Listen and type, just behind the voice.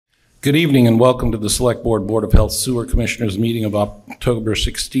Good evening and welcome to the Selectboard Board of Health Sewer Commissioners meeting of October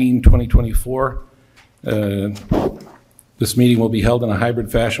 16, 2024. This meeting will be held in a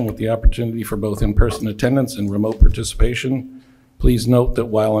hybrid fashion with the opportunity for both in-person attendance and remote participation. Please note that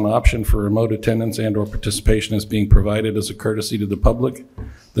while an option for remote attendance and/or participation is being provided as a courtesy to the public,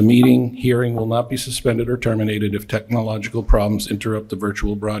 the hearing will not be suspended or terminated if technological problems interrupt the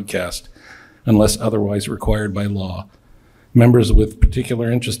virtual broadcast, unless otherwise required by law. Members with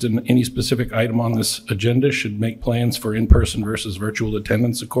particular interest in any specific item on this agenda should make plans for in-person versus virtual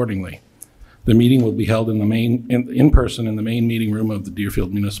attendance accordingly. The meeting will be held in person in the main meeting room of the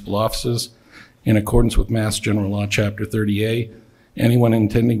Deerfield Municipal Offices in accordance with Mass General Law Chapter 30A. Anyone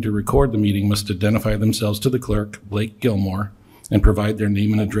intending to record the meeting must identify themselves to the clerk, Blake Gilmore, and provide their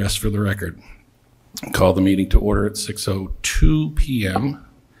name and address for the record. Call the meeting to order at 6:02 p.m.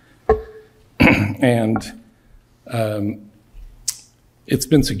 and it's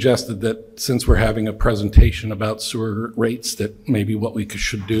been suggested that since we're having a presentation about sewer rates, that maybe what we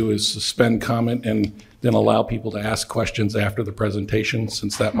should do is suspend comment and then allow people to ask questions after the presentation,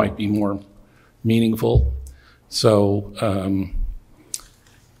 since that might be more meaningful. So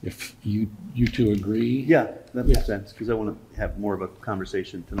if you two agree. Yeah, that makes sense, because I want to have more of a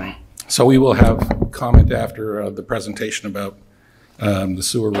conversation tonight. So we will have comment after the presentation about the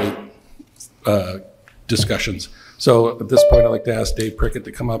sewer rate discussions. So at this point, I'd like to ask Dave Prickett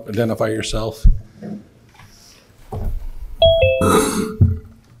to come up, identify yourself.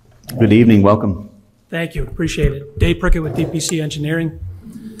 Good evening, welcome. Thank you, appreciate it. Dave Prickett with DPC Engineering.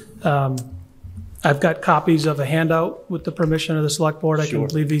 I've got copies of a handout with the permission of the Select Board. I can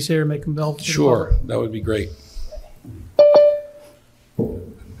leave these here and make them available. Sure, that would be great.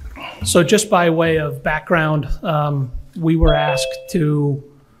 So just by way of background, we were asked to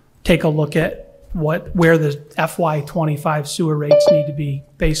take a look at where the FY25 sewer rates need to be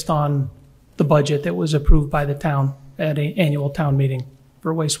based on the budget that was approved by the town at an annual town meeting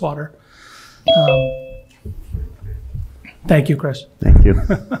for wastewater. Thank you, Chris. Thank you.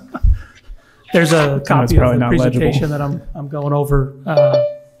 There's a copy of the presentation that I'm going over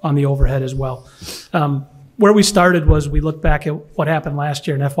on the overhead as well. Where we started was we looked back at what happened last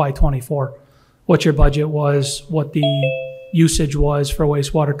year in FY24, what your budget was, what the usage was for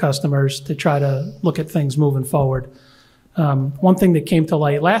wastewater customers, to try to look at things moving forward. One thing that came to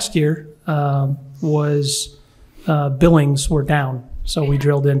light last year was billings were down. So we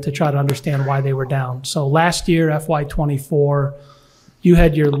drilled in to try to understand why they were down. So last year, FY24, you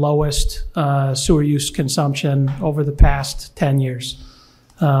had your lowest sewer use consumption over the past 10 years.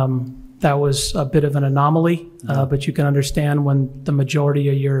 That was a bit of an anomaly, but you can understand when the majority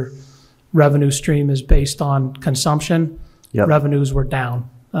of your revenue stream is based on consumption. Yep. Revenues were down.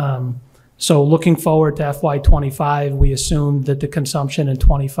 So looking forward to FY25, we assumed that the consumption in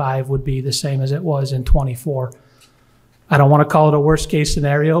 25 would be the same as it was in 24. I don't want to call it a worst case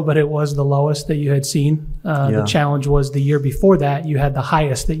scenario, but it was the lowest that you had seen. The challenge was the year before that, you had the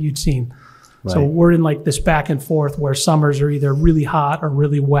highest that you'd seen. Right. So we're in like this back and forth where summers are either really hot or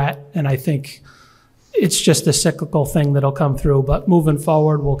really wet. And I think it's just a cyclical thing that'll come through. But moving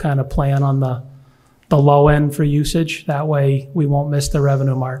forward, we'll kind of plan on the low end for usage. That way we won't miss the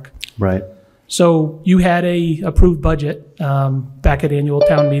revenue mark. Right. So you had a approved budget back at annual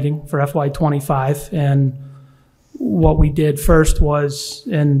town meeting for FY25. And what we did first was,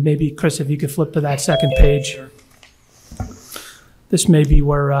 and maybe Chris, if you could flip to that second page. This may be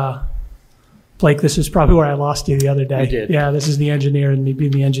where, Blake, this is probably where I lost you the other day. You did. Yeah, this is the engineer and me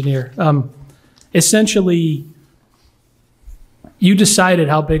being the engineer. Essentially, you decided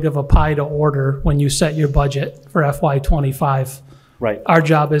how big of a pie to order when you set your budget for FY25. Right. Our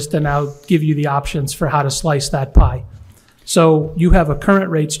job is to now give you the options for how to slice that pie. So you have a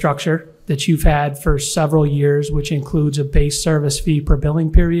current rate structure that you've had for several years, which includes a base service fee per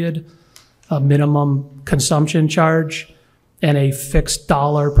billing period, a minimum consumption charge, and a fixed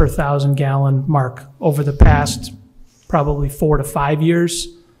dollar per 1,000 gallon mark. Over the past probably 4 to 5 years,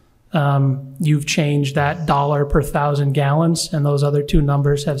 you've changed that dollar per 1,000 gallons, and those other two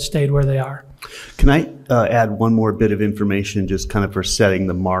numbers have stayed where they are. Can I add one more bit of information just kind of for setting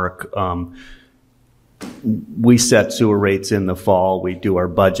the mark? We set sewer rates in the fall. We do our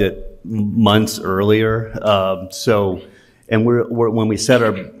budget months earlier. And when we set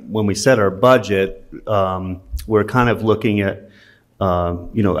our budget, we're kind of looking at,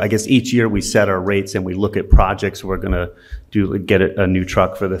 I guess each year we set our rates and we look at projects we're going to do, get a new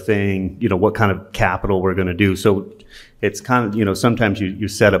truck for the thing, what kind of capital we're going to do. So it's kind of, sometimes you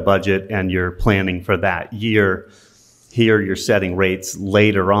set a budget and you're planning for that year. Here you're setting rates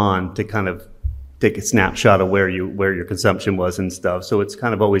later on to kind of take a snapshot of where your consumption was and stuff. So it's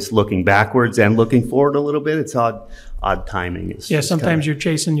kind of always looking backwards and looking forward a little bit. It's odd timing. It's sometimes you're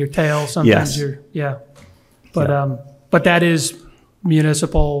chasing your tail. Sometimes but that is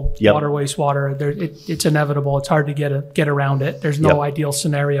municipal water, wastewater. It's inevitable. It's hard to get around it. There's no ideal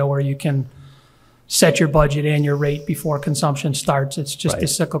scenario where you can set your budget and your rate before consumption starts. It's just a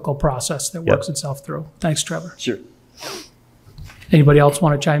cyclical process that works itself through. Thanks, Trevor. Sure. Anybody else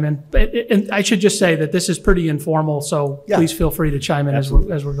want to chime in? And I should just say that this is pretty informal, so please feel free to chime in as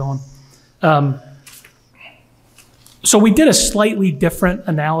we're going. So we did a slightly different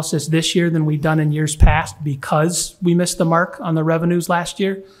analysis this year than we've done in years past because we missed the mark on the revenues last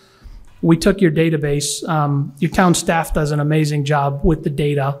year. We took your database. Your town staff does an amazing job with the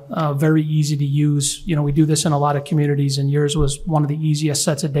data, very easy to use. You know, we do this in a lot of communities, and yours was one of the easiest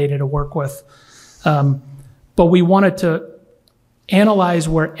sets of data to work with. But we wanted to analyze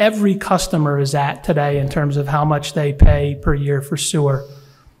where every customer is at today in terms of how much they pay per year for sewer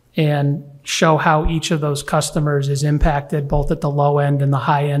and show how each of those customers is impacted both at the low end and the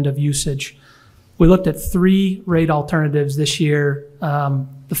high end of usage. We looked at 3 rate alternatives this year.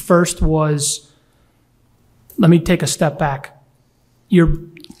 The first was, let me take a step back.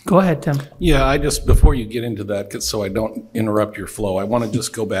 Go ahead, Tim. Yeah, before you get into that, so I don't interrupt your flow, I want to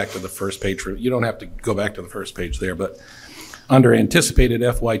just go back to the first page. You don't have to go back to the first page there, but under anticipated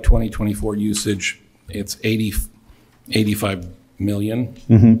FY 2024 usage, it's 85 million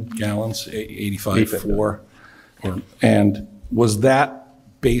gallons, 85.4. And was that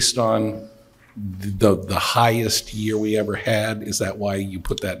based on the highest year we ever had? Is that why you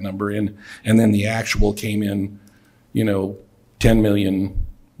put that number in? And then the actual came in, 10 million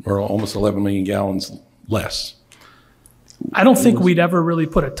or almost 11 million gallons less. I don't think we'd ever really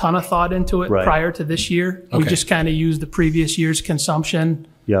put a ton of thought into it prior to this year. We just kind of used the previous year's consumption.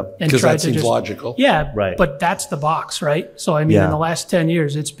 Yep. Because that seems logical. Yeah, but that's the box, right? So, I mean, in the last 10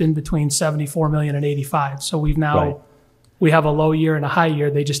 years, it's been between 74 million and 85. So we've now, we have a low year and a high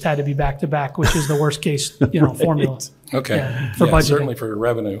year. They just had to be back to back, which is the worst case, formula. Okay. For budgeting. Certainly for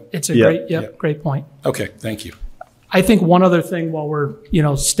revenue. It's a great point. Okay, thank you. I think one other thing while we're,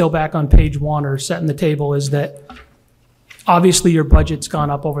 still back on page 1 or setting the table is that obviously your budget's gone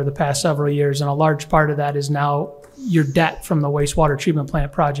up over the past several years, and a large part of that is now your debt from the wastewater treatment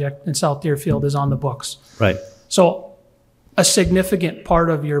plant project in South Deerfield is on the books. Right. So a significant part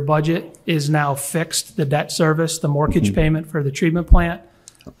of your budget is now fixed, the debt service, the mortgage payment for the treatment plant,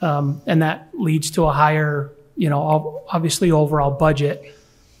 and that leads to a higher, obviously overall budget.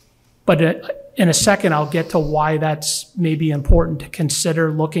 But in a second, I'll get to why that's maybe important to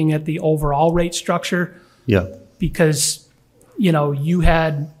consider looking at the overall rate structure. Yeah. Because, you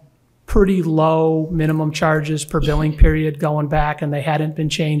had pretty low minimum charges per billing period going back, and they hadn't been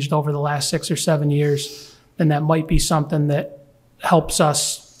changed over the last 6 or 7 years. And that might be something that helps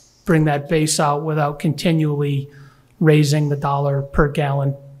us bring that base out without continually raising the dollar per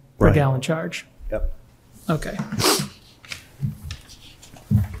gallon charge. Yep. Okay.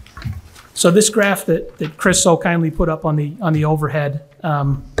 So this graph that Chris so kindly put up on the overhead,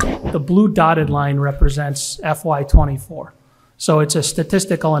 the blue dotted line represents FY24. So it's a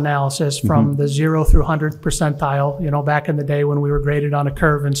statistical analysis from the 0 through 100th percentile. Back in the day when we were graded on a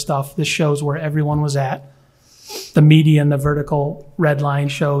curve and stuff, this shows where everyone was at. The median, the vertical red line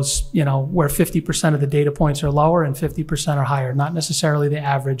shows, where 50% of the data points are lower and 50% are higher. Not necessarily the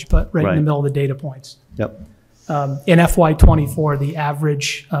average, but right in the middle of the data points. Yep. In FY24, the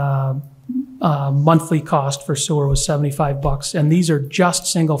average monthly cost for sewer was $75, and these are just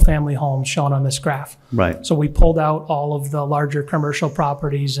single-family homes shown on this graph. Right. So we pulled out all of the larger commercial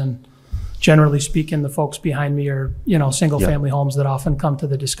properties, and generally speaking, the folks behind me are, single-family homes that often come to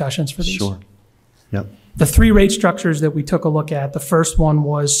the discussions for these. Sure. Yep. The 3 rate structures that we took a look at, the first one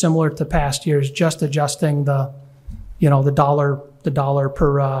was similar to past years, just adjusting the dollar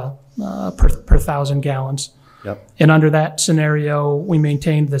per 1,000 gallons. Yep. And under that scenario, we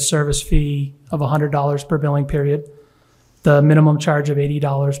maintained the service fee of $100 per billing period, the minimum charge of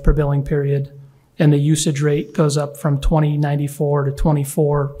 $80 per billing period, and the usage rate goes up from $20.94 to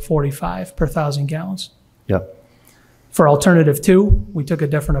 $24.45 per 1,000 gallons. Yep. For alternative 2, we took a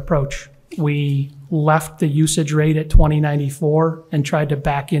different approach. We left the usage rate at $20.94 and tried to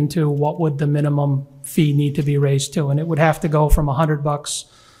back into what would the minimum fee need to be raised to, and it would have to go from $100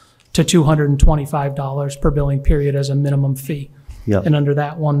 to $225 per billing period as a minimum fee. Yep. And under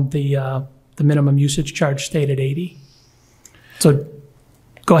that one, the minimum usage charge stayed at $80. So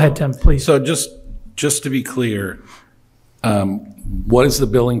go ahead, Tim, please. So just to be clear, what is the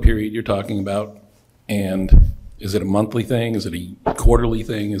billing period you're talking about? And Is it a monthly thing? Is it a quarterly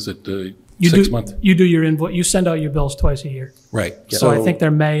thing? Is it a You 6 do, month? you do your invoice, you send out your bills twice a year. Right. So I think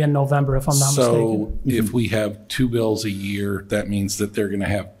they're May and November, if I'm not mistaken. So if we have 2 bills a year, that means that they're going to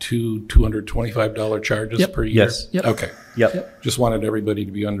have two $225 charges Yep. per year? Yes. Yep. Okay. Yep. Just wanted everybody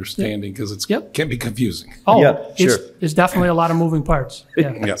to be understanding because it Yep. can be confusing. Oh, Yeah, sure. it's definitely a lot of moving parts.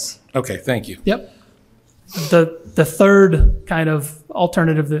 Yeah. Yes. Okay, thank you. Yep. The third kind of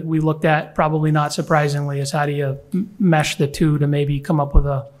alternative that we looked at, probably not surprisingly, is how do you mesh the two to maybe come up with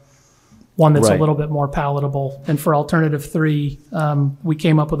one that's a Right. little bit more palatable. And for alternative 3, we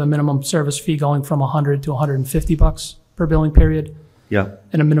came up with a minimum service fee going from $100 to $150 per billing period, Yeah.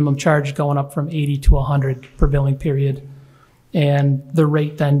 and a minimum charge going up from $80 to $100 per billing period. And the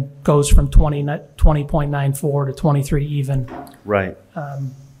rate then goes from 20.94 to 23 even. Right.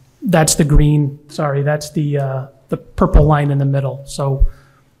 That's the green, sorry, that's the purple line in the middle. So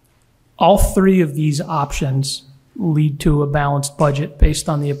all 3 of these options lead to a balanced budget based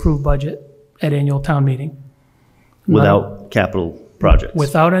on the approved budget at annual town meeting. Without capital projects.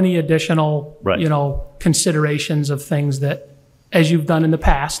 Without any additional, Right. considerations of things that, as you've done in the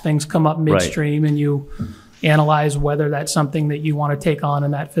past, things come up midstream and you analyze whether that's something that you want to take on in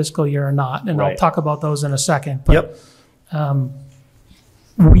that fiscal year or not. And I'll Right. talk about those in a second. But Yep.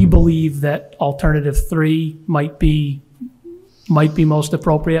 we believe that alternative 3 might be most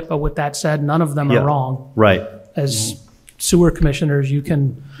appropriate, but with that said, none of them Yeah. are wrong. Right. As sewer commissioners, you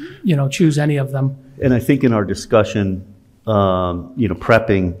can, choose any of them. And I think in our discussion,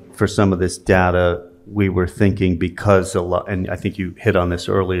 prepping for some of this data, we were thinking because a lot, and I think you hit on this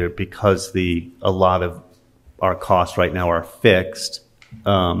earlier, because a lot of our costs right now are fixed,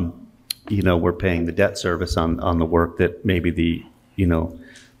 we're paying the debt service on the work that maybe the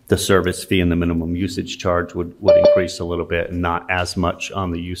service fee and the minimum usage charge would increase a little bit and not as much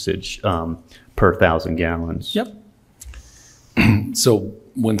on the usage per 1,000 gallons. Yep. So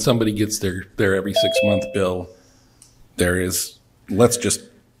when somebody gets their every 6-month bill, let's just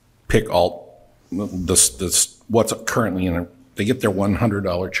pick what's currently in they get their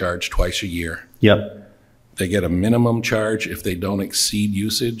 $100 charge twice a year. Yep. They get a minimum charge if they don't exceed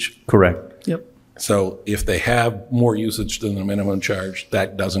usage. Correct. Yep. So if they have more usage than the minimum charge,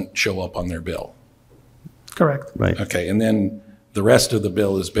 that doesn't show up on their bill. Correct. Right. Okay, and then the rest of the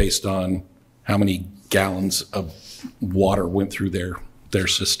bill is based on how many gallons of water went through their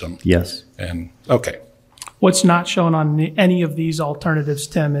system. Yes. And, okay, What's not shown on any of these alternatives,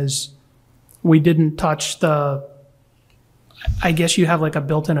 Tim, is we didn't touch I guess you have like a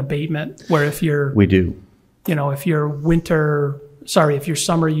built-in abatement where if We do. if your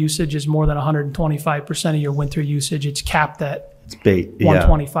summer usage is more than 125% of your winter usage, it's capped at It's bait.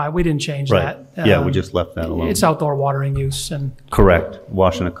 125. We didn't change Right. that. Yeah, we just left that alone. It's outdoor watering use, and Correct.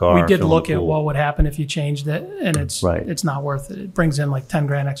 Washing a car. we did filling look the at pool. what would happen if you changed it, and it's Right. it's not worth it. It brings in like 10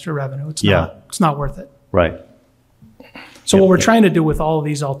 grand extra revenue. It's Yeah. not worth it. Right. So Yep. what we're trying to do with all of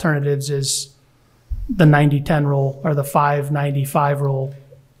these alternatives is the 90-10 rule or the 5-95 rule,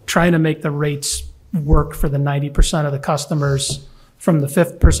 trying to make the rates work for the 90% of the customers from the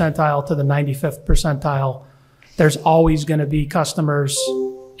 5th percentile to the 95th percentile. There's always going to be customers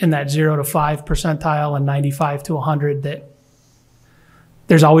in that 0 to 5 percentile and 95 to 100 that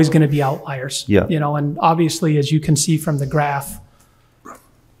there's always going to be outliers. Yeah. And obviously, as you can see from the graph,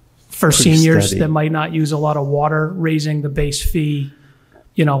 for Pretty seniors steady. that might not use a lot of water, raising the base fee,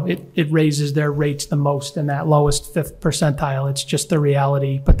 it raises their rates the most in that lowest 5th percentile. It's just the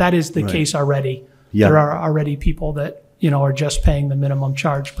reality. But that is the Right. case already. Yeah. There are already people that, are just paying the minimum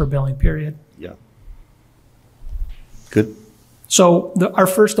charge per billing period. Yeah. Good. So our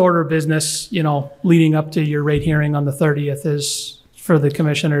first order of business, leading up to your rate hearing on the 30th is for the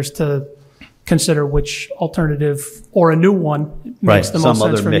commissioners to consider which alternative or a new one makes Right, the most some sense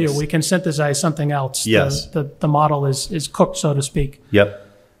other for mix. you. We can synthesize something else. Yes. The model is cooked, so to speak. Yep.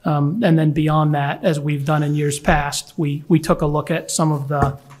 And then beyond that, as we've done in years past, we took a look at some of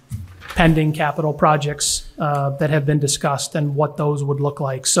the pending capital projects that have been discussed and what those would look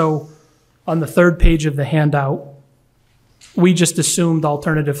like. So on the 3rd page of the handout, we just assumed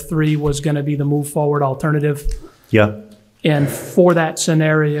alternative 3 was going to be the move forward alternative. Yeah. And for that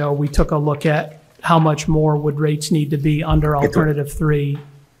scenario, we took a look at how much more would rates need to be under alternative 3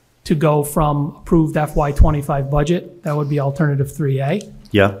 to go from approved FY25 budget, that would be alternative 3A,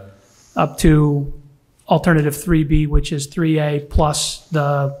 Yeah. up to alternative 3B, which is 3A plus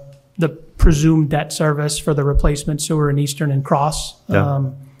the presumed debt service for the replacement sewer in Eastern and Cross. Yeah.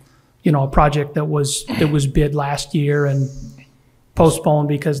 A project that was bid last year and postponed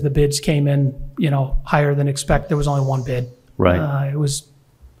because the bids came in, higher than expected. There was only one bid. Right.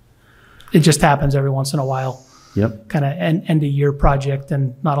 It just happens every once in a while. Yep. kind of end of year project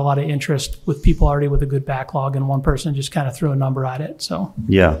and not a lot of interest with people already with a good backlog, and one person just kind of threw a number at it. So,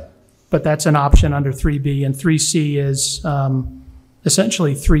 Yeah. but that's an option under 3B, and 3C is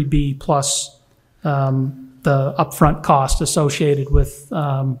essentially 3B plus the upfront cost associated with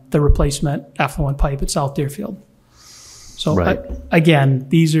the replacement effluent pipe at South Deerfield. So Right. again,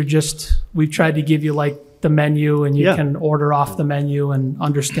 these are just, we've tried to give you like the menu, and you Yeah. can order off the menu and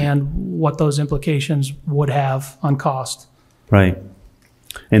understand what those implications would have on cost. Right.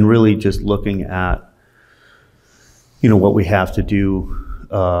 And really just looking at, what we have to do.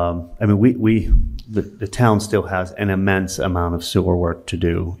 I mean, the town still has an immense amount of sewer work to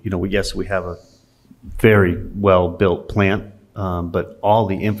do. Yes, we have a very well-built plant, but all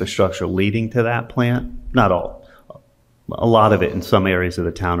the infrastructure leading to that plant, not all, a lot of it in some areas of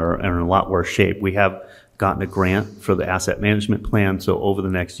the town are in a lot worse shape. We have gotten a grant for the asset management plan, so over the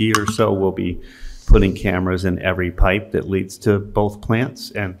next year or so, we'll be putting cameras in every pipe that leads to both plants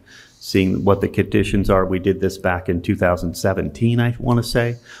and seeing what the conditions are. We did this back in 2017, I want to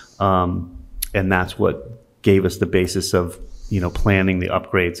say, and that's what gave us the basis of planning the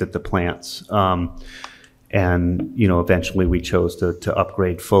upgrades at the plants. And eventually we chose to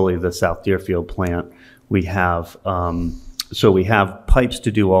upgrade fully the South Deerfield plant. We have we have pipes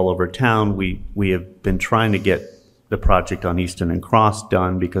to do all over town. We have been trying to get the project on Easton and Cross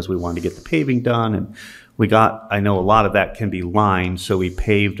done because we wanted to get the paving done, and I know a lot of that can be lined, so we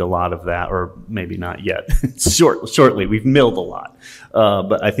paved a lot of that, or maybe not yet. Shortly, we've milled a lot,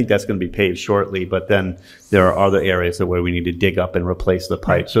 but I think that's going to be paved shortly. But then there are other areas where we need to dig up and replace the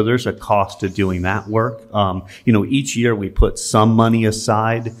pipe. So there's a cost to doing that work. Each year we put some money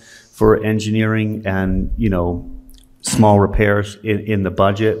aside for engineering and small repairs in the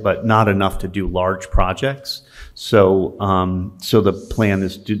budget, but not enough to do large projects. So the plan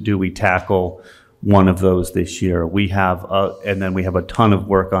is, do we tackle one of those this year? We have, and then we have a ton of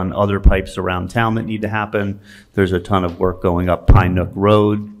work on other pipes around town that need to happen. There's a ton of work going up Pine Nook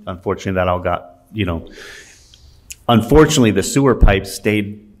Road. Unfortunately, that all got, unfortunately, the sewer pipes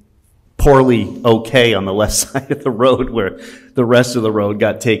stayed poorly okay on the left side of the road, where the rest of the road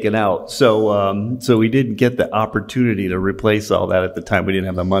got taken out. So we didn't get the opportunity to replace all that at the time. We didn't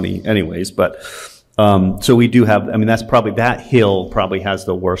have the money anyways, but so we do have, that hill probably has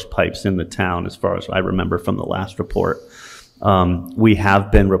the worst pipes in the town as far as I remember from the last report. We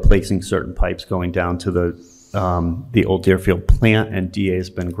have been replacing certain pipes going down to the old Deerfield plant, and DA has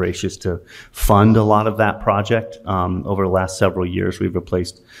been gracious to fund a lot of that project. Over the last several years, we've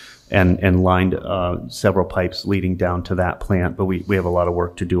replaced and lined several pipes leading down to that plant, but we have a lot of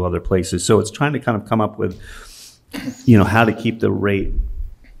work to do other places. So it's trying to kind of come up with, how to keep the rate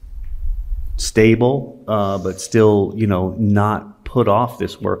stable, but still, not put off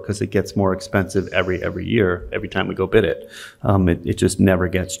this work because it gets more expensive every year, every time we go bid it. It just never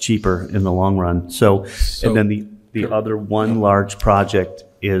gets cheaper in the long run. So and then the other one large project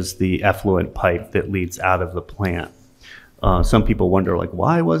is the effluent pipe that leads out of the plant. Some people wonder,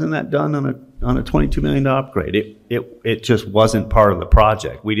 why wasn't that done on a $22 million upgrade? It just wasn't part of the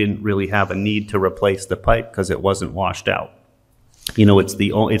project. We didn't really have a need to replace the pipe because it wasn't washed out. It's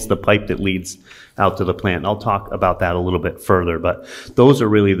the pipe that leads out to the plant. And I'll talk about that a little bit further, but those are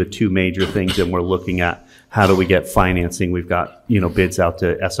really the two major things, and we're looking at how do we get financing. We've got, bids out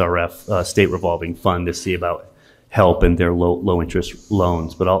to SRF, State Revolving Fund, to see about help and their low interest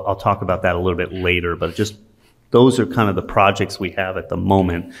loans. But I'll talk about that a little bit later, but those are kind of the projects we have at the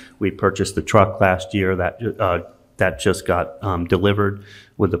moment. We purchased the truck last year that just got delivered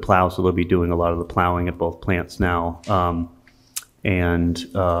with the plow, so they'll be doing a lot of the plowing at both plants now. And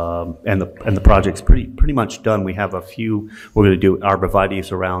the project's pretty much done. We have a few. We're going to do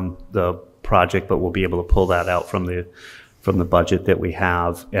arborvitaes around the project, but we'll be able to pull that out from the budget that we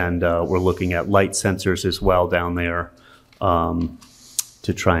have. And we're looking at light sensors as well down there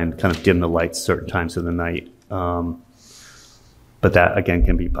to try and kind of dim the lights certain times of the night. But that again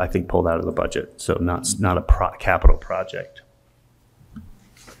can be, I think, pulled out of the budget. So not a capital project.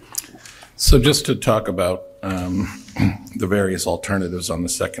 So just to talk about the various alternatives on the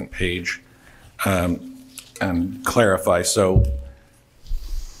second page and clarify. So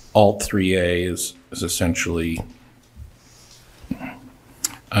Alt 3A is essentially,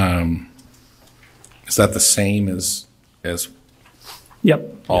 is that the same as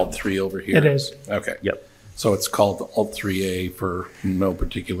Yep. Alt 3 over here? It is. Okay. Yep. So it's called Alt 3A for no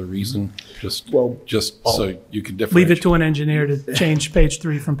particular reason, just so you can differentiate. Leave it to an engineer to change page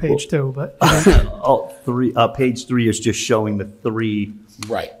 3 from page 2, but Page 3 is just showing the three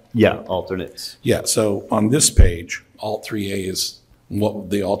Right. alternates. Yeah, so on this page, Alt 3A is what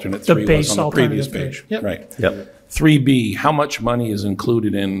the alternate The 3 base was on the previous alternative page. page. Yep. Right. Yep. 3B, how much money is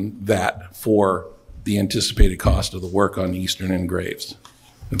included in that for the anticipated cost of the work on Eastern and Graves?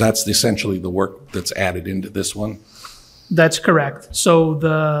 That's essentially the work that's added into this one? That's correct. So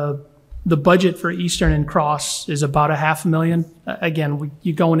the budget for Eastern and Cross is about $500,000. Again,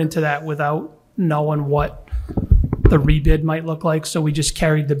 you're going into that without knowing what the rebid might look like. So we just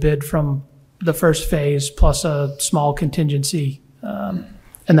carried the bid from the first phase plus a small contingency.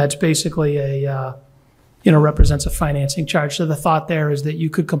 And that's basically represents a financing charge. So the thought there is that you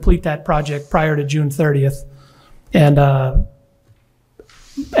could complete that project prior to June 30th. And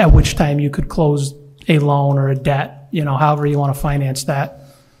at which time you could close a loan or a debt, however you want to finance that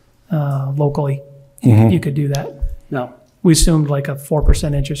locally. You could do that. No. We assumed like a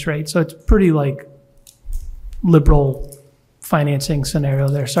 4% interest rate. So it's pretty like liberal financing scenario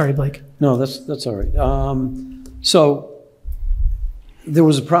there. Sorry, Blake. No, that's all right. So there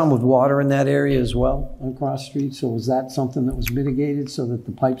was a problem with water in that area as well on Cross Street. So was that something that was mitigated so that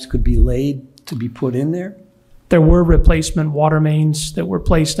the pipes could be laid to be put in there? There were replacement water mains that were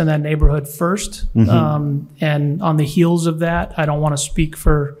placed in that neighborhood first. And on the heels of that, I don't want to speak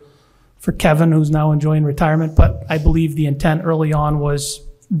for Kevin, who's now enjoying retirement, but I believe the intent early on was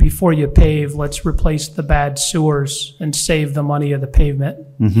before you pave, let's replace the bad sewers and save the money of the pavement,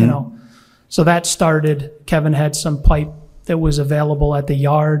 So that started. Kevin had some pipe that was available at the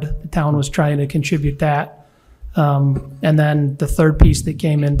yard. The town was trying to contribute that. And then the third piece that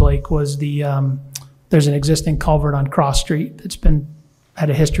came in, Blake, was there's an existing culvert on Cross Street that's had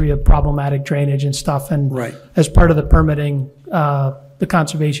a history of problematic drainage and stuff. And Right. as part of the permitting, the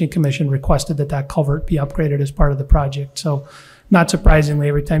Conservation Commission requested that culvert be upgraded as part of the project. So not surprisingly,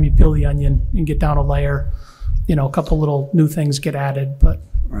 every time you peel the onion and get down a layer, a couple little new things get added. But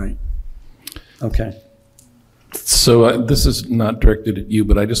Right. Okay. So this is not directed at you,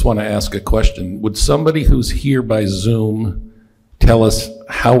 but I just want to ask a question. Would somebody who's here by Zoom tell us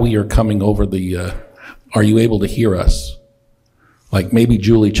how we are coming over are you able to hear us? Like maybe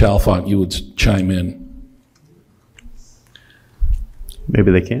Julie Chalfont, you would chime in.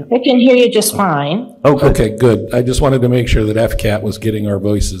 Maybe they can't. I can hear you just fine. Oh, good. Okay, good. I just wanted to make sure that FCAT was getting our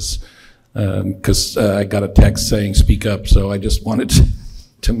voices because I got a text saying speak up, so I just wanted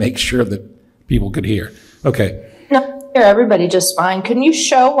to make sure that people could hear. Okay. No, hear everybody just fine. Can you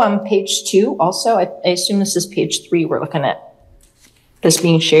show on page 2 also? I assume this is page 3 we're looking at. This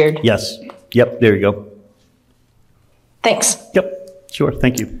being shared. Yes. Yep, there you go. Thanks. Yep, sure,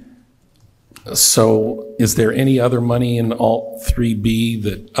 thank you. So is there any other money in Alt 3B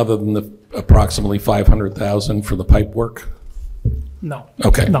that, other than the approximately $500,000 for the pipe work? no.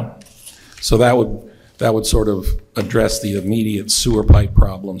 Okay. No. So that would sort of address the immediate sewer pipe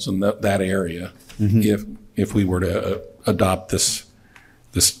problems in that area if we were to adopt this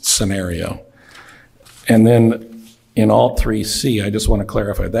scenario. And then in Alt 3C, I just want to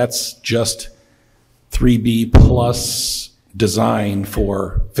clarify, that's just 3B plus design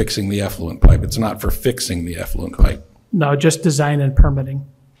for fixing the effluent pipe. It's not for fixing the effluent pipe. No, just design and permitting,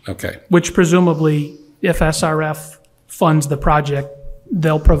 Okay. which presumably, if SRF funds the project,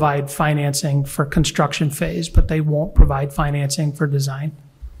 they'll provide financing for construction phase, but they won't provide financing for design.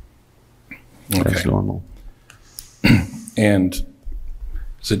 That's Okay. normal. And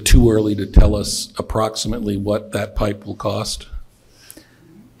is it too early to tell us approximately what that pipe will cost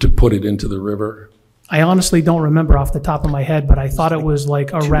to put it into the river? I honestly don't remember off the top of my head, but I thought it was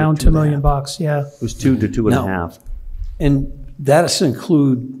like around $2 million. Yeah. It was 2 to 2.5. And that does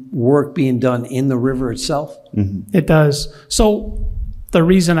include work being done in the river itself? It does. So the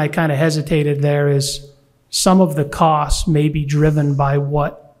reason I kind of hesitated there is some of the costs may be driven by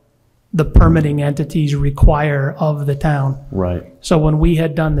what the permitting entities require of the town. Right. So when we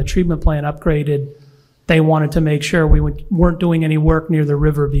had done the treatment plant upgraded, they wanted to make sure we weren't doing any work near the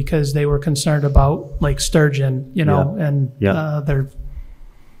river because they were concerned about like sturgeon, and their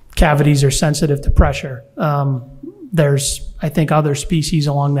cavities are sensitive to pressure. There's, I think, other species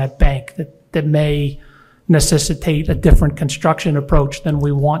along that bank that may necessitate a different construction approach than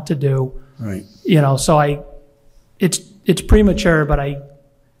we want to do. Right. So it's premature, but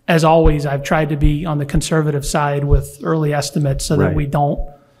as always, I've tried to be on the conservative side with early estimates so that Right. we don't,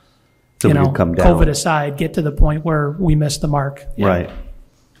 So we come down. COVID aside, get to the point where we miss the mark. Yeah. Right.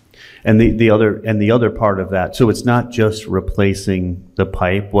 And the other part of that, so it's not just replacing the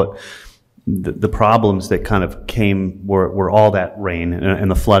pipe. What the problems that kind of came were all that rain and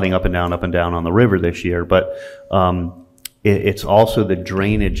the flooding up and down on the river this year. But it's also the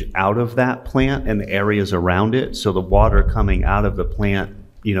drainage out of that plant and the areas around it. So the water coming out of the plant,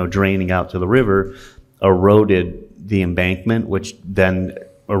 draining out to the river, eroded the embankment, which then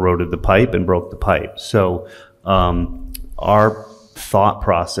eroded the pipe and broke the pipe. So our thought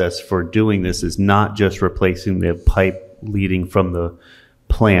process for doing this is not just replacing the pipe leading from the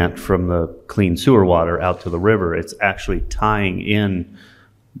plant, from the clean sewer water out to the river. It's actually tying in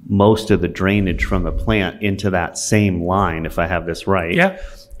most of the drainage from the plant into that same line, if I have this right. Yeah.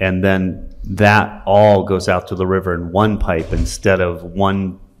 And then that all goes out to the river in one pipe instead of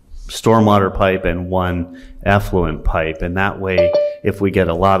one stormwater pipe and one effluent pipe. And that way, if we get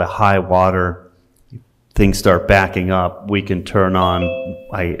a lot of high water, things start backing up, we can turn on,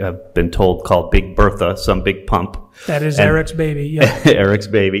 I have been told, called Big Bertha, some big pump. That is Eric's baby, yeah. Eric's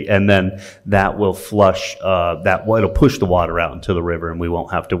baby. And then that will flush, it'll push the water out into the river, and we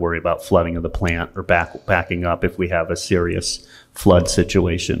won't have to worry about flooding of the plant or backing up if we have a serious flood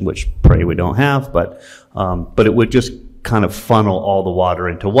situation, which pray we don't have, but it would just kind of funnel all the water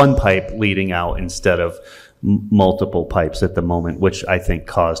into one pipe leading out instead of multiple pipes at the moment, which I think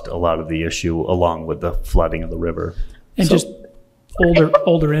caused a lot of the issue along with the flooding of the river. And just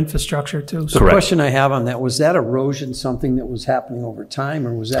older infrastructure too. The question I have on that, was that erosion something that was happening over time,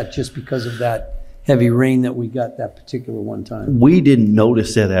 or was that just because of that heavy rain that we got that particular one time? We didn't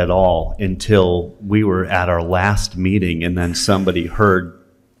notice it at all until we were at our last meeting, and then somebody heard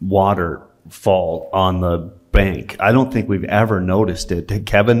water fall on the bank. I don't think we've ever noticed it.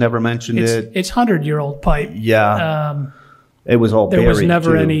 Kevin never mentioned it. It's 100-year-old pipe. Yeah. It was all buried. There was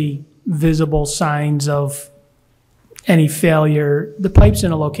never too. any visible signs of any failure. The pipe's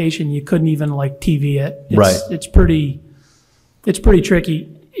in a location you couldn't even like TV it. It's pretty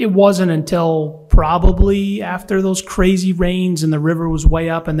tricky. It wasn't until probably after those crazy rains and the river was way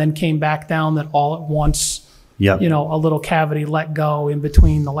up and then came back down that all at once, a little cavity let go in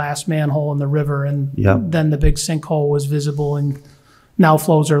between the last manhole and the river, and then the big sinkhole was visible, and now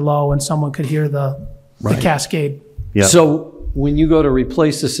flows are low and someone could hear the cascade. Yeah. So when you go to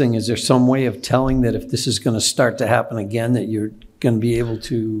replace this thing, is there some way of telling that if this is going to start to happen again, that you're going to be able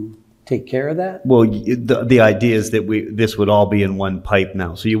to take care of that? Well, the idea is that this would all be in one pipe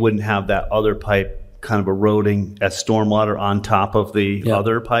now, so you wouldn't have that other pipe kind of eroding as stormwater on top of the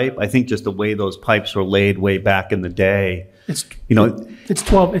other pipe. I think just the way those pipes were laid way back in the day, it's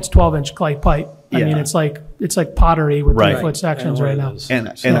 12-inch clay pipe. I mean, it's like pottery with 3-foot sections right now.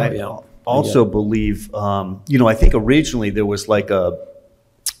 And I also believe, I think originally there was like a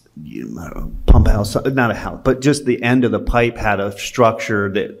pump house, not a house, but just the end of the pipe had a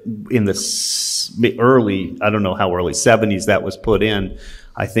structure that in the early, I don't know how early, 70s that was put in,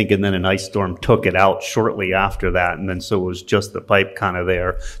 I think, and then an ice storm took it out shortly after that, and then so it was just the pipe kind of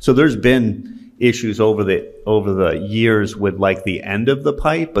there. So there's been issues over the years with like the end of the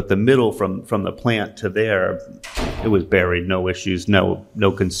pipe, but the middle from the plant to there, it was buried, no issues, no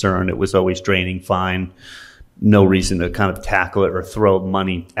concern. It was always draining fine. No reason to kind of tackle it or throw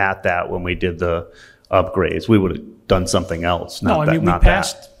money at that when we did the upgrades. We would have done something else. We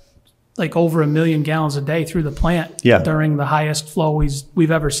passed like over 1 million gallons a day through the plant during the highest flow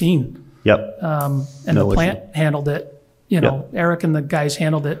we've ever seen. Yep. And the plant handled it. Eric and the guys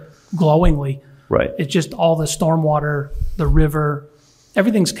handled it glowingly. Right. It's just all the stormwater, the river,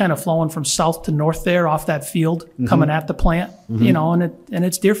 everything's kind of flowing from south to north there off that field, coming at the plant. And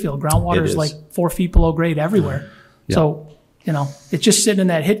it's Deerfield. Groundwater is like 4 feet below grade everywhere. Yeah. So, it's just sitting in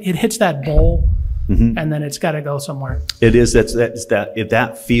that it hits that bowl. And then it's got to go somewhere. It is.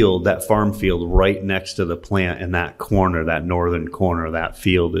 That field, that farm field right next to the plant in that corner, that northern corner of that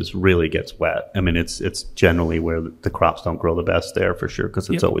field really gets wet. I mean, it's generally where the crops don't grow the best there for sure, because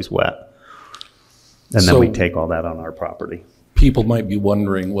it's always wet. And then we take all that on our property. People might be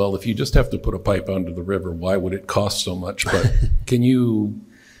wondering, well, if you just have to put a pipe under the river, why would it cost so much? But can you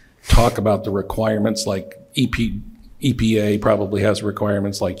talk about the requirements? Like EPA probably has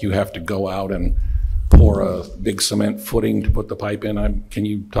requirements, like you have to go out and pour a big cement footing to put the pipe in. Can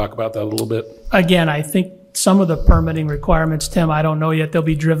you talk about that a little bit? Again, I think some of the permitting requirements, Tim, I don't know yet. They'll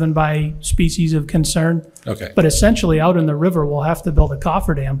be driven by species of concern. Okay. But essentially out in the river, we'll have to build a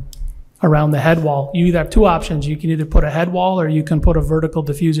cofferdam around the head wall. You either have 2 options. You can either put a head wall or you can put a vertical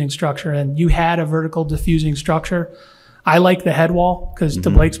diffusing structure in. You had a vertical diffusing structure. I like the head wall because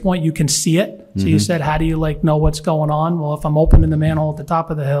to Blake's point, you can see it. So you said, how do you know what's going on? Well, if I'm opening the manhole at the top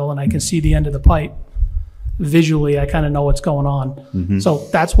of the hill and I can see the end of the pipe, visually, I kind of know what's going on. So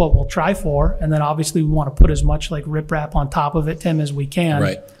that's what we'll try for. And then obviously we want to put as much like riprap on top of it, Tim, as we can.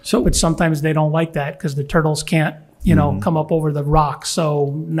 Right. But sometimes they don't like that because the turtles can't, come up over the rocks.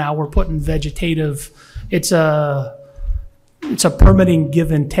 So now we're putting vegetative. It's a permitting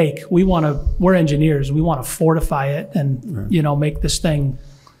give and take. We're engineers. We want to fortify it and, make this thing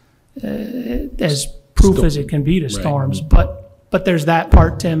as proof as it can be to storms. But there's that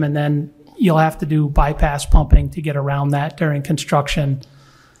part, Tim, and then you'll have to do bypass pumping to get around that during construction.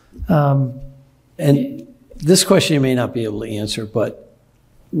 And this question you may not be able to answer, but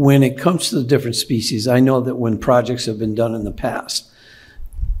when it comes to the different species, I know that when projects have been done in the past,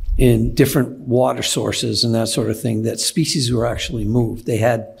 in different water sources and that sort of thing, that species were actually moved. They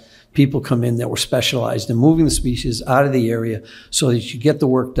had people come in that were specialized in moving the species out of the area so that you get the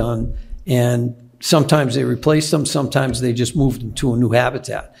work done. And sometimes they replaced them, sometimes they just moved them to a new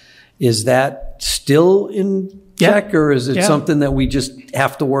habitat. Is that still in check, or is it something that we just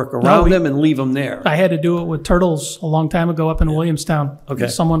have to work around them and leave them there? I had to do it with turtles a long time ago up in Williamstown. Okay.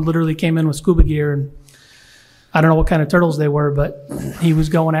 Someone literally came in with scuba gear, and I don't know what kind of turtles they were, but he was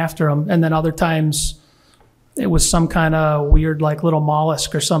going after them. And then other times it was some kind of weird, like little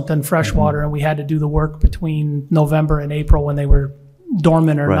mollusk or something, freshwater, and we had to do the work between November and April when they were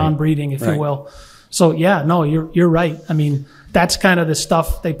dormant or non-breeding, if you will. So yeah, no, you're right. I mean, that's kind of the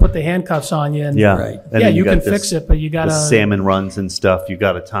stuff they put the handcuffs on you. And And you can fix it, but you got to salmon runs and stuff. You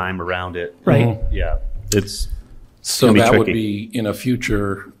got to time around it. Right. Yeah, it's So that would tricky. be in a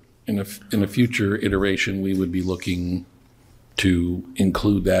future iteration, we would be looking to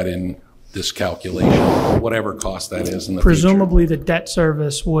include that in this calculation, whatever cost that is in the presumably the debt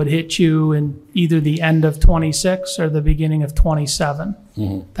service would hit you in either the end of 26 or the beginning of 27.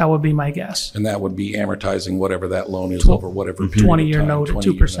 That would be my guess. And that would be amortizing whatever that loan is over whatever period 20-year of time, note at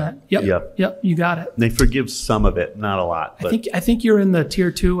 20-year 2%. note. Yep, you got it. They forgive some of it, not a lot. But I think you're in the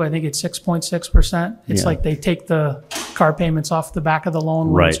tier 2. I think it's 6.6%. It's like they take the car payments off the back of the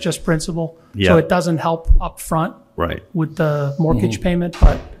loan when it's just principal. So it doesn't help up front with the mortgage payment,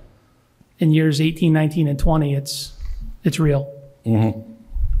 but in years 18, 19, and 20, it's real.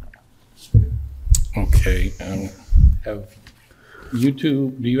 Okay. Have you two,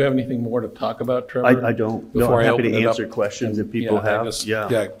 do you have anything more to talk about, Trevor? I don't. Before I'm I happy open to it answer up? questions if people have. Sure.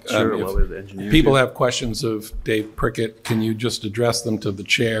 Well, with the engineers. People have questions of Dave Prickett. Can you just address them to the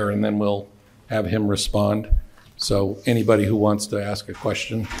chair, and then we'll have him respond? So anybody who wants to ask a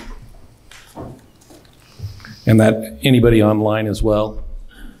question. And that anybody online as well?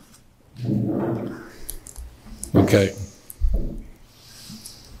 Okay.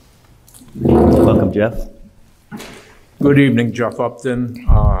 Welcome, Jeff. Good evening, Jeff Upton,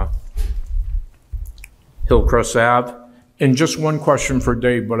 Hillcrest Ave. And just one question for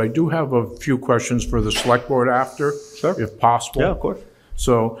Dave, but I do have a few questions for the select board after, if possible. Yeah, of course.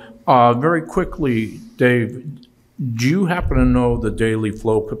 So very quickly, Dave, do you happen to know the daily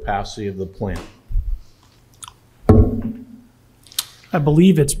flow capacity of the plant? I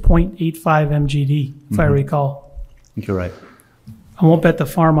believe it's 0.85 MGD, if I recall. You're right. I won't bet the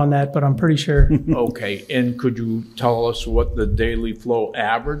farm on that, but I'm pretty sure. Okay, and could you tell us what the daily flow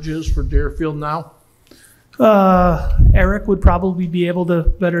average is for Deerfield now? Eric would probably be able to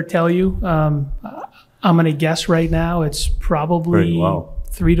better tell you. I'm going to guess right now it's probably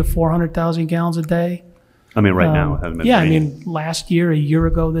 300,000 to 400,000 gallons a day. I mean, right now, it hasn't been yeah, raining. I mean, last year, a year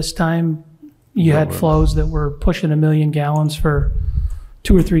ago this time, you had flows that were pushing 1 million gallons for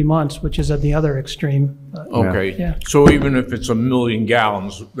 2 or 3 months, which is at the other extreme. But, Okay, Yeah. so even if it's 1 million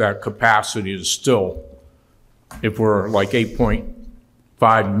gallons, that capacity is still, if we're like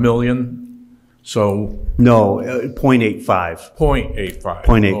 8.5 million, so No, 0.85. 0.85.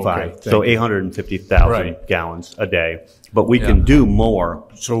 0.85. Okay, So thank you. 850,000 Right. gallons a day. But we can do more,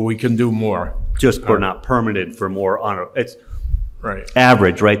 So we can do more, just we're not permitted for more on a, it's right?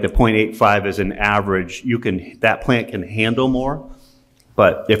 average, right? The 0.85 is an average. That plant can handle more.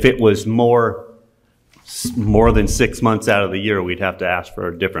 But if it was more than 6 months out of the year, we'd have to ask for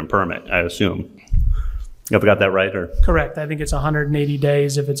a different permit, I assume. Have I got that right? Or Correct. I think it's 180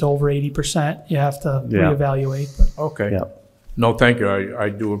 days. If it's over 80%, you have to reevaluate. But Okay. Yeah. No, thank you. I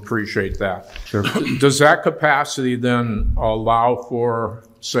do appreciate that. Sure. Does that capacity then allow for,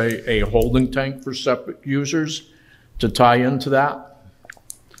 say, a holding tank for septic users to tie into that?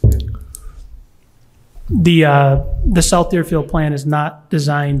 The South Deerfield plant is not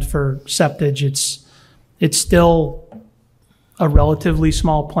designed for septage. It's still a relatively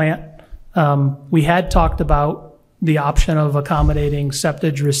small plant. We had talked about the option of accommodating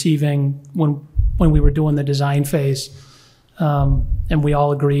septage receiving when we were doing the design phase. And we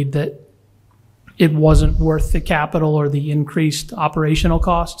all agreed that it wasn't worth the capital or the increased operational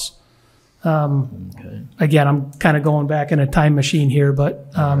costs. Again, I'm kind of going back in a time machine here, but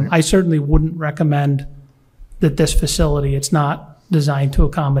I certainly wouldn't recommend that this facility, it's not designed to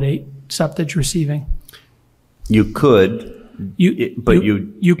accommodate septage receiving. You could, You but could.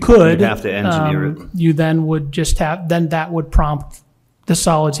 you'd have to engineer it. You then would just have, then that would prompt the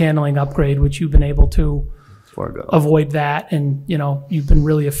solids handling upgrade, which you've been able to Forgo. avoid that. And, you've been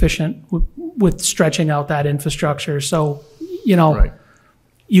really efficient with stretching out that infrastructure. So, Right.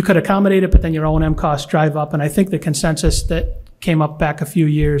 you could accommodate it, but then your O&M costs drive up. And I think the consensus that came up back a few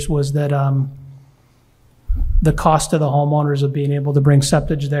years was that the cost to the homeowners of being able to bring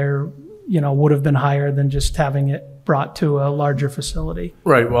septage there, would have been higher than just having it brought to a larger facility.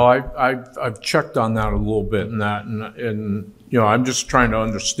 Right. Well, I've checked on that a little bit and that, and I'm just trying to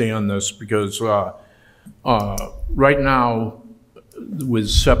understand this because right now with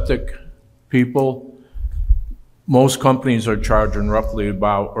septic people, most companies are charging roughly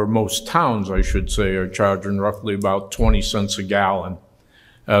about, or most towns, I should say, are charging roughly about 20 cents a gallon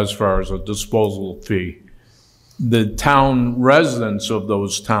as far as a disposal fee. The town residents of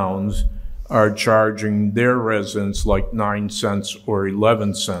those towns are charging their residents like 9 cents or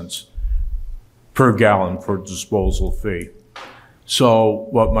 11 cents per gallon for disposal fee. So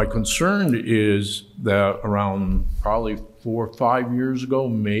what my concern is that around probably 4 or 5 years ago,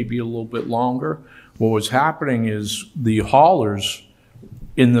 maybe a little bit longer, what was happening is the haulers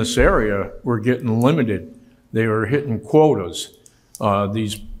in this area were getting limited. They were hitting quotas.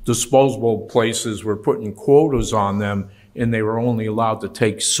 These disposable places were putting quotas on them, and they were only allowed to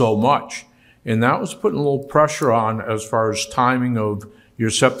take so much. And that was putting a little pressure on as far as timing of your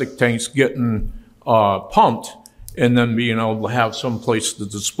septic tanks getting pumped and then being able to have some place to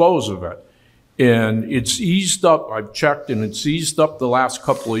dispose of it. And it's eased up, I've checked, and it's eased up the last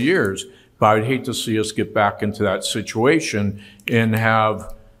couple of years, but I'd hate to see us get back into that situation and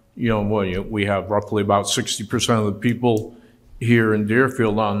have, we have roughly about 60% of the people here in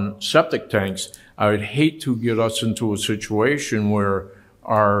Deerfield on septic tanks. I would hate to get us into a situation where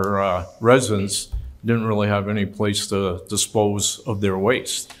our residents didn't really have any place to dispose of their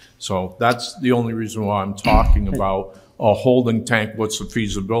waste. So that's the only reason why I'm talking about a holding tank, what's the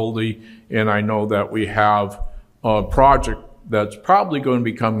feasibility. And I know that we have a project that's probably going to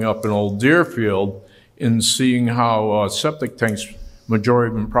be coming up in Old Deerfield in seeing how septic tanks, majority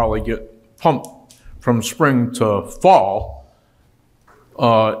of them probably get pumped from spring to fall.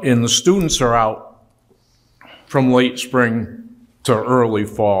 And the students are out from late spring to early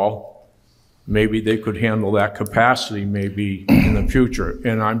fall. Maybe they could handle that capacity maybe in the future.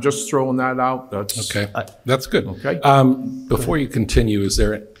 And I'm just throwing that out. That's Okay, that's good. Okay. Before you continue, is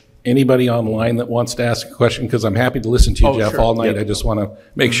there anybody online that wants to ask a question? Because I'm happy to listen to you, Oh, Jeff, sure. all night. Yep. I just want to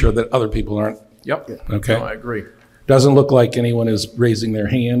make sure that other people aren't. Yep. Okay. No, I agree. Doesn't look like anyone is raising their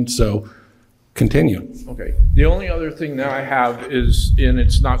hand, so continue. Okay. The only other thing that I have is, and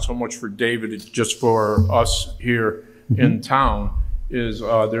it's not so much for David, it's just for us here in town, is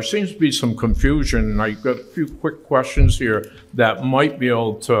there seems to be some confusion, and I've got a few quick questions here that might be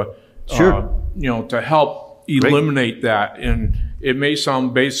able to, Sure. To help eliminate that. And it may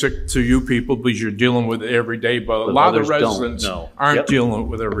sound basic to you people because you're dealing with it every day, but a lot of the others don't, residents no. aren't Yep. dealing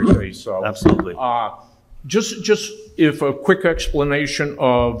with it every day. So Absolutely. just if a quick explanation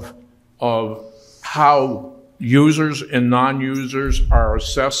of how users and non-users are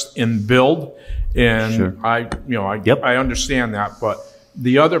assessed and billed. And Sure. I understand that, but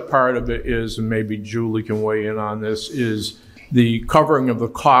the other part of it is, and maybe Julie can weigh in on this, is the covering of the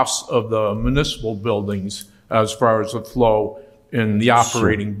costs of the municipal buildings as far as the flow in the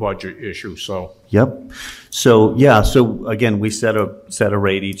operating budget issue. So Yep. So, yeah, so again, we set a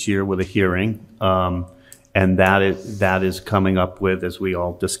rate each year with a hearing. And that is coming up with, as we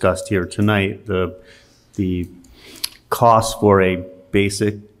all discussed here tonight, the cost for a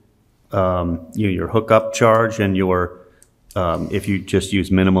basic, your hookup charge and your, if you just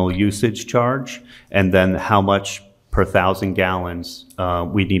use minimal usage charge, and then how much per 1,000 gallons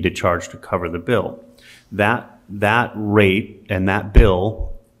we need to charge to cover the bill. That rate and that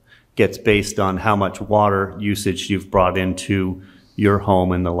bill gets based on how much water usage you've brought into your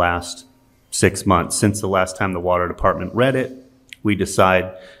home in the last 6 months. Since the last time the water department read it, we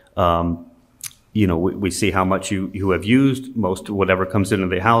decide, we see how much you have used. Most of whatever comes into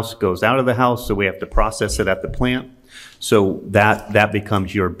the house goes out of the house, so we have to process it at the plant. So that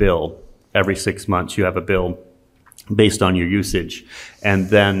becomes your bill. Every 6 months you have a bill based on your usage. And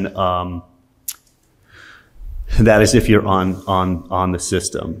then that is if you're on the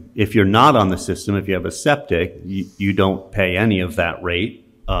system. If you're not on the system, if you have a septic, you don't pay any of that rate.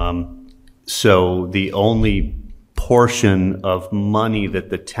 So the only portion of money that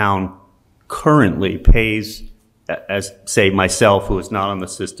the town currently pays, as say myself who is not on the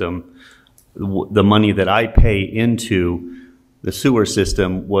system, the money that I pay into the sewer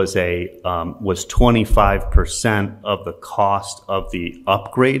system was 25% of the cost of the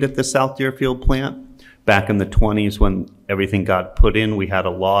upgrade at the South Deerfield plant. Back in the 20s, when everything got put in, we had a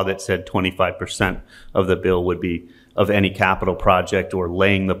law that said 25% of the bill would be, of any capital project or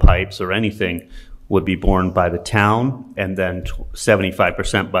laying the pipes or anything, would be borne by the town, and then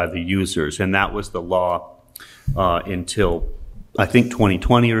 75% by the users. And that was the law until, I think,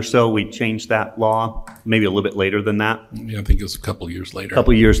 2020 or so. We changed that law, maybe a little bit later than that. Yeah, I think it was a couple of years later. A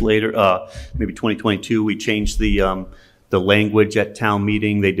couple of years later, maybe 2022, we changed the language at town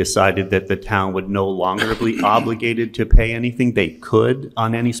meeting. They decided that the town would no longer be obligated to pay anything. They could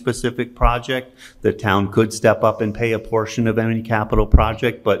on any specific project. The town could step up and pay a portion of any capital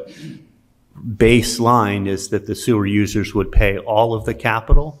project, but baseline is that the sewer users would pay all of the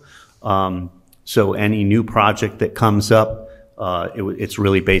capital. So any new project that comes up, it's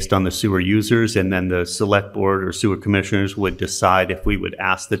really based on the sewer users, and then the select board or sewer commissioners would decide if we would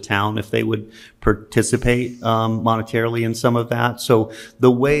ask the town if they would participate monetarily in some of that. So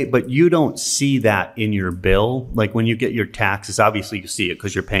but you don't see that in your bill. Like when you get your taxes, obviously you see it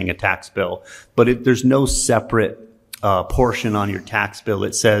because you're paying a tax bill, but there's no separate portion on your tax bill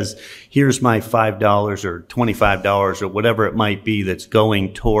that says, here's my $5 or $25 or whatever it might be that's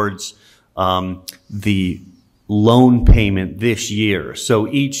going towards the loan payment this year. So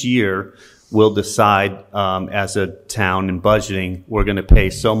each year we'll decide as a town in budgeting, we're going to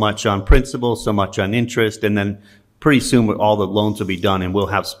pay so much on principal, so much on interest, and then pretty soon all the loans will be done, and we'll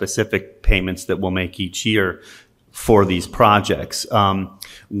have specific payments that we'll make each year for these projects.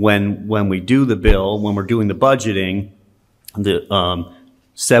 When we do the bill, when we're doing the budgeting, the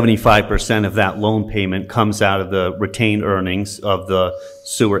 75% of that loan payment comes out of the retained earnings of the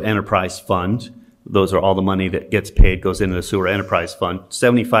sewer enterprise fund. Those are all the money that gets paid, goes into the sewer enterprise fund.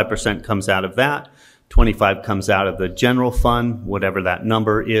 75% comes out of that. 25% comes out of the general fund, whatever that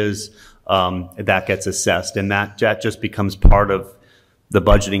number is, that gets assessed. And that just becomes part of the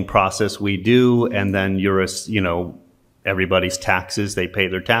budgeting process we do. And then everybody's taxes, they pay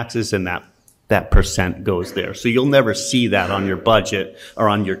their taxes, and that percent goes there. So you'll never see that on your budget or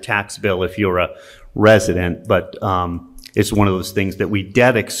on your tax bill if you're a resident, but it's one of those things that we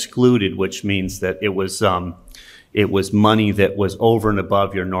debt excluded, which means that it was money that was over and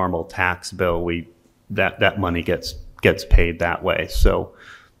above your normal tax bill. That money gets paid that way. So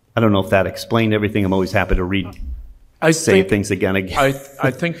I don't know if that explained everything. I'm always happy to say things again. I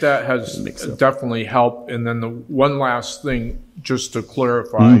think that has definitely helped. And then the one last thing, just to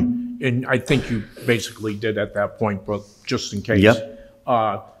clarify, and I think you basically did at that point, but just in case. Yep.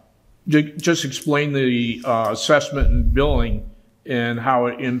 Just explain the assessment and billing and how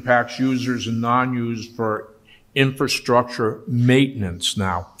it impacts users and non-users for infrastructure maintenance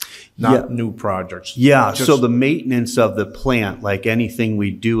now, not new projects. Yeah, so the maintenance of the plant, like anything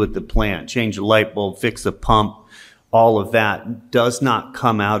we do at the plant, change a light bulb, fix a pump, all of that does not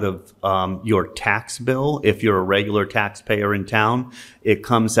come out of your tax bill if you're a regular taxpayer in town. It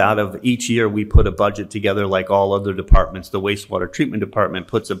comes out of, each year we put a budget together like all other departments. The wastewater treatment department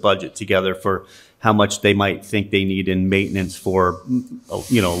puts a budget together for how much they might think they need in maintenance for, a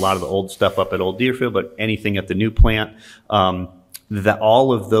lot of the old stuff up at Old Deerfield, but anything at the new plant. That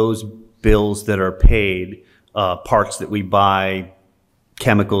all of those bills that are paid, parts that we buy,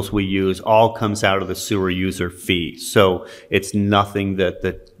 chemicals we use, all comes out of the sewer user fee. So it's nothing that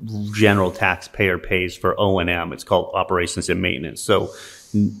the general taxpayer pays for O&M. It's called operations and maintenance. So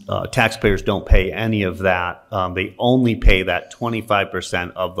taxpayers don't pay any of that. They only pay that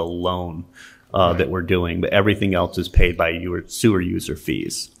 25% of the loan that we're doing, but everything else is paid by your sewer user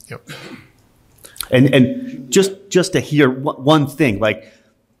fees. Yep. And just to hear one thing, like,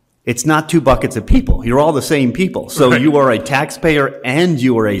 it's not two buckets of people. You're all the same people. So you are a taxpayer and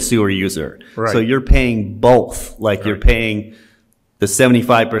you are a sewer user. Right. So you're paying both. Like you're paying the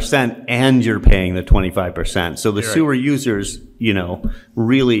 75% and you're paying the 25%. So the sewer users,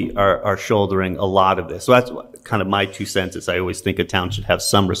 really are shouldering a lot of this. So that's kind of my 2 cents is I always think a town should have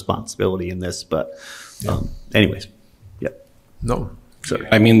some responsibility in this. But anyways, yeah. No. Sorry.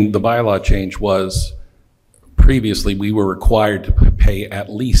 I mean, the bylaw change was, previously, we were required to pay at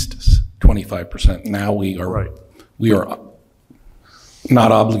least 25%. Now we are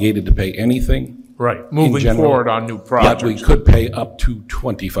not obligated to pay anything. Right. Moving forward on new projects. But we could pay up to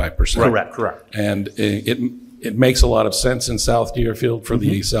 25%. Correct. And it makes a lot of sense in South Deerfield for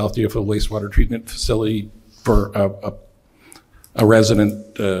the South Deerfield wastewater treatment facility for a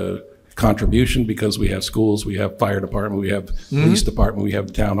resident contribution, because we have schools, we have fire department, we have police department, we have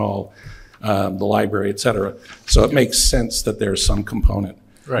the town hall, the library, et cetera. So it makes sense that there's some component.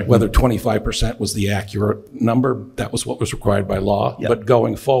 Right. Whether 25% was the accurate number, that was what was required by law. Yep. But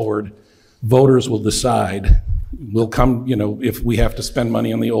going forward, voters will decide, will come, if we have to spend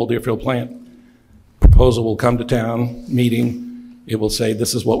money on the old Deerfield plant, proposal will come to town meeting. It will say,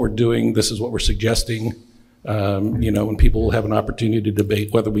 this is what we're doing, this is what we're suggesting. And people will have an opportunity to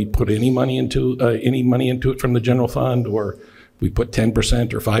debate whether we put any money into it from the general fund, or we put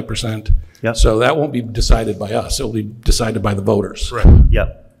 10% or 5%. Yep. So that won't be decided by us. It'll be decided by the voters. Right.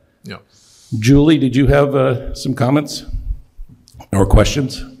 Yep. Yeah. Julie, did you have some comments or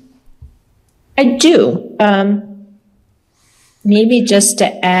questions? I do. Maybe just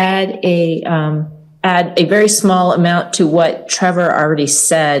to add a very small amount to what Trevor already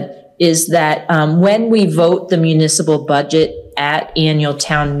said is that when we vote the municipal budget at annual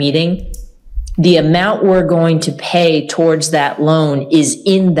town meeting, the amount we're going to pay towards that loan is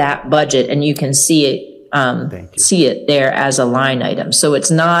in that budget, and you can see it there as a line item. So it's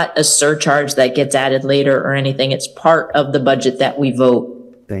not a surcharge that gets added later or anything. It's part of the budget that we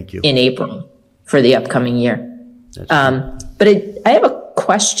vote Thank you. in April for the upcoming year. But I have a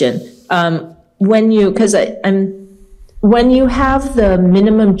question. When you have the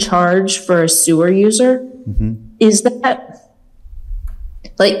minimum charge for a sewer user, is that,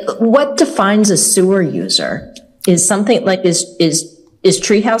 like, what defines a sewer user? Is something like, is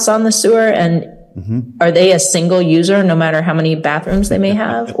Treehouse on the sewer, and are they a single user no matter how many bathrooms they may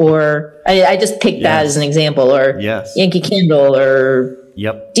have? Or I just picked that as an example, or Yankee Candle, or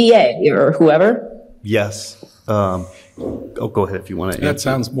DA, or whoever? Yes. Go ahead if you want to. That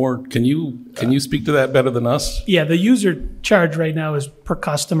sounds more. Can you speak to that better than us? Yeah, the user charge right now is per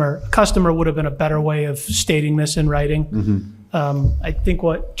customer. Customer would have been a better way of stating this in writing. I think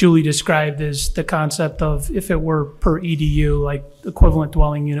what Julie described is the concept of if it were per EDU, like equivalent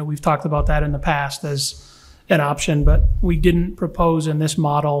dwelling unit. We've talked about that in the past as an option, but we didn't propose in this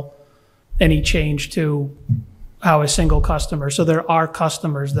model any change to how a single customer. So there are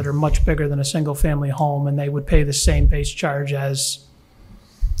customers that are much bigger than a single family home, and they would pay the same base charge as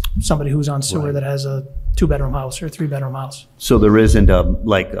somebody who's on sewer that has a 2-bedroom house or a 3-bedroom house. So there isn't under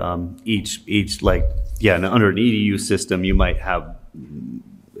an EDU system, you might have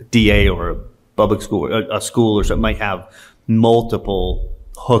DA or a public school, a school or something might have multiple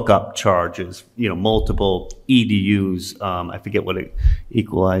hookup charges, multiple EDUs. I forget what it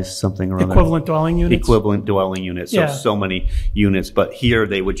equalized something or other. Equivalent dwelling units? Equivalent dwelling units. So many units. But here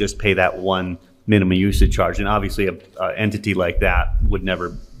they would just pay that one minimum usage charge. And obviously an entity like that would never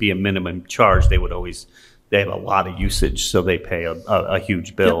be a minimum charge. They have a lot of usage, so they pay a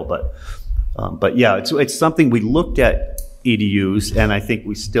huge bill. But yeah, it's something we looked at EDUs, and I think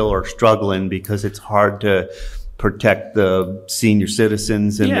we still are struggling because it's hard to protect the senior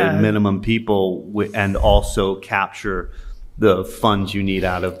citizens and the minimum people and also capture the funds you need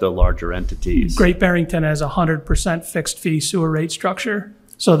out of the larger entities. Great Barrington has 100% fixed fee sewer rate structure.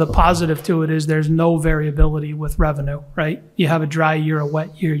 So the positive to it is there's no variability with revenue, right? You have a dry year, a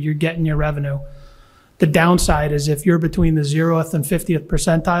wet year, you're getting your revenue. The downside is if you're between the 0th and 50th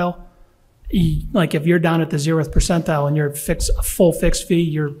percentile, like if you're down at the 0th percentile and you're a full fixed fee,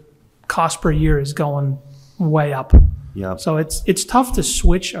 your cost per year is going way up. Yeah. So it's tough to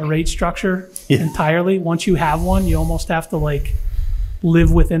switch a rate structure entirely. Once you have one, you almost have to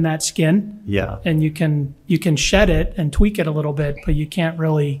live within that skin. Yeah. And you can shed it and tweak it a little bit, but you can't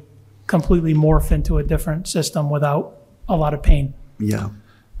really completely morph into a different system without a lot of pain. Yeah.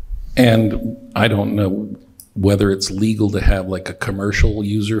 And I don't know whether it's legal to have like a commercial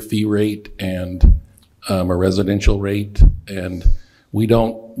user fee rate and a residential rate, and we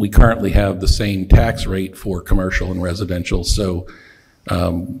currently have the same tax rate for commercial and residential, so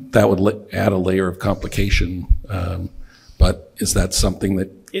that would add a layer of complication. But is that something that...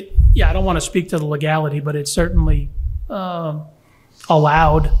 I don't want to speak to the legality, but it's certainly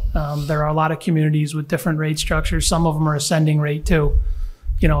allowed. There are a lot of communities with different rate structures. Some of them are ascending rate too.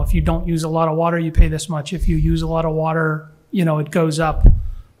 If you don't use a lot of water, you pay this much. If you use a lot of water, it goes up.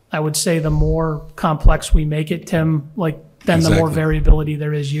 I would say the more complex we make it, Tim, then the more variability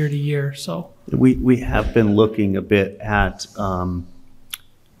there is year to year. So we have been looking a bit at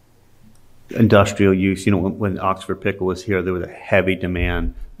industrial use. When Oxford Pickle was here, there was a heavy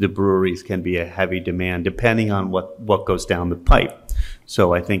demand. The breweries can be a heavy demand depending on what goes down the pipe.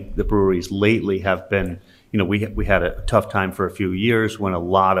 So I think the breweries lately have been, we had a tough time for a few years when a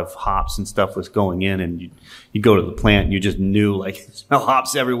lot of hops and stuff was going in, and you go to the plant and you just knew smell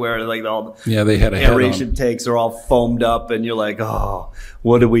hops everywhere. All they had aeration tanks are all foamed up, and you're like, oh,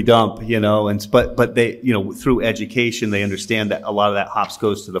 what did we dump? But they, through education, they understand that a lot of that hops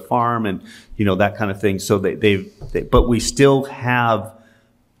goes to the farm and that kind of thing. So but we still have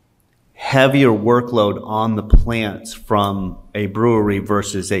heavier workload on the plants from a brewery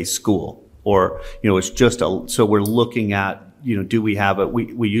versus a school. Or, it's just so we're looking at do we have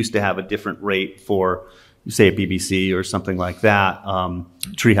we used to have a different rate for, say, a BBC or something like that.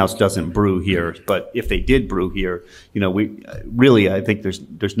 Treehouse doesn't brew here, but if they did brew here, we really, I think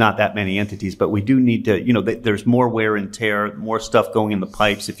there's not that many entities, but we do need to, there's more wear and tear, more stuff going in the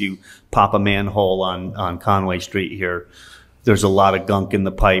pipes. If you pop a manhole on Conway Street here, there's a lot of gunk in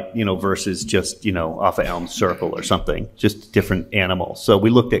the pipe, versus just, off of Elm Circle or something, just different animals. So we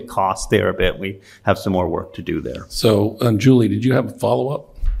looked at cost there a bit. We have some more work to do there. So, Julie, did you have a follow-up?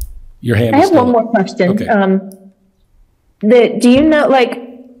 Your hand I is have still one up. more question. Okay. Do you know,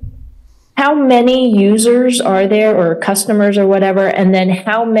 how many users are there or customers or whatever? And then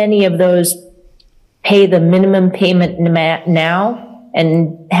how many of those pay the minimum payment now?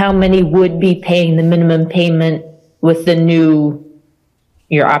 And how many would be paying the minimum payment with the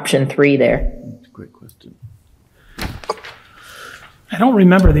your option 3 there? That's a great question. I don't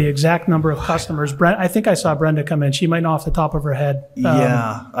remember the exact number of customers. I think I saw Brenda come in. She might know off the top of her head.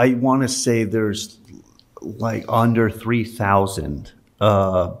 Yeah, I want to say there's under 3,000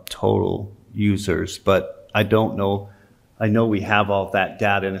 total users, but I don't know. I know we have all that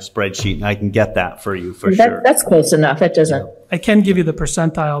data in a spreadsheet, and I can get that for you for sure. That's close enough. That doesn't. I can give you the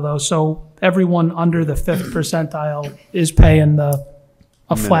percentile though. So everyone under the 5th percentile is paying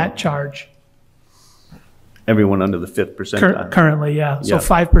a flat charge. Everyone under the 5th percentile. Currently, yeah. So Yeah.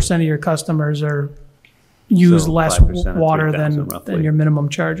 5% of your customers use So less 5% of water 3,000 than roughly. your minimum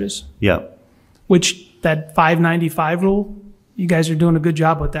charges. Yeah. Which that 595 rule, you guys are doing a good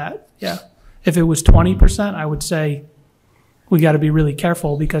job with that. Yeah. If it was 20%, I would say we got to be really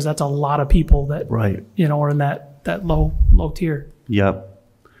careful because that's a lot of people that Right. are in that low tier. Yep.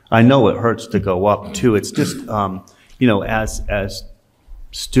 I know it hurts to go up too. It's just, as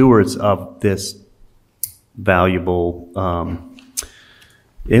stewards of this valuable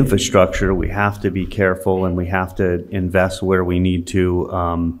infrastructure, we have to be careful and we have to invest where we need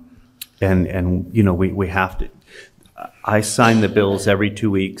to. We have to. I sign the bills every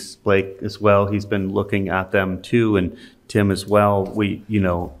 2 weeks. Blake as well. He's been looking at them too, and Tim as well. We,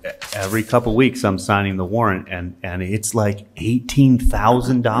 every couple weeks I'm signing the warrant, and it's like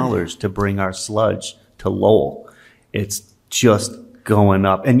 $18,000 to bring our sludge to Lowell. It's just going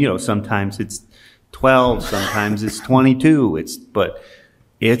up, and sometimes it's 12, sometimes it's 22. But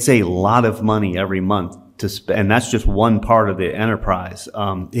it's a lot of money every month to spend, and that's just one part of the enterprise.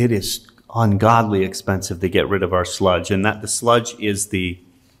 It is ungodly expensive to get rid of our sludge, and that the sludge is the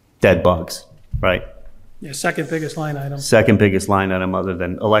dead bugs, right? Yeah, second biggest line item. Second biggest line item other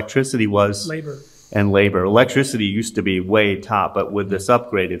than electricity was Labor. and labor. Electricity used to be way top, but with this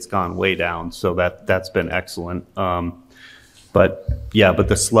upgrade, it's gone way down. So that's been excellent. But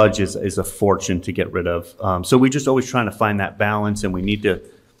the sludge is a fortune to get rid of. So we're just always trying to find that balance, and we need to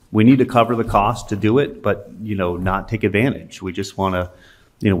cover the cost to do it, but not take advantage. We just want to,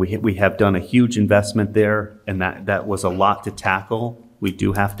 we have done a huge investment there, and that was a lot to tackle. We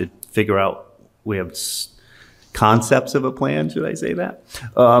do have to figure out. We have concepts of a plan, should I say that,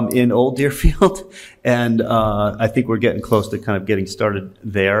 in Old Deerfield, and I think we're getting close to kind of getting started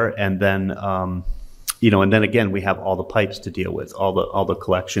there, and then. And then again, we have all the pipes to deal with, all the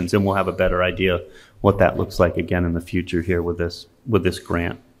collections, and we'll have a better idea what that looks like again in the future here with this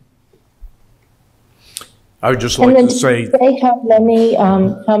grant. I would just like to say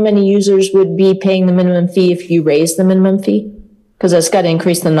how many users would be paying the minimum fee if you raise the minimum fee? Because that's got to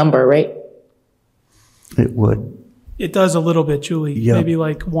increase the number, right? It would. It does a little bit, Julie. Yep. Maybe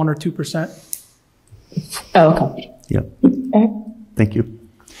like 1 or 2%. Oh, okay. Yep. Thank you.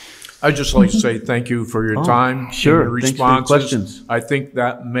 I'd just like to say thank you for your time. Sure. And your Thanks for your responses. questions. I think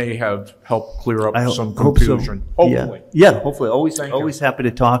that may have helped clear up some hope so. confusion. Hopefully. Yeah, hopefully. Always Thank you. always happy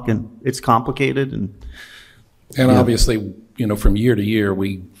to talk, and it's complicated. And obviously, from year to year,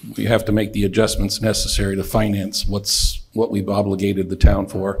 we have to make the adjustments necessary to finance what we've obligated the town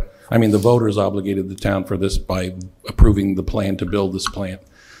for. I mean, the voters obligated the town for this by approving the plan to build this plant.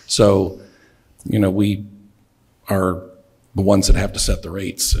 So, we are the ones that have to set the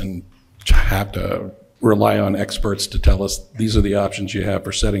rates and have to rely on experts to tell us these are the options you have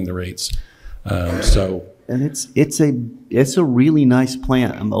for setting the rates. And it's a really nice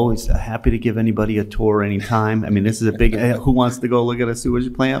plant. I'm always happy to give anybody a tour anytime. I mean, this is a big, who wants to go look at a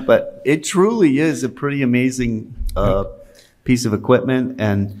sewage plant? But it truly is a pretty amazing piece of equipment.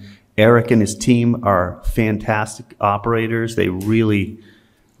 And Eric and his team are fantastic operators. They really,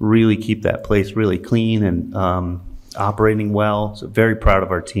 really keep that place really clean and operating well. So very proud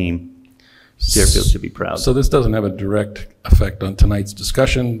of our team. Deerfield should be proud. So this doesn't have a direct effect on tonight's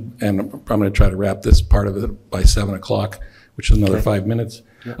discussion, and I'm going to try to wrap this part of it by 7 o'clock, which is another 5 minutes.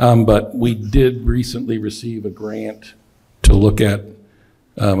 But we did recently receive a grant to look at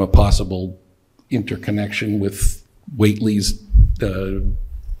a possible interconnection with Whately's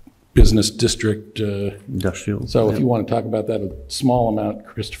business district. Industrial. So if you want to talk about that, a small amount,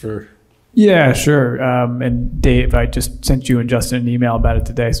 Christopher. Yeah, sure. And Dave, I just sent you and Justin an email about it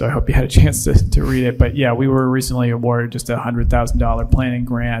today, so I hope you had a chance to read it. But yeah, we were recently awarded just a $100,000 planning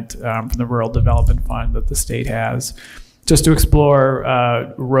grant from the Rural Development Fund that the state has, just to explore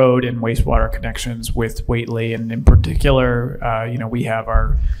road and wastewater connections with Whately. And in particular, we have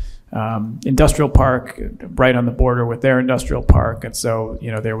our industrial park right on the border with their industrial park. And so,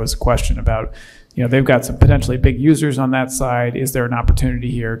 there was a question about, they've got some potentially big users on that side. Is there an opportunity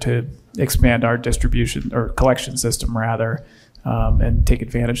here to expand our distribution or collection system rather, and take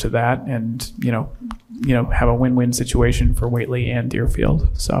advantage of that and, have a win-win situation for Whately and Deerfield.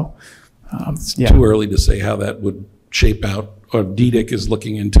 So, It's too early to say how that would shape out. Or DDIC is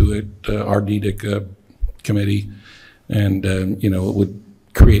looking into it, our DDIC committee, and, it would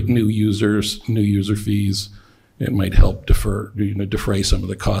create new user fees. It might help defray some of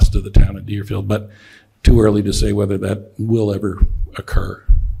the cost of the town of Deerfield, but too early to say whether that will ever occur.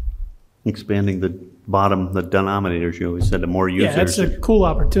 Expanding the denominators, you always said, the more users. Yeah, it's a cool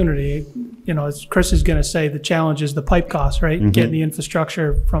opportunity. As Chris is going to say, the challenge is the pipe cost, right? Mm-hmm. Getting the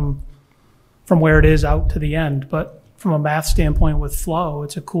infrastructure from where it is out to the end. But from a math standpoint with flow,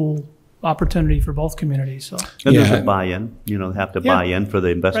 it's a cool opportunity for both communities. So And there's a buy-in, they have to buy in for the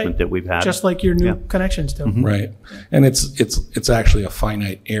investment Right. that we've had. just like your new connections do. Mm-hmm. Right. And it's actually a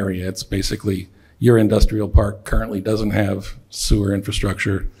finite area. It's basically your industrial park currently doesn't have sewer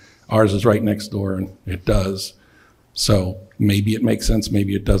infrastructure. Ours is right next door and it does. So maybe it makes sense,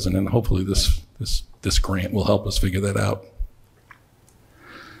 maybe it doesn't. And hopefully this grant will help us figure that out.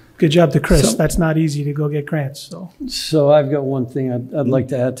 Good job to Chris. So- That's not easy to go get grants. So I've got one thing I'd like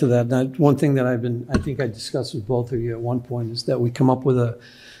to add to that. One thing that I think I discussed with both of you at one point is that we come up with a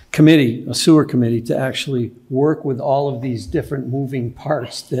committee, a sewer committee, to actually work with all of these different moving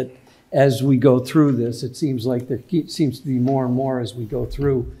parts that as we go through this, it seems like there seems to be more and more as we go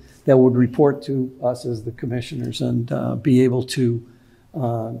through that would report to us as the commissioners and be able to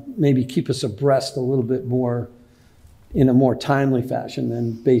maybe keep us abreast a little bit more in a more timely fashion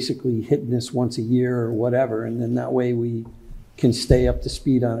than basically hitting this once a year or whatever. And then that way we can stay up to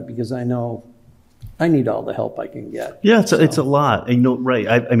speed on it, because I know I need all the help I can get. Yeah, it's a lot. And right.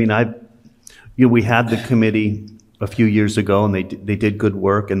 We had the committee a few years ago, and they did good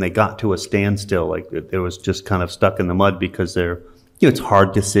work, and they got to a standstill. Like it was just kind of stuck in the mud because it's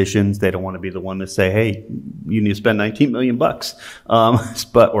hard decisions. They don't want to be the one to say, "Hey, you need to spend $19 million bucks,"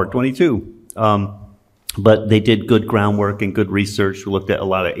 or 22. But they did good groundwork and good research. We looked at a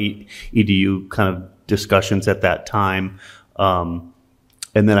lot of EDU kind of discussions at that time. And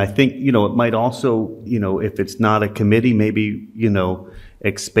then I think, it might also, if it's not a committee, maybe,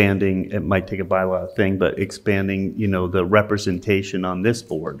 expanding, it might take a bylaw thing, but expanding, the representation on this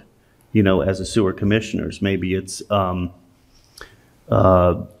board, as a sewer commissioners. Maybe it's,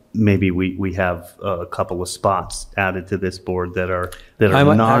 maybe we have a couple of spots added to this board that are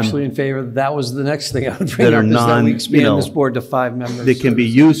I'm actually in favor. That was the next thing I would bring up, is that we expand this board to 5 members. They can be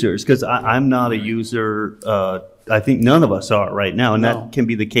users, because I'm not a user. I think none of us are right now, and that can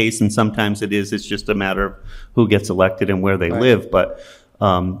be the case. And sometimes it is. It's just a matter of who gets elected and where they live. But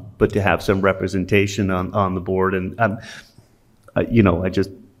to have some representation on the board, and I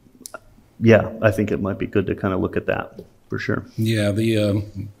think it might be good to kind of look at that. For sure. Yeah,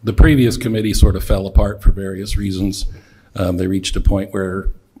 the previous committee sort of fell apart for various reasons. They reached a point where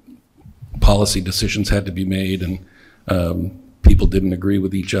policy decisions had to be made, and people didn't agree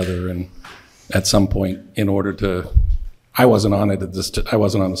with each other. And at some point, I wasn't on it I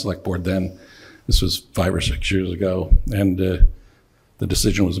wasn't on the select board then. This was 5 or 6 years ago, and the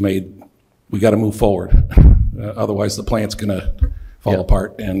decision was made: we got to move forward. Otherwise, the plant's going to fall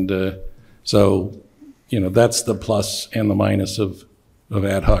apart. And so. That's the plus and the minus of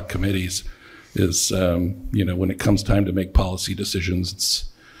ad hoc committees is, when it comes time to make policy decisions, it's,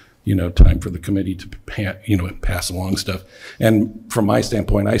 time for the committee to, pass along stuff. And from my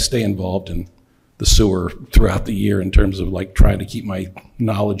standpoint, I stay involved in the sewer throughout the year in terms of trying to keep my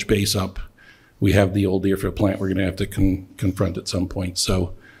knowledge base up. We have the old Deerfield plant we're going to have to confront at some point.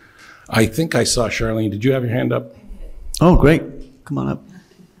 So I think I saw Charlene. Did you have your hand up? Oh, great. Come on up.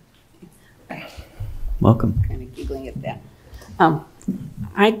 Welcome. Kind of giggling at that.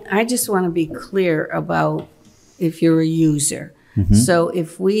 I just want to be clear about if you're a user. Mm-hmm. So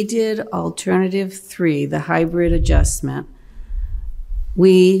if we did alternative 3, the hybrid adjustment,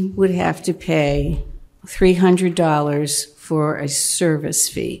 we would have to pay $300 for a service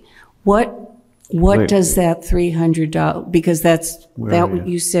fee. What What Wait. does that $300, because that's, Where that are you?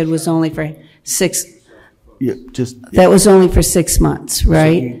 you said was only for 6, Yeah, just, that was only for 6 months,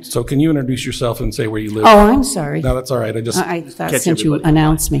 right? So can you introduce yourself and say where you live? Oh, I'm sorry. No, that's all right. I just, I thought Catch since you everybody.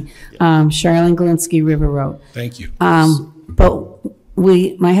 announced me. Charlene Galinsky, River Road. thank you. But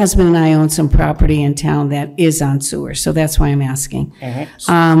my husband and I own some property in town that is on sewer, so that's why I'm asking.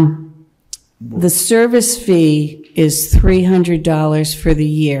 The service fee is $300 for the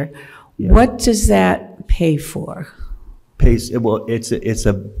year. What does that pay for? pays, well, it's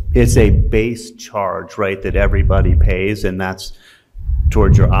a base charge, right, that everybody pays, and that's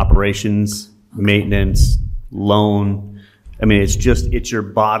towards your operations, maintenance, loan. I mean, it's your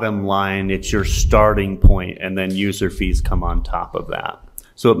bottom line, it's your starting point, and then user fees come on top of that.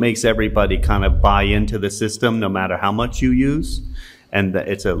 So it makes everybody kind of buy into the system no matter how much you use, and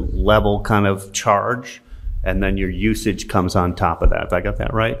it's a level kind of charge, and then your usage comes on top of that. Have I got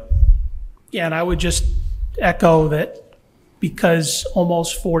that right? Yeah, and I would just echo that because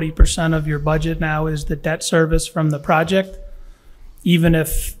almost 40% of your budget now is the debt service from the project, even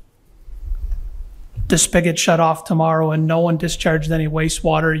if the spigot shut off tomorrow and no one discharged any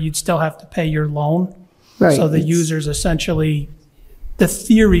wastewater, you'd still have to pay your loan. Right. So the users essentially, the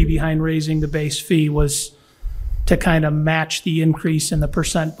theory behind raising the base fee was to kind of match the increase in the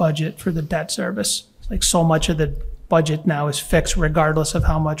percent budget for the debt service. Like so much of the budget now is fixed regardless of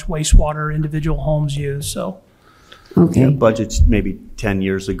how much wastewater individual homes use, so. Okay. Yeah, budgets maybe 10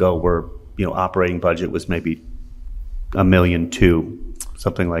 years ago were, operating budget was maybe $1.2 million,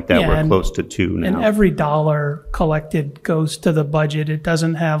 something like that. Yeah, We're close to 2 now. And every dollar collected goes to the budget. It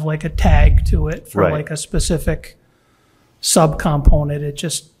doesn't have like a tag to it for Right. like a specific subcomponent.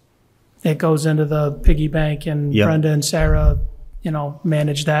 It goes into the piggy bank, and Yep. Brenda and Sarah,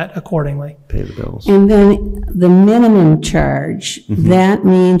 manage that accordingly. Pay the bills. And then the minimum charge, that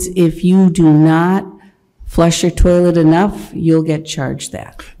means if you do not flush your toilet enough, you'll get charged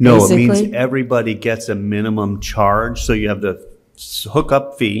that. No, Basically? it means everybody gets a minimum charge. So you have the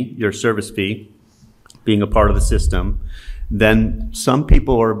hookup fee, your service fee, being a part of the system. Then some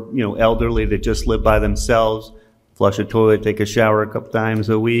people are, elderly that just live by themselves, flush a toilet, take a shower a couple times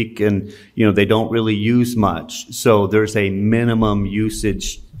a week, and, they don't really use much. So there's a minimum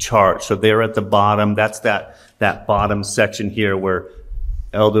usage charge. So they're at the bottom. That's that bottom section here where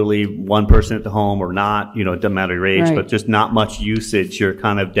elderly, one person at the home or not, it doesn't matter your age, Right. but just not much usage. You're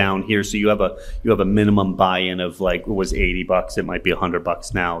kind of down here. So you have a minimum buy-in of like, it was $80. It might be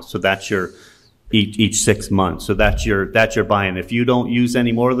 $100 now. So that's your each 6 months. So that's your buy-in. If you don't use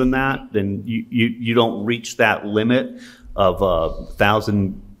any more than that, then you don't reach that limit of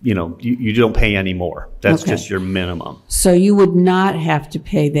 1,000. You don't pay any more. That's Okay. just your minimum. So you would not have to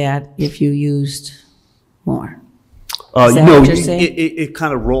pay that if you used more. Is that No, what you're saying? it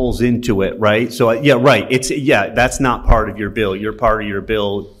kind of rolls into it, right? So yeah, right. That's not part of your bill. Your part of your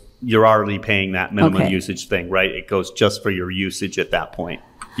bill, you're already paying that minimum Okay. usage thing, right? It goes just for your usage at that point.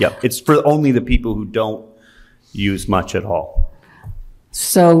 Yeah, it's for only the people who don't use much at all.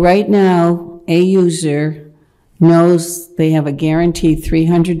 So right now, a user knows they have a guaranteed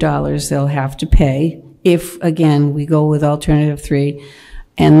 $300 they'll have to pay if, again, we go with alternative 3.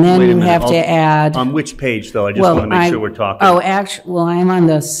 And then Wait a you minute, have to add. On which page, though? I just want to make sure we're talking. Oh, actually, well, I'm on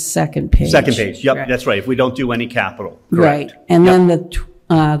the second page. Second page. Yep, Right. that's right. If we don't do any capital. Right. Correct. And Yep.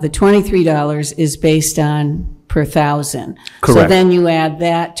 then the $23 is based on per thousand. So Correct. then you add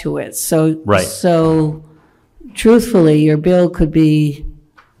that to it. So. Right. So truthfully, your bill could be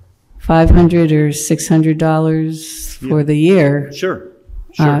 $500 or $600 for the year. Sure.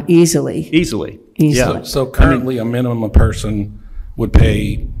 Easily. Easily. Easily. So currently, a minimum person would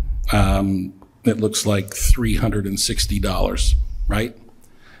pay, it looks like $360, right?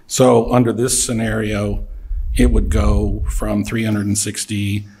 So under this scenario, it would go from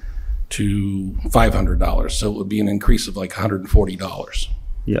 $360 to $500. So it would be an increase of like $140.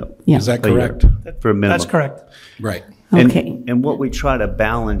 Yep. Yeah. Is that A year. correct? For a minimum. That's correct. Right. Okay. And what we try to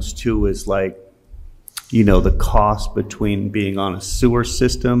balance too is like, the cost between being on a sewer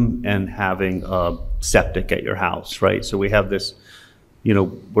system and having a septic at your house, right? So we have this,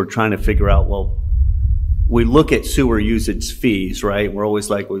 we're trying to figure out, well, we look at sewer usage fees, right? We're always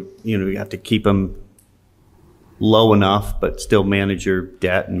like, you have to keep them low enough, but still manage your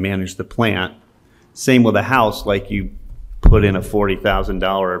debt and manage the plant. Same with a house, like you put in a $40,000,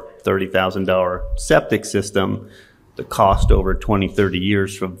 $30,000 septic system, the cost over 20, 30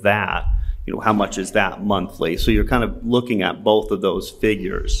 years from that, how much is that monthly? So you're kind of looking at both of those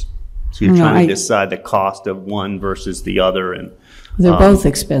figures. So you're No, trying to I- decide the cost of one versus the other, and They're both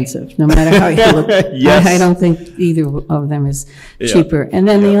expensive, no matter how you look. Yes. I don't think either of them is cheaper. And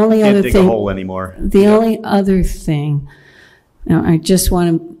then the only can't other dig a thing, hole anymore. the only other thing, now I just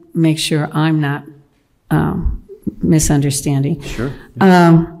want to make sure I'm not misunderstanding. Sure.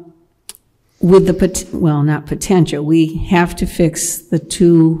 With the, well, not potential, we have to fix the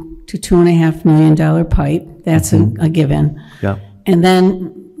 $2 to $2.5 million pipe. That's a given. Yeah. And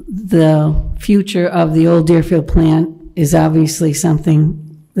then the future of the old Deerfield plant is obviously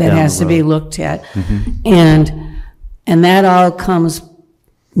something that Down has the to be road. looked at. And that all comes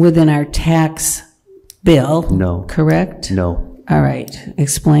within our tax bill. No. Correct? No. All right,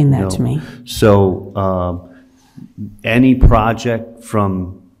 explain that to me. So any project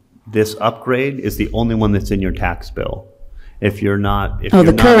from this upgrade is the only one that's in your tax bill. If you're not, if Oh, you're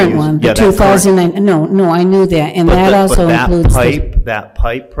the not current using- one, the yeah, that current- 2009, no, I knew that, and that also but includes that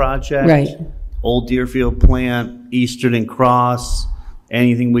pipe project, Right. Old Deerfield plant, Eastern and Cross,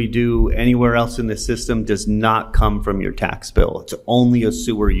 anything we do anywhere else in the system does not come from your tax bill. It's only a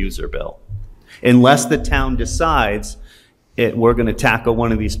sewer user bill. Unless the town decides we're going to tackle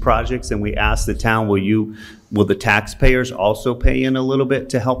one of these projects and we ask the town, will the taxpayers also pay in a little bit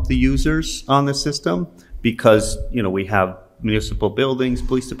to help the users on the system? Because, we have municipal buildings,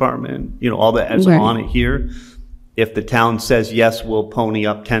 police department, all that is Right. on it here. If the town says, yes, we'll pony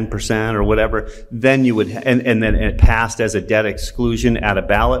up 10% or whatever, then you would, and then it passed as a debt exclusion at a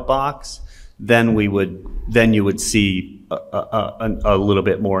ballot box, then you would see a little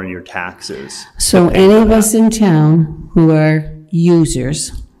bit more in your taxes. So any of us in town who are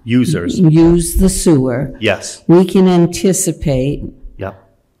users, Users, use the sewer, yes, we can anticipate yep.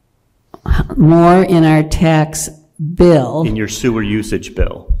 more in our tax bill, In your sewer usage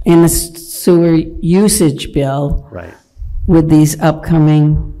bill, in the sewer usage bill, right, with these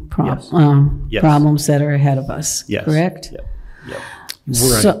upcoming Yes. Yes. problems that are ahead of us, yes. correct? Yep, yep.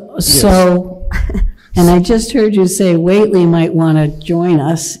 So, and I just heard you say Whately might want to join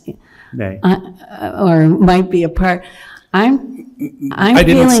us, Nay. or might be a part. I'm I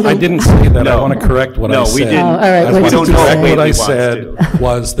feeling. didn't say that. I want to correct what I No, said. we didn't. Oh, all right, I what want did to you correct say? what I Whately said wants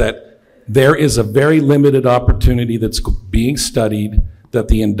was that there is a very limited opportunity that's being studied that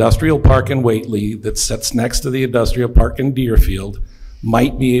the industrial park in Whately that sits next to the industrial park in Deerfield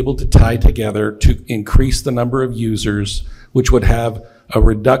might be able to tie together to increase the number of users, which would have a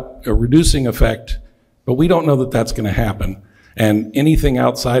reducing effect, but we don't know that that's going to happen. And anything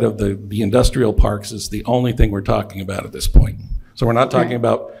outside of the industrial parks is the only thing we're talking about at this point. So we're not talking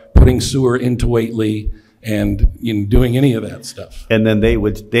about putting sewer into Whately and doing any of that stuff. And then they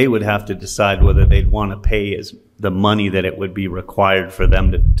would have to decide whether they'd want to pay as the money that it would be required for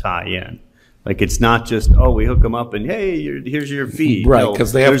them to tie in. Like, it's not just, we hook them up and, hey, here's your fee. Right, No,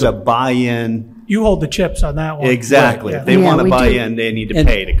 'cause they have there's to- a buy-in. You hold the chips on that one. Exactly. Right, If they Yeah, want to we buy do. in, they need to And-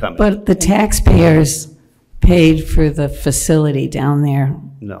 pay to come in. But the taxpayers paid for the facility down there,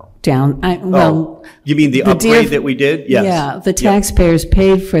 No. well. You mean the the upgrade Deerf- that we did? Yes. Yeah, the Yep. taxpayers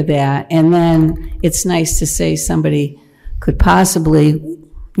paid for that, and then it's nice to say somebody could possibly,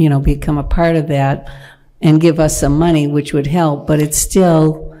 become a part of that and give us some money, which would help, but it's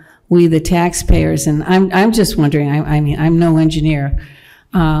still we, the taxpayers, and I'm just wondering, I mean, I'm no engineer,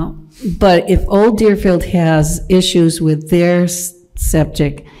 but if Old Deerfield has issues with their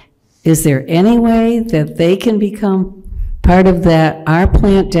septic, is there any way that they can become part of our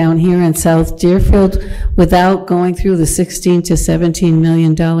plant down here in South Deerfield without going through the $16 to $17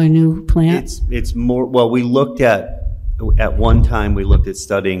 million new plant? It's more, well, we looked at one time, we looked at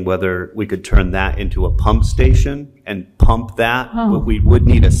studying whether we could turn that into a pump station and pump that. Oh. But we would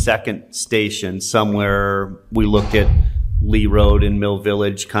need a second station somewhere. We looked at Lee Road in Mill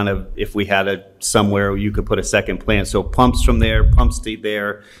Village, kind of if we had somewhere you could put a second plant. So pumps from there, pumps to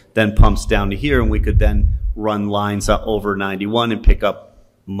there, then pumps down to here, and we could then run lines up over 91 and pick up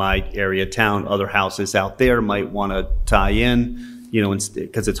my area town. Other houses out there might want to tie in,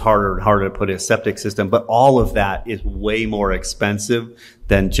 because it's harder and harder to put a septic system. But all of that is way more expensive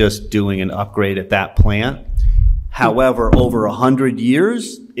than just doing an upgrade at that plant. However, over 100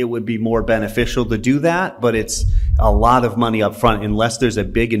 years, it would be more beneficial to do that, but it's a lot of money up front. Unless there's a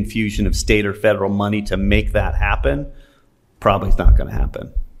big infusion of state or federal money to make that happen, probably it's not going to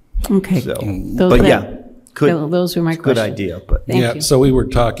happen. Okay. So, Those but were- yeah, those were my good questions. idea. But Thank Yeah, you. so we were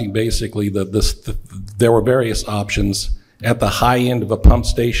talking basically that there were various options at the high end of a pump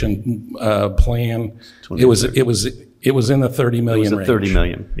station plan. It was in the 30 million a range. 30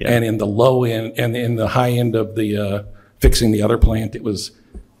 million, yeah. And in the low end and in the high end of the fixing the other plant, it was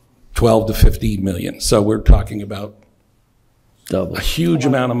 12 to 15 million. So we're talking about Double. a huge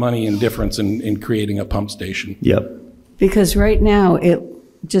amount of money in difference in creating a pump station. Yep. Because right now,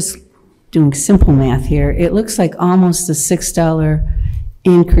 just doing simple math here, it looks like almost a $6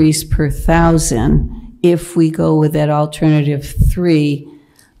 increase per 1,000 if we go with that alternative 3,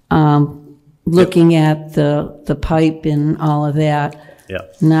 looking at the pipe and all of that,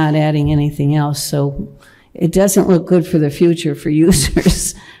 Yep. not adding anything else. So it doesn't look good for the future for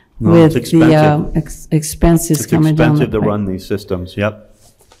users No, with it's the expenses It's coming down the expensive to pipe. run these systems, yep.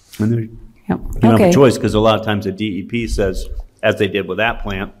 And you Yep. don't have Okay. a choice, because a lot of times the DEP says, as they did with that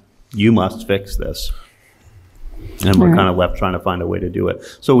plant, you must fix this. And we're Right. kind of left trying to find a way to do it.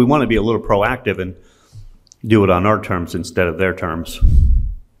 So we want to be a little proactive and do it on our terms instead of their terms.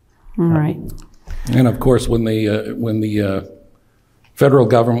 All right. And of course, when the federal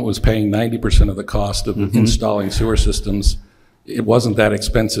government was paying 90% of the cost of installing sewer systems, it wasn't that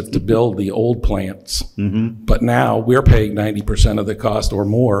expensive to build the old plants. But now we're paying 90% of the cost or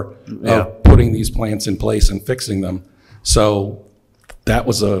more Yeah. of putting these plants in place and fixing them. So that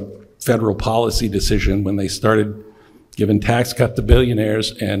was a federal policy decision when they started giving tax cut to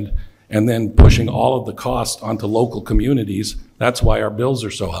billionaires and then pushing all of the cost onto local communities. That's why our bills are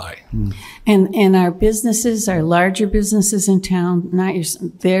so high. And our businesses, our larger businesses in town, not your,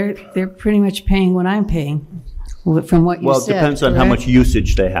 they're pretty much paying what I'm paying, from what you Well, it said. depends on how correct? much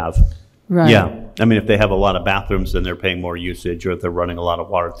usage they have. Right. Yeah, I mean, if they have a lot of bathrooms, then they're paying more usage, or if they're running a lot of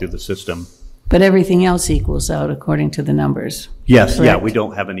water through the system. But everything else equals out according to the numbers. Yes, yeah, Correct. we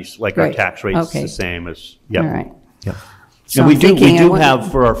don't have any, like, our Right. tax rate's Okay. the same as, All yeah. right. Yeah. So And we I'm do thinking I want-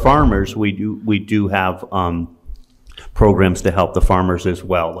 have, for our farmers, we do have programs to help the farmers as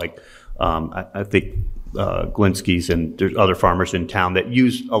well. Like, I think Glinski's, and there's other farmers in town that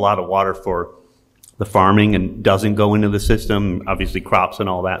use a lot of water for the farming and doesn't go into the system, obviously crops and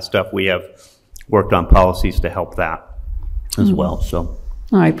all that stuff. We have worked on policies to help that as well, so,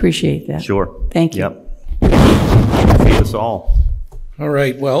 Oh, I appreciate that. sure. Thank you. Yep. Feed us all. All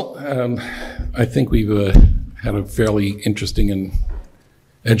right, well, I think we've had a fairly interesting and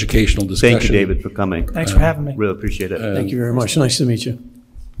educational discussion. Thank you, David, for coming. Thanks for having me. Really appreciate it. Thank you very much. Nice to meet you.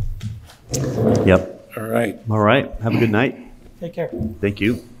 Yep. All right, All right. Have a good night. Take care. Thank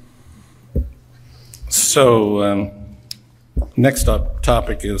you. so next up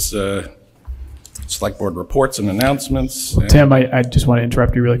topic is Select Board reports and announcements. Tim, I just want to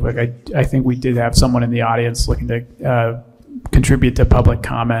interrupt you really quick. I think we did have someone in the audience looking to contribute to public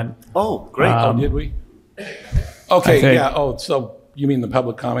comment. Oh, great. Oh, did we? I Okay, think- yeah, oh, so you mean the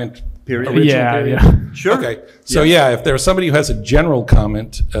public comment? Period. original Yeah, period? yeah. Sure. Okay, so yeah, if there's somebody who has a general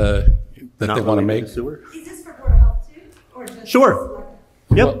comment that Not they want to related make. sewer? Is this for Board of Health too? Or just Sure.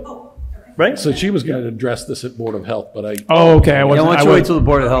 Yep. Right? So she was going to address this at Board of Health, but I, Oh, okay. I Yeah, wasn't. why I don't you wait was, till the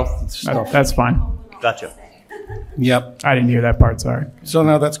Board of Health stuff? that's fine. Gotcha. yep. I didn't hear that part. Sorry. So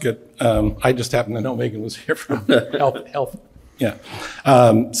no, that's good. I just happen to know Megan was here from Health. Yeah.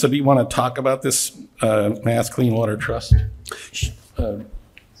 So do you want to talk about this Mass Clean Water Trust?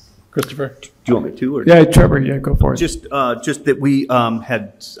 Christopher? Do you want me to? Or? Yeah, Trevor. Yeah, go for it. Just that we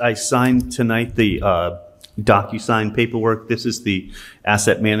I signed tonight the DocuSign paperwork. This is the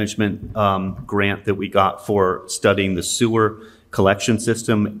asset management grant that we got for studying the sewer collection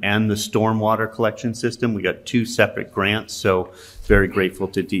system and the stormwater collection system. We got 2 separate grants, so very grateful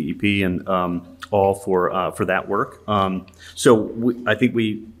to DEP and all for that work.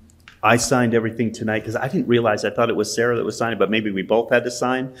 I signed everything tonight because I didn't realize, I thought it was Sarah that was signing, but maybe we both had to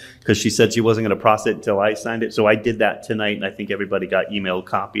sign because she said she wasn't going to process it until I signed it. So I did that tonight, and I think everybody got emailed a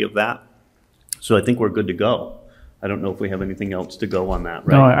copy of that. So I think we're good to go. I don't know if we have anything else to go on that,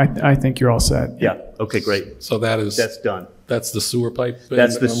 No, right? I think you're all set. Yeah, okay, great. So That's done. that's the sewer pipe?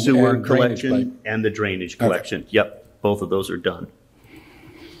 That's the and sewer drainage collection and the drainage collection. Yep, both of those are done,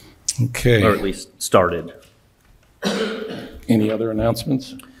 pipe. Okay. or at least started. Any other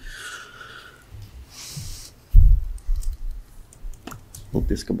announcements? A little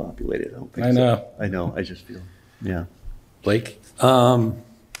discombobulated, I don't think I so. know. I know, I just feel, yeah. Blake?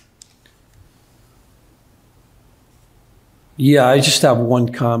 Yeah, I just have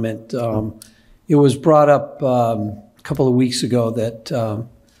one comment. It was brought up a couple of weeks ago that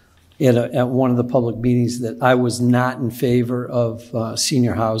at one of the public meetings that I was not in favor of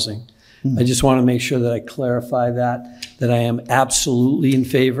senior housing. I just want to make sure that I clarify that I am absolutely in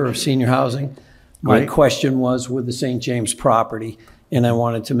favor of senior housing. My Great. question was with the St. James property, and I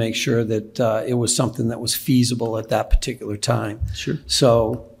wanted to make sure that it was something that was feasible at that particular time. Sure.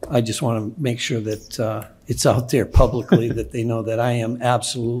 So I just want to make sure that it's out there publicly that they know that I am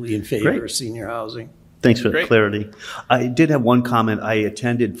absolutely in favor Great. of senior housing. Thanks for the Great. clarity. I did have one comment. I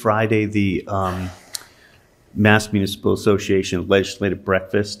attended Friday the Mass Municipal Association Legislative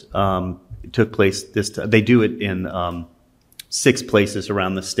Breakfast. It took place they do it in 6 places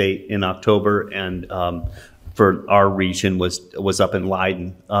around the state in October, and for our region was up in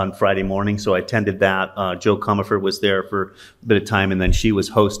Leiden on Friday morning. So I attended that. Joe Comerford was there for a bit of time, and then she was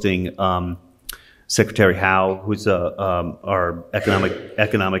hosting Secretary Howe, who's our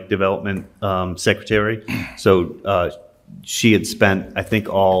economic development secretary. So she had spent, I think,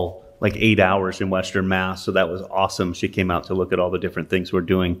 all like 8 hours in Western Mass. So that was awesome. She came out to look at all the different things we're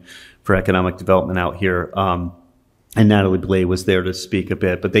doing for economic development out here. And Natalie Blay was there to speak a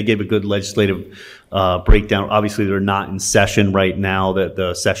bit, but they gave a good legislative breakdown. Obviously, they're not in session right now, that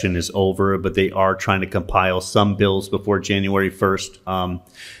the session is over, but they are trying to compile some bills before January 1st.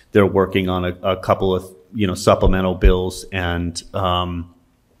 They're working on a couple of, supplemental bills, and, and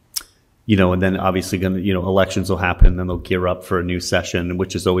then obviously elections will happen, and then they'll gear up for a new session,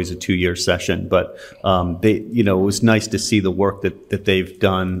 which is always a 2-year session. But it was nice to see the work that they've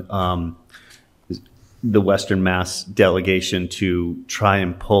done, the Western Mass delegation, to try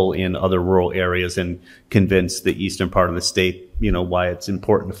and pull in other rural areas and convince the eastern part of the state, why it's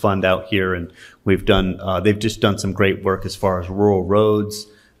important to fund out here. And they've just done some great work as far as rural roads,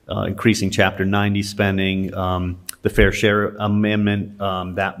 increasing Chapter 90 spending, the Fair Share Amendment,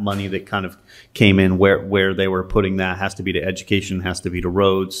 that money that kind of came in where they were putting that has to be to education, has to be to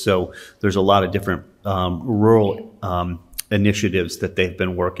roads. So there's a lot of different rural initiatives that they've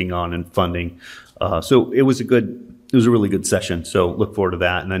been working on and funding. So it was a really good session. So look forward to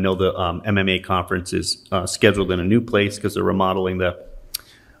that. And I know the MMA conference is scheduled in a new place because they're remodeling the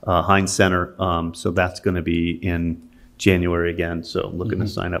Heinz Center. So that's going to be in January again. So I'm looking to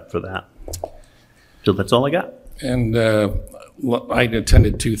sign up for that. So that's all I got. And I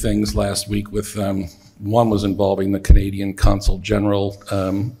attended 2 things last week with, one was involving the Canadian Consul General.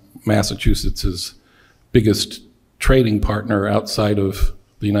 Massachusetts' biggest trading partner outside of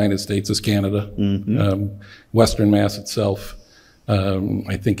the United States is Canada. Western Mass itself,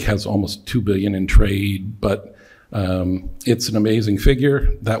 I think, has almost $2 billion in trade, but it's an amazing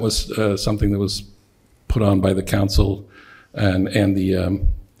figure. That was something that was put on by the council, and the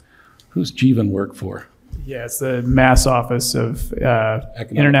who's Jeevan work for? Yeah, it's the Mass Office of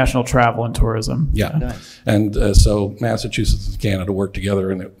International Travel and Tourism. Yeah, nice. And so Massachusetts and Canada worked together,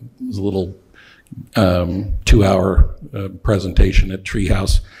 and it was a little 2-hour presentation at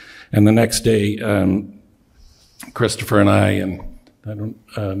Treehouse. And the next day, Christopher and I don't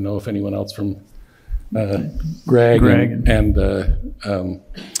know if anyone else from Greg and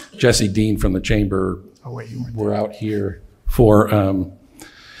Jesse Dean from the Chamber were out here for,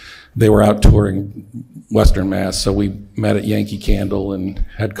 they were out touring Western Mass. So we met at Yankee Candle and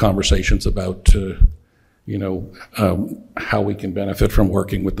had conversations about how we can benefit from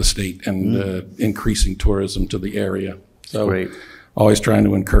working with the state and increasing tourism to the area. So great. Always trying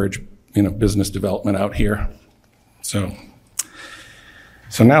to encourage, business development out here. So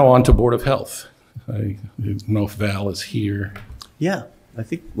now on to Board of Health. I don't know if Val is here. Yeah, I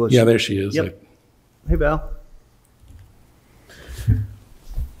think. Yeah, there she is. Yep. Hey, Val.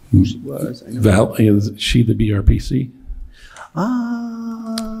 She was. Val, is she the BRPC?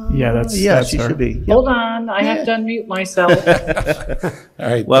 Yeah, that's she her. should be. Yep. Hold on, I have to unmute myself. All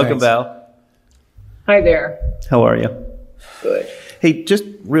right. Welcome, thanks. Val. Hi there. How are you? Good. Hey, just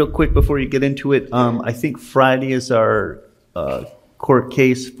real quick before you get into it, I think Friday is our court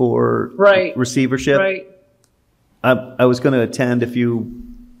case for receivership. Right. I was going to attend I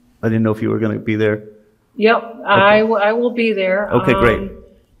didn't know if you were going to be there. Yep, Okay. I will be there. Okay, great.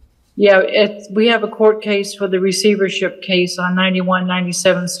 Yeah, we have a court case for the receivership case on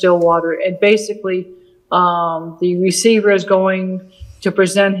 9197 Stillwater. And basically, the receiver is going to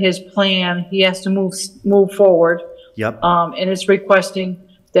present his plan. He has to move forward. Yep. And it's requesting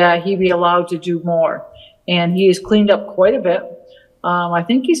that he be allowed to do more. And he has cleaned up quite a bit. I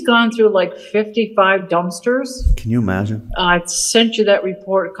think he's gone through like 55 dumpsters. Can you imagine? I sent you that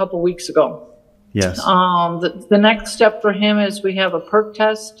report a couple weeks ago. Yes. The next step for him is we have a perk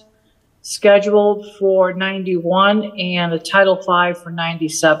test scheduled for 91 and a Title V for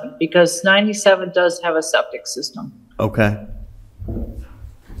 97, because 97 does have a septic system. Okay.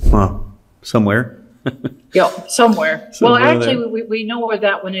 Well, somewhere. Yeah, somewhere. Well, actually, we know where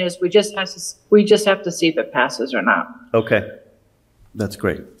that one is. We just have to see if it passes or not. Okay. That's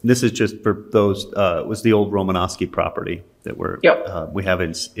great. This is just for those, it was the old Romanowski property that we have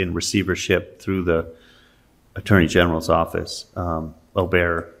in receivership through the Attorney General's office.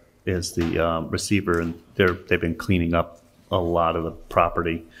 Aubert is the receiver, and they've been cleaning up a lot of the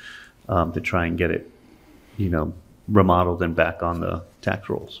property to try and get it, remodeled and back on the tax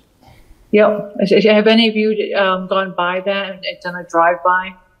rolls. Yep. Have any of you gone by that and done a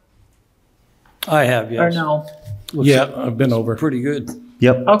drive-by? I have, yes. Or no? Yeah, I've been over. Pretty good.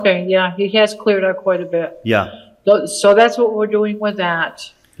 Yep, Okay, yeah, he has cleared out quite a bit. yeah, So that's what we're doing with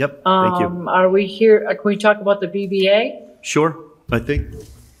that. yep, thank you. Are we here, can we talk about the BBA? Sure, I think.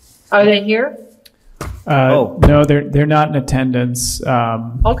 Are they here? No, they're not in attendance.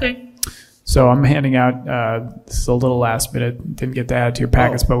 Okay. So I'm handing out, this is a little last minute, didn't get to add to your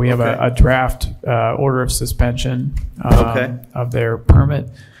packets, but we have okay. a draft order of suspension Okay. of their permit.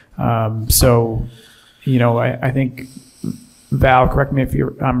 So, I think, Val, correct me if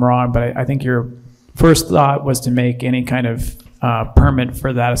I'm wrong, but I think your first thought was to make any kind of permit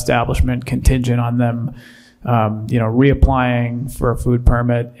for that establishment contingent on them, reapplying for a food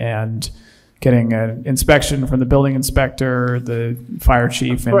permit and getting an inspection from the building inspector, the fire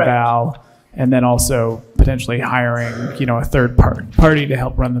chief, and Correct. Val, and then also potentially hiring, a third party to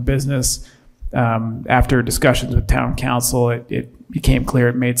help run the business. After discussions with town council, it became clear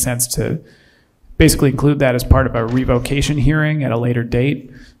it made sense to basically include that as part of a revocation hearing at a later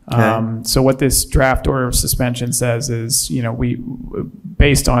date. Okay. So what this draft order of suspension says is, we,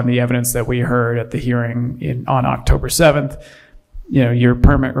 based on the evidence that we heard at the hearing on October 7th, your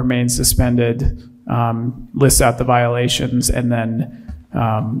permit remains suspended, lists out the violations, and then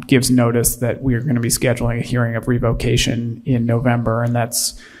gives notice that we are going to be scheduling a hearing of revocation in November, and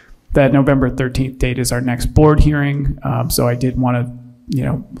that November 13th date is our next board hearing. So I did want to,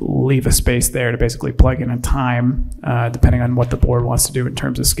 leave a space there to basically plug in a time, depending on what the board wants to do in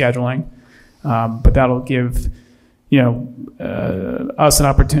terms of scheduling. But that'll give, us an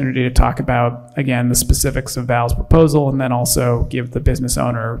opportunity to talk about, again, the specifics of Val's proposal, and then also give the business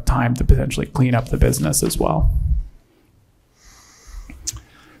owner time to potentially clean up the business as well.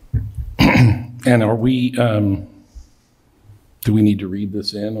 And are we, do we need to read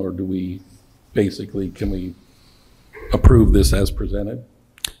this in, or do we can we approve this as presented?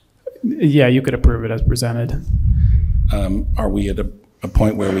 Yeah, you could approve it as presented. Are we at a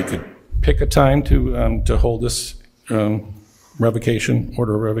point where we could pick a time to hold this order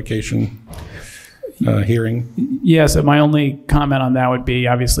of revocation hearing? Yeah, so my only comment on that would be,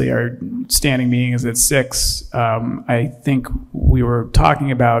 obviously our standing meeting is at 6. I think we were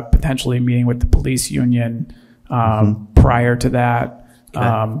talking about potentially meeting with the police union prior to that.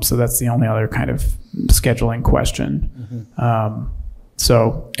 Okay. So that's the only other kind of scheduling question.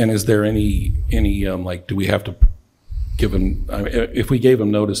 And is there any do we have to give them, if we gave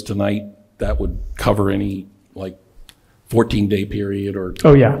them notice tonight, that would cover any 14-day period or?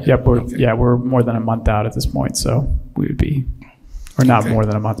 Oh yeah, yep. We're more than a month out at this point, so we would be, or not more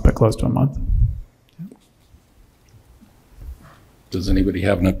than a month, but close to a month. Does anybody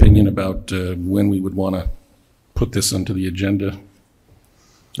have an opinion about when we would want to put this onto the agenda?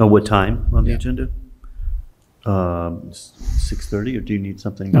 Oh, what time on the agenda? 6:30, or do you need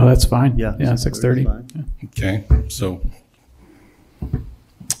something? No, that's fine. Yeah, 6:30. fine. Okay, so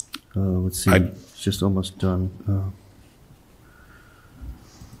Let's see, it's just almost done.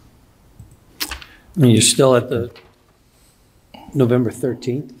 And you're still at the November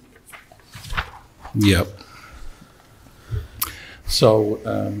 13th? Yep. So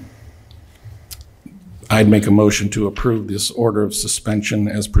I'd make a motion to approve this order of suspension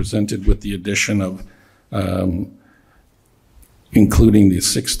as presented with the addition of including the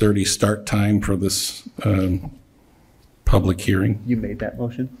 6:30 start time for this public hearing. You made that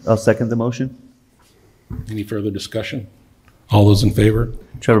motion? I'll second the motion. Any further discussion? All those in favor?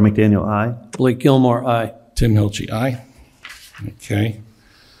 Trevor McDaniel, aye. Blake Gilmore, aye. Tim Hilchey, aye. Okay.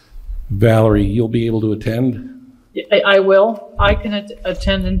 Valerie, you'll be able to attend? I will. I can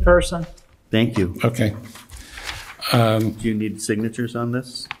attend in person. Thank you. Okay. Do you need signatures on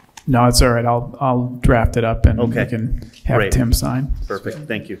this? No, it's all right. I'll draft it up and Okay. we can have Great. Tim sign. Perfect,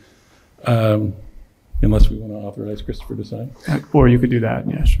 thank you. Unless we want to authorize Christopher to sign? Or you could do that.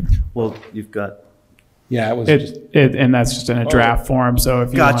 Yeah, sure. Well, you've got, Yeah, it was just, And that's just in a draft form. So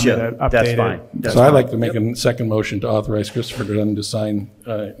if you wanted to gotcha, update that's fine. it. That's so I'd fine. like to make a second motion to authorize Christopher Dunn to sign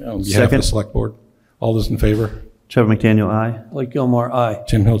on behalf of the Second. Select Board. All those in favor? Trevor McDaniel, aye. Blake Gilmore, aye.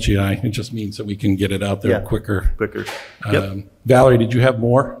 Tim Hilchey, aye. It just means that we can get it out there Yeah. quicker. Quicker. Yep. Valerie, did you have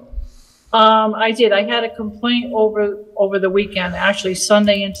more? I did. I had a complaint over the weekend, actually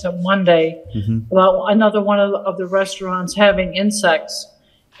Sunday into Monday, about another one of the restaurants having insects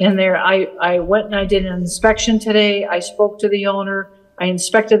in there. I went and I did an inspection today. I spoke to the owner. I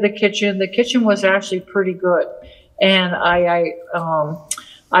inspected the kitchen. The kitchen was actually pretty good. And I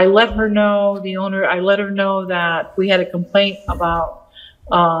let her know, the owner, I let her know that we had a complaint about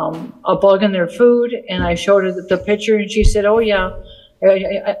a bug in their food. And I showed her the picture and she said, oh yeah,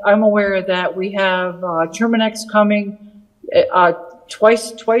 I'm aware that we have Terminex coming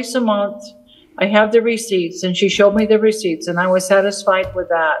twice a month. I have the receipts, and she showed me the receipts, and I was satisfied with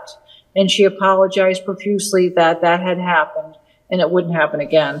that. And she apologized profusely that had happened, and it wouldn't happen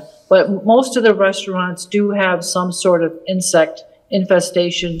again. But most of the restaurants do have some sort of insect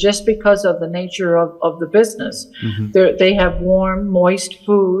infestation just because of the nature of the business. Mm-hmm. They have warm, moist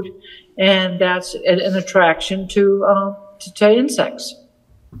food, and that's an attraction to insects.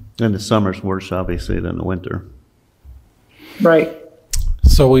 And the summer's worse, obviously, than the winter. Right.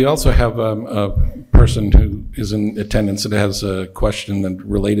 So we also have a person who is in attendance that has a question that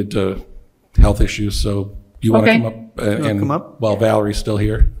related to health issues. So you want to come up and come up? while Valerie's still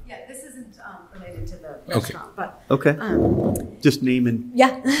here? Yeah, this isn't related to the restaurant, but. Okay. Just name and.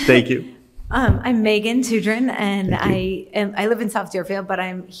 Yeah. Thank you. I'm Megan Tudrin, and I live in South Deerfield, but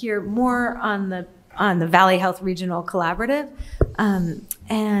I'm here more on the Valley Health Regional Collaborative,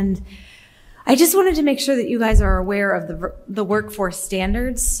 and I just wanted to make sure that you guys are aware of the workforce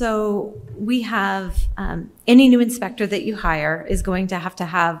standards. So we have any new inspector that you hire is going to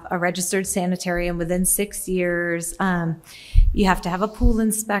have a registered sanitarian within 6 years. You have to have a pool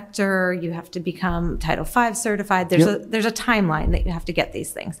inspector. You have to become Title V certified. There's a timeline that you have to get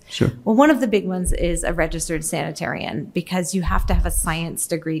these things. Sure. Well, one of the big ones is a registered sanitarian, because you have to have a science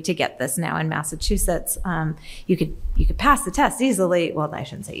degree to get this now in Massachusetts. You could pass the test easily. Well, I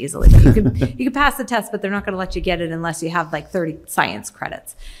shouldn't say easily, but you could pass the test, but they're not going to let you get it unless you have like 30 science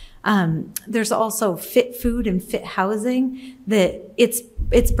credits. There's also fit food and fit housing that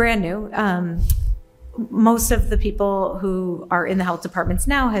it's brand new. Most of the people who are in the health departments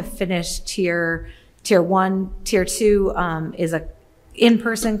now have finished tier 1. Tier 2 is a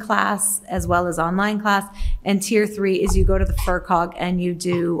in-person class as well as online class, and tier 3 is you go to the FERCOG and you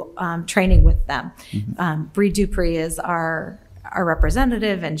do training with them. Mm-hmm. Bree Dupree is our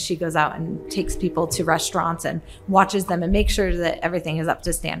representative, and she goes out and takes people to restaurants and watches them and makes sure that everything is up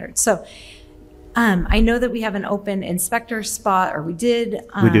to standard. So I know that we have an open inspector spot, or we did.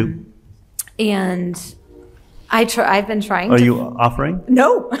 We do. And I've been trying. Are you offering?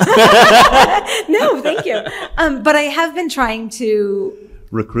 No, no, thank you. But I have been trying to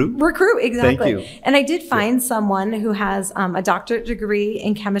recruit, exactly. Thank you. And I did find someone who has a doctorate degree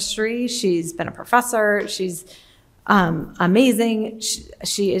in chemistry. She's been a professor. She's amazing.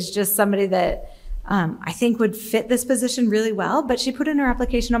 She is just somebody that I think would fit this position really well, but she put in her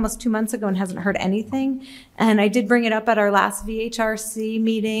application almost 2 months ago and hasn't heard anything. And I did bring it up at our last VHRC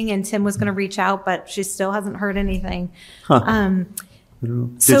meeting, and Tim was going to reach out, but she still hasn't heard anything. Huh.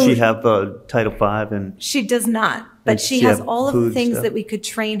 Did she have Title V? And she does not, but she has all of the things that we could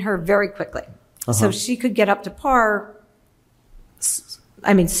train her very quickly. Uh-huh. So she could get up to par,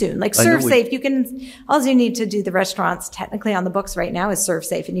 soon. Like Serve Safe, all you need to do the restaurants technically on the books right now is Serve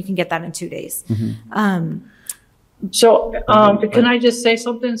Safe, and you can get that in 2 days. Mm-hmm. Can I just say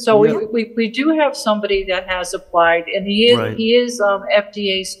something? So yeah. we do have somebody that has applied, and he is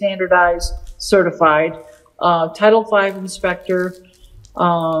FDA standardized certified, Title V inspector.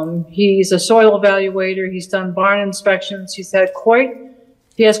 He's a soil evaluator. He's done barn inspections. He has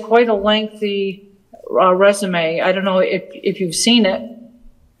quite a lengthy resume. I don't know if you've seen it.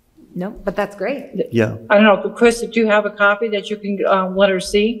 No, but that's great. Yeah. I don't know, Chris, did you have a copy that you can let her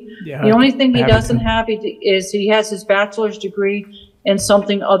see? Yeah. The only thing he doesn't have is he has his bachelor's degree in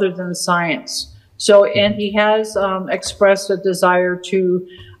something other than science. So, and he has expressed a desire to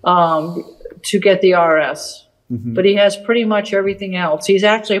get the RS, mm-hmm. but he has pretty much everything else. He's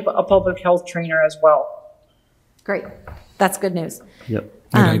actually a public health trainer as well. Great. That's good news. Yep.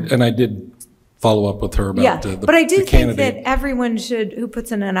 And I did follow up with her about the but I do think candidate. that everyone who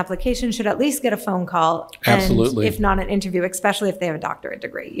puts in an application should at least get a phone call. Absolutely. And if not an interview, especially if they have a doctorate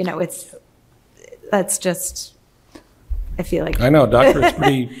degree. That's just, I feel like. I know, doctor is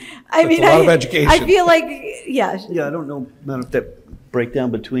pretty, a lot of education. I feel like, yeah. Yeah, I don't know if that breakdown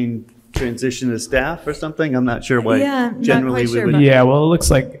between transition to staff or something. I'm not sure why generally we would. Yeah, well, it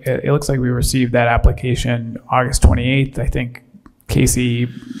looks like we received that application August 28th, I think. Casey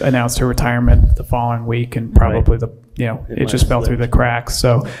announced her retirement the following week, and probably it just fell through the cracks.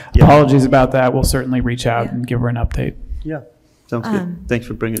 So apologies about that. We'll certainly reach out and give her an update. Yeah, sounds good. Thanks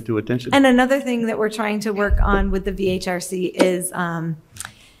for bringing it to attention. And another thing that we're trying to work on with the VHRC is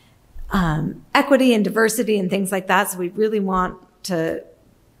equity and diversity and things like that. So we really want to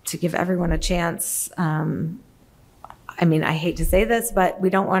give everyone a chance. I hate to say this, but we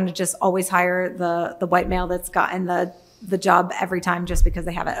don't want to just always hire the white male that's gotten the job every time just because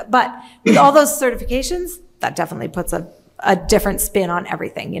they have it. But with all those certifications, that definitely puts a different spin on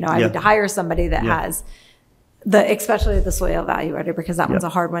everything. I would hire somebody that has Especially the soil evaluator, because that one's a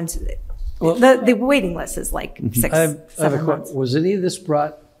hard one. The waiting list is like 6-7 months. Was any of this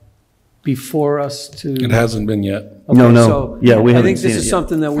brought before us to? It hasn't been yet. Okay, No. So Yeah, we I haven't think seen this it is yet.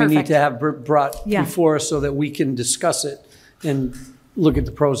 something that we need Perfect. to have brought Yeah. before us so that we can discuss it and look at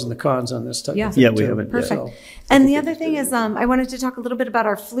the pros and the cons on this type Yeah. of thing. Yeah, we too. haven't yet. Perfect. So- And the other thing is, I wanted to talk a little bit about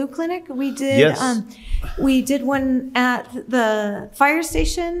our flu clinic. We did, we did one at the fire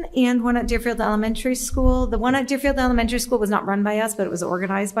station and one at Deerfield Elementary School. The one at Deerfield Elementary School was not run by us, but it was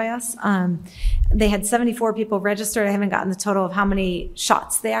organized by us. They had 74 people registered. I haven't gotten the total of how many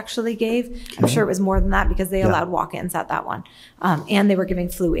shots they actually gave. I'm sure it was more than that because they allowed walk-ins at that one. And they were giving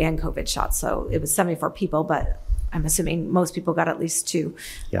flu and COVID shots. So it was 74 people, but I'm assuming most people got at least 2.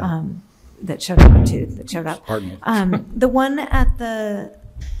 Yeah. That showed up, 2 that showed up. Pardon me. The one at the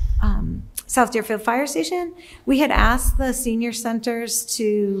South Deerfield Fire Station, we had asked the senior centers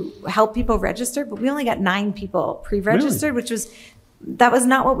to help people register, but we only got 9 people pre-registered, which was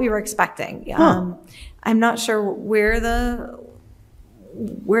not what we were expecting. I'm not sure where the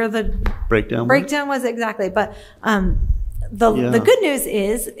breakdown was exactly, but the good news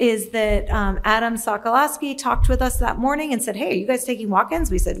is that Adam Sokolowski talked with us that morning and said, "Hey, are you guys taking walk-ins?"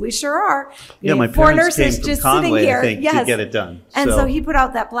 We said, "We sure are." Yeah, my 4 parents nurses came from just Conway, sitting here. I think, to get it done. And so he put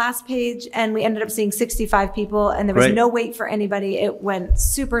out that blast page, and we ended up seeing 65 people, and there was Great. no wait for anybody. It went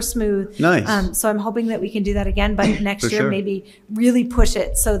super smooth. Nice. So I'm hoping that we can do that again, but next For year sure. maybe really push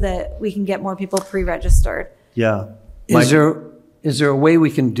it so that we can get more people pre-registered. Yeah. Is there a way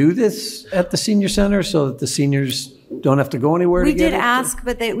we can do this at the senior center so that the seniors don't have to go anywhere We to get did it? ask,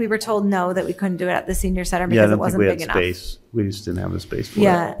 but we were told no, that we couldn't do it at the senior center Yeah, I because it don't think wasn't we big had enough. space. We just didn't have the space for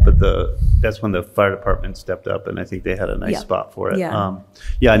Yeah. it. But that's when the fire department stepped up, and I think they had a nice Yeah. spot for it. Yeah.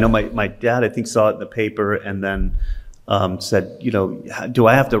 I know my dad, I think, saw it in the paper and then said, do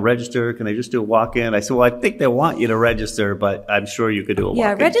I have to register? Can I just do a walk-in? I said, well, I think they want you to register, but I'm sure you could do a walk-in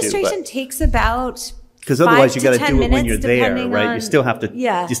Yeah, too, registration takes about because otherwise you 5 got to to 10 do it when you're minutes, there, depending right? on- You still have to.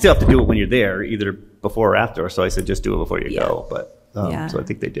 Yeah. You still have to do it when you're there, either before or after. So I said, just do it before you go. But Yeah. so I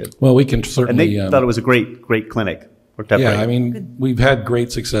think they did, Well, we can and certainly. they thought it was a great clinic. Worked out Yeah, great. I mean, we've had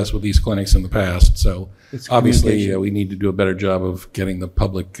great success with these clinics in the past, so obviously we need to do a better job of getting the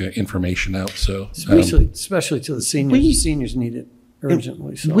public information out, so. Especially to the seniors. Seniors need it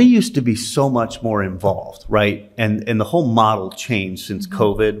urgently. So. We used to be so much more involved, right? And the whole model changed since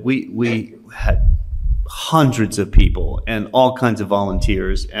COVID. We had hundreds of people and all kinds of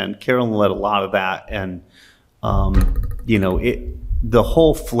volunteers, and Carolyn led a lot of that. And, the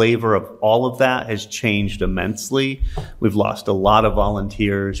whole flavor of all of that has changed immensely. We've lost a lot of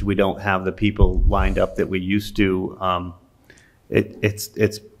volunteers. We don't have the people lined up that we used to.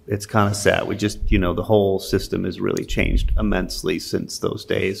 It's kind of sad. We just, the whole system has really changed immensely since those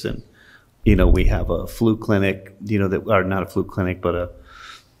days. And, we have a flu clinic, or not a flu clinic, but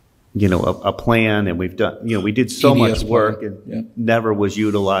a plan, and we've done, we did so much EDS work plan. and Yeah. never was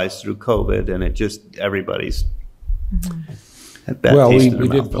utilized through COVID, and it just, everybody's had bad Well, taste we in their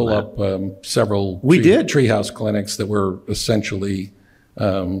mouth did pull on that. up several We did. treehouse clinics that were essentially,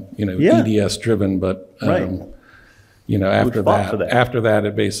 Yeah. EDS driven, but, Right. after fought for that. that,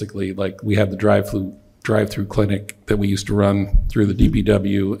 it basically, like, we had the drive-through clinic that we used to run through the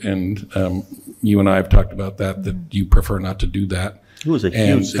DPW, and you and I have talked about that you prefer not to do that. It was a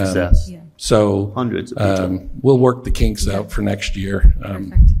And, huge success. So Hundreds of people. we'll work the kinks out for next year.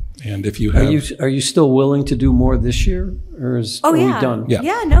 And if you Are have, you still willing to do more this year, or are we done? Yeah.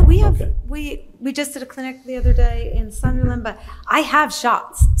 Yeah, no, we have, we just did a clinic the other day in Sunderland, but I have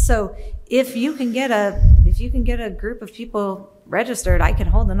shots. So if you can get a group of people registered, I can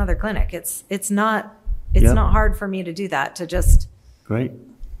hold another clinic. It's not hard for me to do that, to just, Great.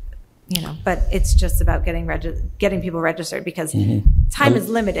 but it's just about getting people registered because time is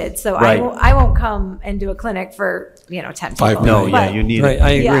limited. So Right. I won't come and do a clinic for, 10 5 people. minutes. No, But- you need Right, it. I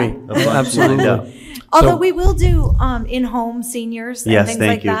agree. Yeah. Absolutely. Yeah. Although we will do in-home seniors and Yes, things thank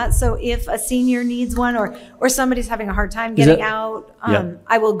like you. that. So if a senior needs one or somebody's having a hard time getting out, Yeah.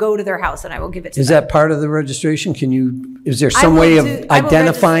 I will go to their house and I will give it to Is them. that part of the registration? Is there I some will way of do- I will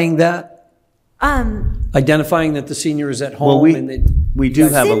identifying that? Um, Identifying that the senior is at home? Well, we- and they, We do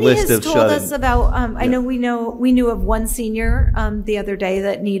have a Cindy list has of told shut-in. us about. I know we knew of one senior the other day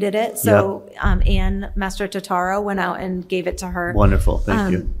that needed it. So Ann Master Totaro went out and gave it to her. Wonderful,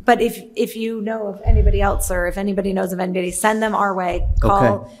 thank you. But if you know of anybody else, or if anybody knows of anybody, send them our way. Call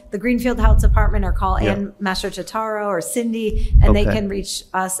Okay. the Greenfield Health Department, or call Yeah. Ann Master Totaro or Cindy, and they Okay. can reach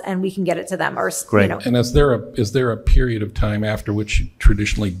us and we can get it to them. Or Great. and is there a period of time after which you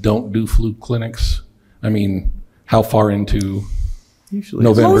traditionally don't do flu clinics? I mean, how far into Usually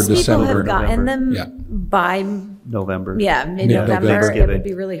November, Most people December. have gotten them Yeah. by, November. yeah, mid-November. Thanksgiving. It would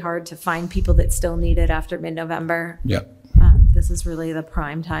be really hard to find people that still need it after mid-November. Yeah. This is really the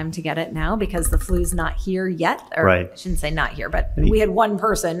prime time to get it now because the flu's not here yet. Or Right. I shouldn't say not here, but we had one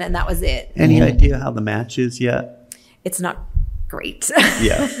person and that was it. Any idea how the match is yet? It's not great.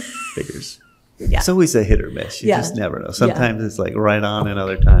 Yeah, figures. Yeah. It's always a hit or miss. You Yeah. just never know. Sometimes it's like right on, and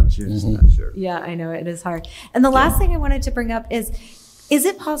other times you're just not sure. Yeah, I know it is hard. And the last thing I wanted to bring up is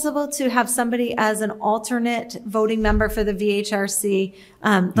it possible to have somebody as an alternate voting member for the VHRC?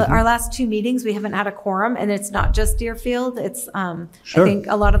 Our last two meetings, we haven't had a quorum, and it's not just Deerfield. It's Sure. I think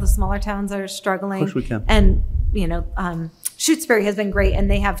a lot of the smaller towns are struggling. Of course we can. And Shutesbury has been great,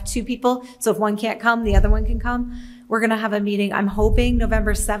 and they have two people. So if one can't come, the other one can come. We're going to have a meeting. I'm hoping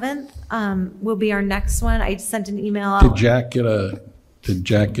November 7th will be our next one. I sent an email out. Did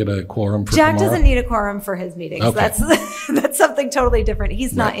Jack get a quorum for Jack tomorrow? doesn't need a quorum for his meetings. Okay. That's something totally different.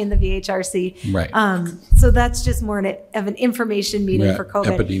 He's not Right. in the VHRC. Right. So that's just more of an information meeting Yeah, for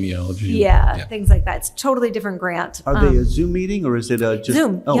COVID. epidemiology. Yeah, things like that. It's a totally different grant. Are they a Zoom meeting or is it a just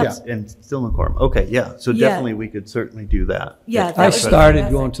Zoom, Oh, yep. and still in quorum. Okay, yeah. So Yeah. definitely we could certainly do that. Yeah, that I would be started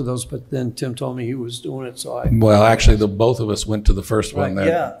fantastic. going to those, but then Tim told me he was doing it, so I. Well, actually, both of us went to the first one Right,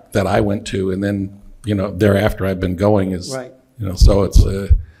 yeah. that I went to, and then, thereafter I've been going is, Right. so it's,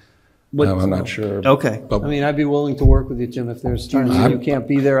 What- I'm not sure. Okay. But I mean, I'd be willing to work with you, Jim, if there's times that you can't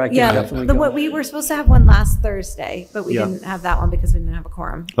be there, I can Yeah, definitely the go. what we were supposed to have one last Thursday, but we Yeah. didn't have that one because we didn't have a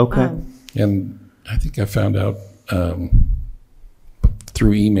quorum. Okay. And I think I found out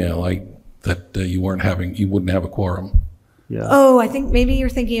through email that you wouldn't have a quorum. Yeah. Oh, I think maybe you're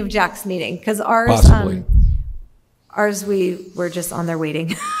thinking of Jack's meeting because ours, Possibly. we were just on there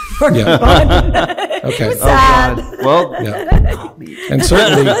waiting for Yeah. one. Okay. It was sad. Well, Yeah. And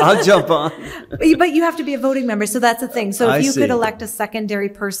certainly, I'll jump on. But you have to be a voting member, so that's the thing. So I if you see. could elect a secondary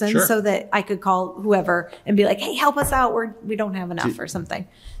person Sure. so that I could call whoever and be like, hey, help us out, we don't have enough or something.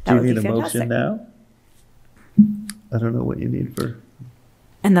 That Do you would need be a fantastic. motion now? I don't know what you need for.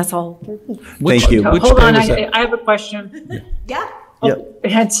 And that's all. which, Thank you. Which Hold day on, was that? I have a question. Yeah. Yep.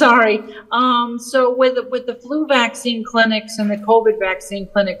 And sorry. So with the flu vaccine clinics and the COVID vaccine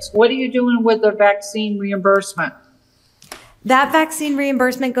clinics, what are you doing with the vaccine reimbursement? That vaccine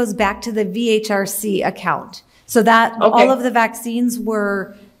reimbursement goes back to the VHRC account. So that Okay. all of the vaccines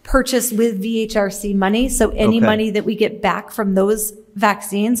were purchased with VHRC money. So any Okay. money that we get back from those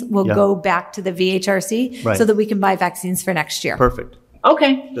vaccines will Yeah. go back to the VHRC Right. so that we can buy vaccines for next year. Perfect.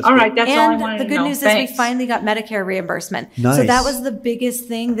 Okay, That's all good. right, that's all I And wanted the to good know. news Thanks. is we finally got Medicare reimbursement. So Nice. that was the biggest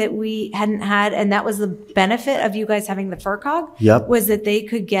thing that we hadn't had, and that was the benefit of you guys having the FERCog. Yep. Was that they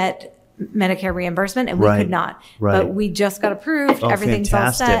could get Medicare reimbursement and we Right, could not. right. But we just got approved, Oh, everything's all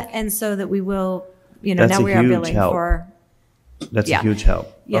fantastic. set, and so that we will, That's now a we are huge billing help. for, That's Yeah. a huge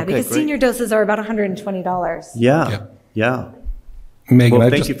help. yeah, Okay, because great. senior doses are about $120. Yeah. Yeah. Yeah. Megan, Well, I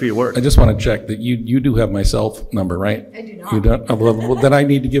thank just- you for your work. I just want to check that you do have my cell number, right? I do not. You don't? Oh, well, then I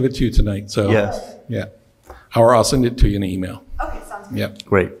need to give it to you tonight, so. Yes. Yeah. Or I'll send it to you in an email. Okay, sounds good. Yep.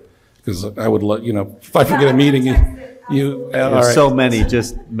 Great. Because I would let, if I forget a meeting, all There's right. so many.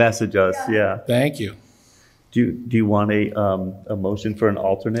 Just message us. Yeah. Thank you. Do you want a motion for an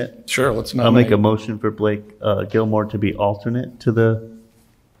alternate? Sure, let's I'll make a nominate. motion for Blake Gilmore to be alternate to the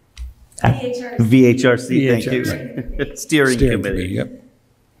VHRC. VHRC. Thank you. Steering Steering committee. committee, yep.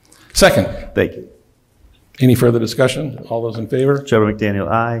 Second, Thank you. any further discussion? All those in favor? Trevor McDaniel,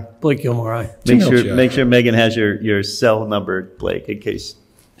 aye. Blake Gilmore, aye. Make sure Megan has your cell number, Blake, in case.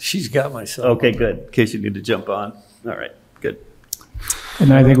 She's got my cell. Okay, good. In case you need to jump on. All right, good.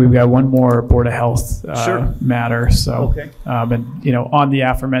 And I think we've got one more Board of Health Sure. matter. So, Okay. and on the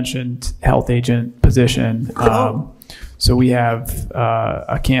aforementioned health agent position, so we have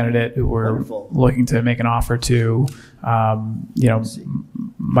a candidate who we're Wonderful. looking to make an offer to.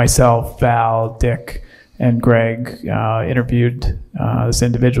 Myself, Val, Dick, and Greg interviewed this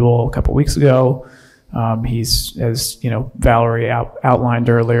individual a couple weeks ago. He's, as Valerie outlined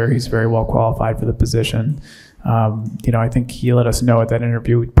earlier, he's very well qualified for the position. I think he let us know at that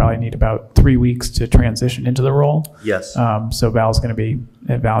interview we'd probably need about 3 weeks to transition into the role. Yes. So Val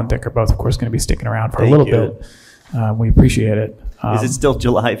and Dick are both, of course, going to be sticking around for Thank a little you. bit. We appreciate it. Is it still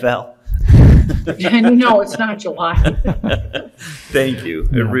July, Val? No, it's not July. Thank you.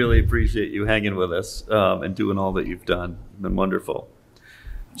 I Yeah. really appreciate you hanging with us and doing all that you've done. It's been wonderful.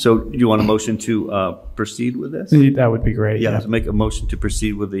 So you want a motion to proceed with this? That would be great. Yeah, to make a motion to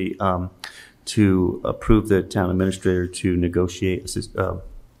proceed with the, to approve the town administrator to negotiate,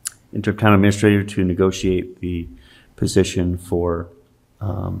 interim town administrator to negotiate the position for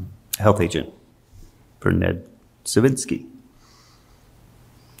health agent for Ned Savinsky.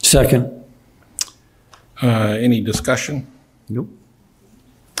 Second. Any discussion? Nope.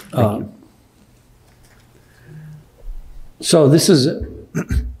 So this is,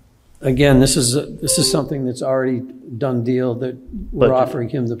 again, this is something that's already done deal, that we're But- offering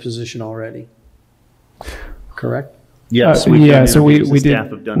him the position already. Correct? Yes. So we've done we interviews. The did staff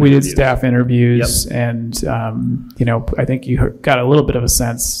have done we did interviews. staff interviews, and I think you got a little bit of a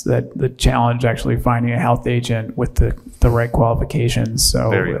sense that the challenge actually finding a health agent with the right qualifications. So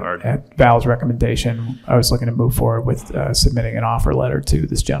Very hard. At Val's recommendation, I was looking to move forward with submitting an offer letter to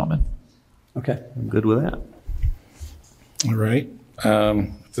this gentleman. Okay. I'm good with that. All right.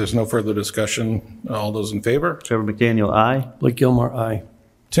 If there's no further discussion, all those in favor? Trevor McDaniel, aye. Blake Gilmore, aye.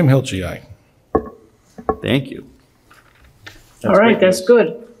 Tim Hilchey, aye. Thank you. All right, great that's news.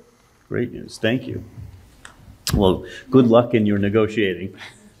 good. Great news. Thank you. Well, good luck in your negotiating.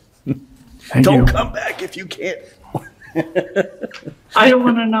 Thank Don't you. come back if you can't. I don't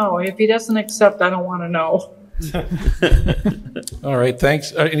want to know. If he doesn't accept, I don't want to know. All right,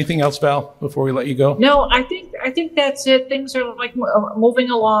 thanks. Anything else, Val, before we let you go? No, I think that's it. Things are like moving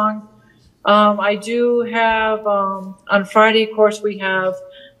along. I do have on Friday, of course, we have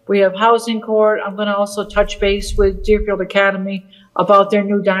housing court. I'm going to also touch base with Deerfield Academy about their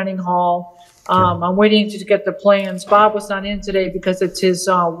new dining hall. I'm waiting to get the plans. Bob was not in today because it's his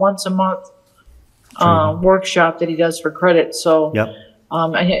once a month workshop that he does for credit. So Yep.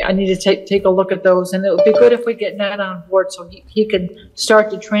 I need to take a look at those, and it would be good if we get Ned on board so he can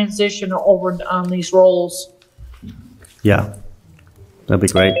start to transition over on these roles. Yeah. That'd be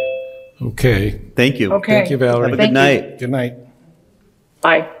great. Okay. Thank you. Okay. Thank you, Valerie. Have a Thank good you. night. Good night.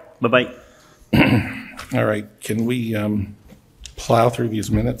 Bye. Bye-bye. All right, can we plow through these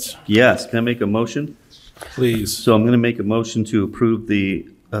minutes, Yes. Can I make a motion? please? So I'm going to make a motion to approve the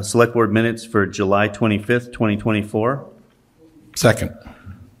Select Board minutes for July 25th, 2024. Second.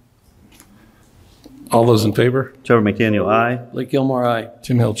 All those in favor? Trevor McDaniel, aye. Blake Gilmore, aye.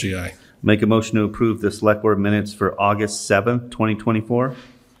 Tim Hilchey, aye. Make a motion to approve the Select Board minutes for August 7th, 2024.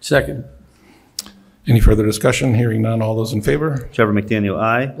 Second. Any further discussion? Hearing none. All those in favor? Trevor McDaniel,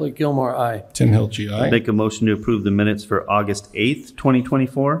 aye. Blake Gilmore, aye. Tim Hilchey, aye. Make a motion to approve the minutes for August 8th,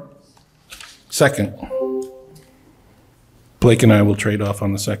 2024. Second. Blake and I will trade off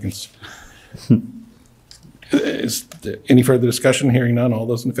on the seconds. Is there any further discussion? Hearing none. All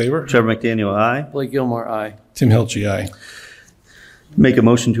those in favor? Trevor McDaniel, aye. Blake Gilmore, aye. Tim Hilchey, aye. Make a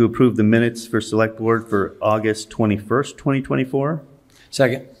motion to approve the minutes for Select Board for August 21st, 2024.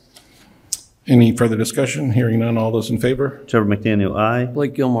 Second. Any further discussion? Hearing none. All those in favor? Trevor McDaniel, aye.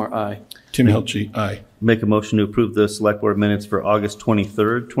 Blake Gilmore, aye. Tim Hilchey, aye. Make a motion to approve the Select Board minutes for August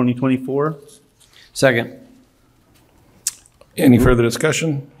 23rd, 2024. Second. Any further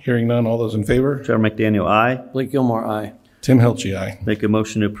discussion? Hearing none. All those in favor? Trevor McDaniel, aye. Blake Gilmore, aye. Tim Hilchey, aye. Make a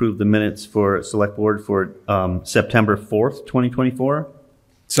motion to approve the minutes for Select Board for September 4th, 2024.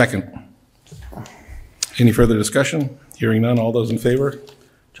 Second. Any further discussion? Hearing none. All those in favor?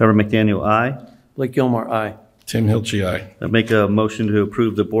 Trevor McDaniel, aye. Blake Gilmore, aye. Tim Hilchey, aye. I make a motion to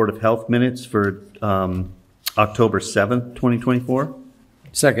approve the Board of Health minutes for October 7th, 2024.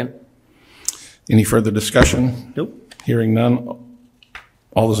 Second. Any further discussion? Nope. Hearing none.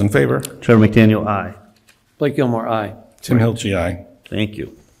 All those in favor? Trevor McDaniel, aye. Blake Gilmore, aye. Tim Hilchey, aye. Thank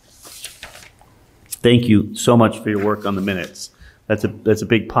you. Thank you so much for your work on the minutes. That's a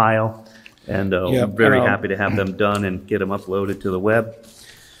big pile, and Yeah, I'm very and happy to have them done and get them uploaded to the web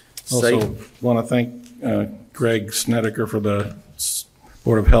Also, site. want to thank Greg Snedeker for the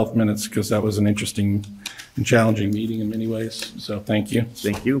Board of Health minutes, because that was an interesting and challenging meeting in many ways. So thank you.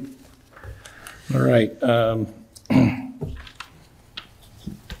 Thank you. All right.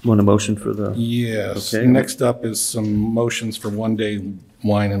 Want a motion for the? Yes. Okay. Next up is some motions for one-day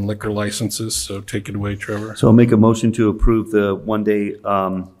wine and liquor licenses. So take it away, Trevor. So I'll make a motion to approve the one-day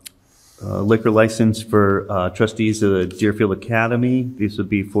liquor license for trustees of the Deerfield Academy. These would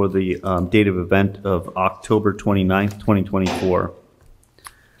be for the date of event of October 29th, 2024.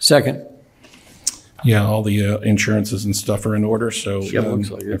 Second. Yeah, all the insurances and stuff are in order. So Yep,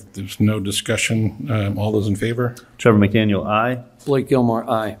 looks like it. if there's no discussion, all those in favor? Trevor McDaniel, aye. Blake Gilmore,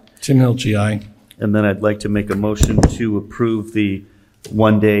 aye. Tim Hilchey, aye. And then I'd like to make a motion to approve the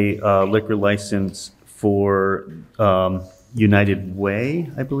one-day liquor license for United Way,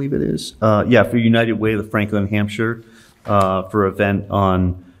 I believe it is. Yeah, for United Way, the Franklin, Hampshire, for event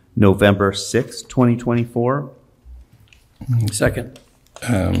on November 6th, 2024. Second.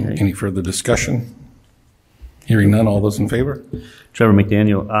 Any further discussion? Hearing none, all those in favor? Trevor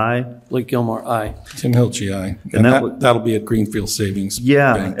McDaniel, aye. Blake Gilmore, aye. Tim Hilchey, aye. And And that would- that'll be at Greenfield Savings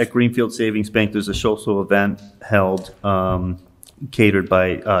Yeah, Bank. at Greenfield Savings Bank, there's a social event held catered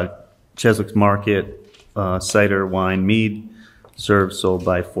by Cheswick's Market, cider, wine, mead, served, sold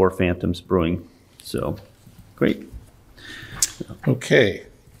by Four Phantoms Brewing. So, great. Okay.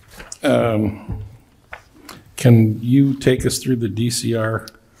 Can you take us through the DCR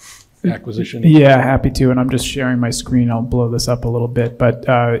acquisition? Yeah, happy to. And I'm just sharing my screen. I'll blow this up a little bit. But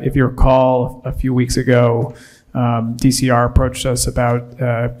if you recall, a few weeks ago, DCR approached us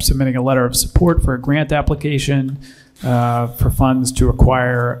about submitting a letter of support for a grant application for funds to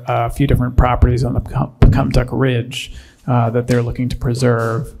acquire a few different properties on the Pecumtuck Ridge that they're looking to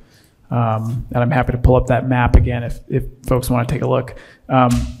preserve. And I'm happy to pull up that map again if folks want to take a look.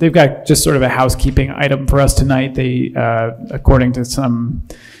 They've got just sort of a housekeeping item for us tonight. They, according to some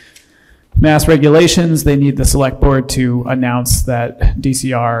mass regulations, they need the select board to announce that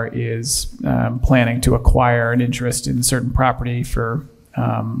DCR is planning to acquire an interest in certain property for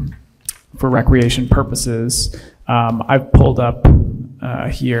recreation purposes. I've pulled up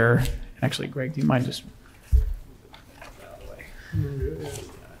here. Actually, Greg, do you mind just?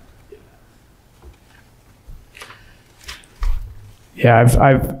 Yeah,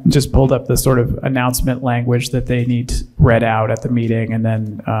 I've just pulled up the sort of announcement language that they need read out at the meeting, and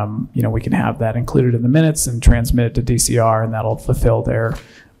then we can have that included in the minutes and transmit it to DCR, and that'll fulfill their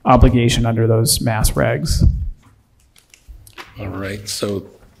obligation under those mass regs. All right. So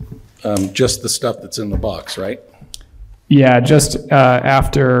just the stuff that's in the box, right? Yeah, just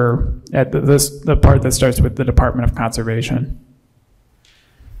after at the part that starts with the Department of Conservation.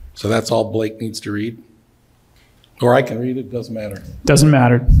 So that's all Blake needs to read? Or I can read it, doesn't matter. Doesn't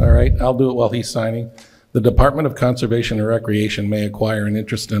matter. All right, I'll do it while he's signing. The Department of Conservation and Recreation may acquire an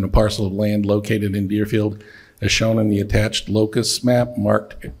interest in a parcel of land located in Deerfield as shown in the attached locus map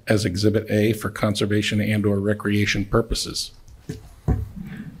marked as Exhibit A for conservation and/or recreation purposes.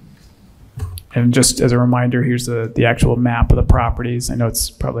 And just as a reminder, here's the actual map of the properties. I know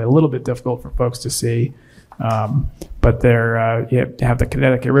it's probably a little bit difficult for folks to see, but there you have the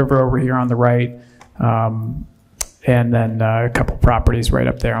Connecticut River over here on the right, and then a couple properties right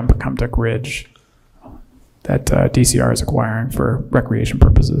up there on Pecumtuck Ridge that DCR is acquiring for recreation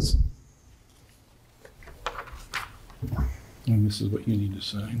purposes. And this is what you need to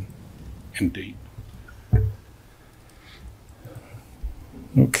sign and date.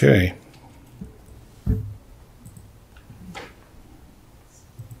 Okay.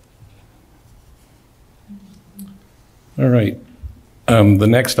 All right. The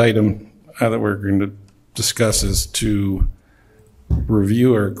next item that we're going to discuss is to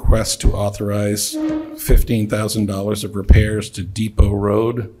review a request to authorize $15,000 of repairs to Depot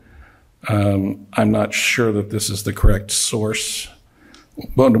Road. I'm not sure that this is the correct source.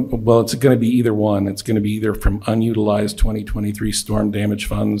 Well, it's going to be either one. It's going to be either from unutilized 2023 storm damage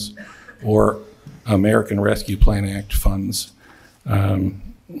funds or American Rescue Plan Act funds.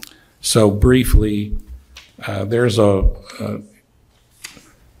 So briefly, there's a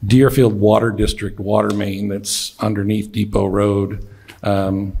Deerfield Water District water main that's underneath Depot Road.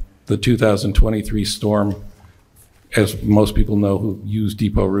 The 2023 storm, as most people know who use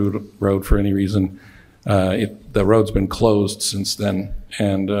Depot Road for any reason, the road's been closed since then,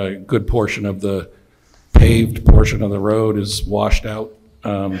 and a good portion of the paved portion of the road is washed out.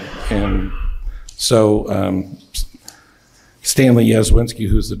 And so Stanley Yaswinski,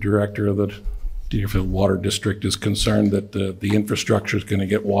 who's the director of the Deerfield Water District, is concerned that the infrastructure is going to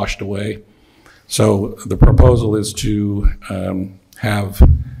get washed away. So the proposal is to have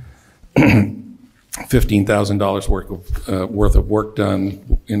 $15,000 worth of work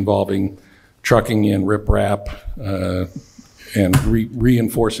done involving trucking in riprap and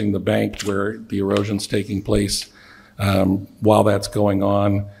reinforcing the bank where the erosion's taking place. While that's going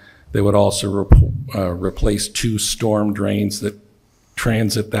on, they would also replace 2 storm drains that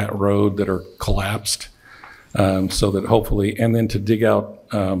transit that road that are collapsed, so that hopefully, and then to dig out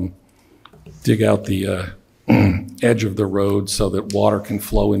the edge of the road so that water can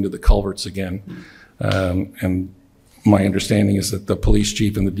flow into the culverts again. And my understanding is that the police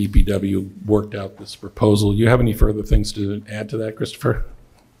chief and the DPW worked out this proposal. You have any further things to add to that, Christopher?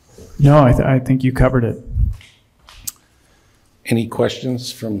 No, I think you covered it. Any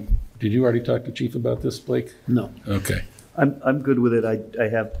questions from, did you already talk to Chief about this, Blake? No. Okay. I'm good with it. I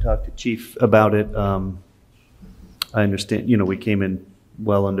have talked to Chief about it. I understand, we came in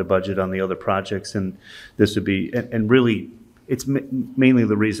well under budget on the other projects, and this would be, and really, it's mainly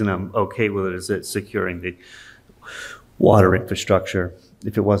the reason I'm okay with it is it's securing the water infrastructure.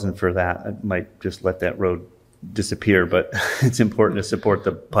 If it wasn't for that, I might just let that road disappear, but it's important to support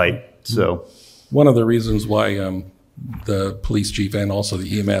the pipe, so. One of the reasons why the police chief and also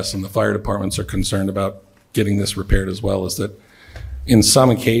the EMS and the fire departments are concerned about getting this repaired as well is that in some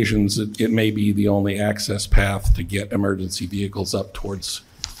occasions, it may be the only access path to get emergency vehicles up towards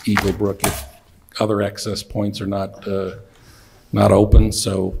Eagle Brook if other access points are not open.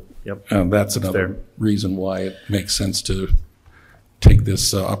 So Yep. That's another Fair. reason why it makes sense to take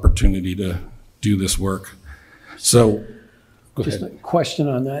this opportunity to do this work. So, go Just a ahead. question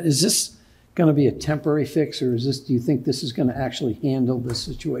on that. Is this going to be a temporary fix, or do you think this is going to actually handle this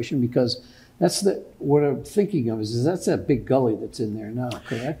situation? Because that's what I'm thinking of is that's that big gully that's in there now,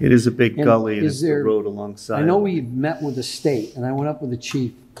 correct? It is a big And gully, and is it's the there- road alongside. I know we met with the state, and I went up with the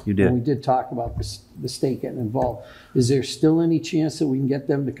chief. You did. And we did talk about the state getting involved. Is there still any chance that we can get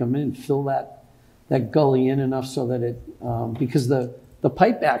them to come in and fill that gully in enough so that it, because the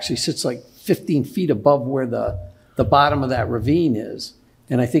pipe actually sits like 15 feet above where the bottom of that ravine is.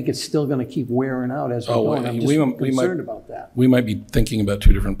 And I think it's still going to keep wearing out as we go. And I'm just concerned about that. We might be thinking about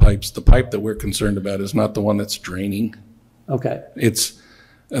two different pipes. The pipe that we're concerned about is not the one that's draining. Okay.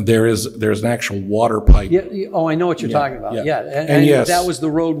 There's an actual water pipe. Yeah, oh, I know what you're Yeah, talking about. yeah. Yeah. And yes. That was the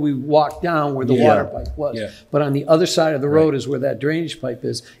road we walked down where the Yeah. water pipe was. Yeah. But on the other side of the road is where that drainage pipe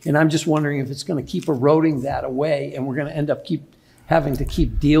is. And I'm just wondering if it's going to keep eroding that away and we're going to end up having to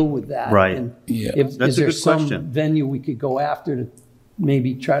deal with that. Right. And Yeah. Is That's a there good some question. venue we could go after to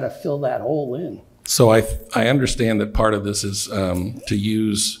maybe try to fill that hole in? So I understand that part of this is to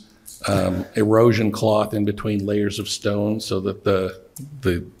use erosion cloth in between layers of stone so that the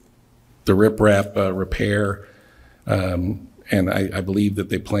riprap repair, and I believe that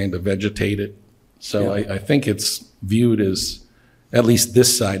they plan to vegetate it. So Yeah. I think it's viewed as, at least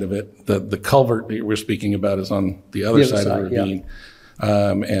this side of it, the culvert that we're speaking about is on the other side of the yeah. ravine.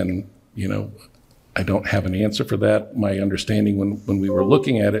 And, I don't have an answer for that. My understanding when we were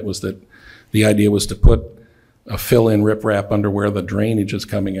looking at it was that the idea was to put a fill-in riprap under where the drainage is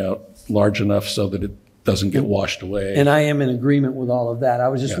coming out large enough so that it doesn't get washed away. And I am in agreement with all of that. I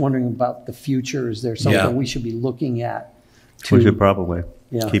was just Yeah. wondering about the future. Is there something Yeah. we should be looking at? We should probably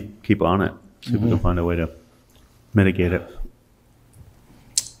Yeah. keep on it. See if we can find a way to mitigate it.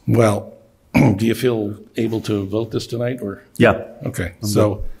 Well, do you feel able to vote this tonight or? Yeah. Okay,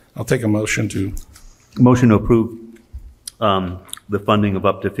 so I'll take a motion to, Motion to approve the funding of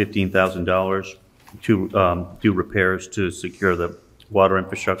up to $15,000 to do repairs to secure the water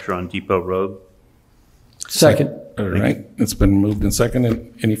infrastructure on Depot Road. Second. all right, it's been moved and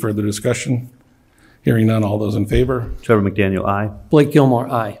seconded. Any further discussion? Hearing none, all those in favor? Trevor McDaniel, aye. Blake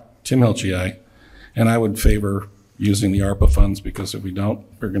Gilmore, aye. Tim Hilchey, aye. And I would favor using the ARPA funds because if we don't,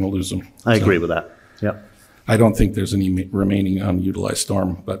 we're going to lose them. I So agree with that. Yep. I don't think there's any remaining unutilized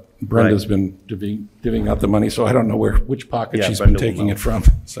storm, but Brenda's been divvying out the money, so I don't know which pocket Yeah, she's been Brenda will taking know. it from,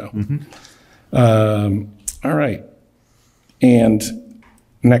 so. All right. And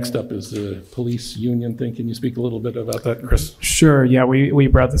next up is the police union thing. Can you speak a little bit about that, Chris? Sure. Yeah, we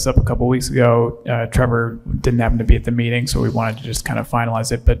brought this up a couple weeks ago. Trevor didn't happen to be at the meeting, so we wanted to just kind of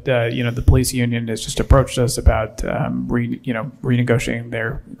finalize it. But the police union has just approached us about renegotiating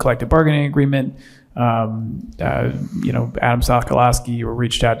their collective bargaining agreement. Adam Sokolowski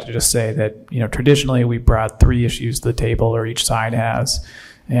reached out to just say that traditionally we brought 3 issues to the table, or each side has,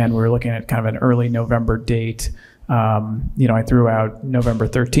 and we're looking at kind of an early November date. I threw out November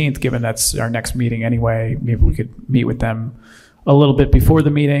 13th, given that's our next meeting anyway. Maybe we could meet with them a little bit before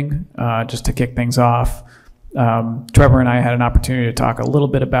the meeting, just to kick things off. Trevor and I had an opportunity to talk a little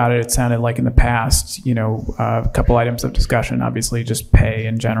bit about it. It sounded like in the past, a couple items of discussion, obviously just pay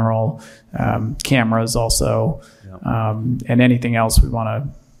in general, cameras also, and anything else we want to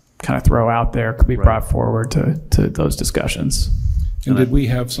kind of throw out there could be brought forward to those discussions. And did we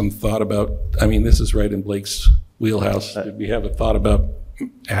have some thought about, this is right in Blake's wheelhouse. Did we have a thought about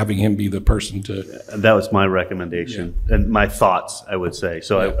having him be the person to? That was my recommendation and my thoughts, I would say.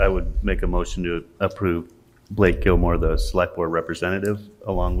 So I would make a motion to approve Blake Gilmore, the select board representative,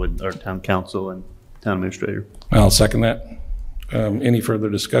 along with our town council and town administrator. I'll second that. Any further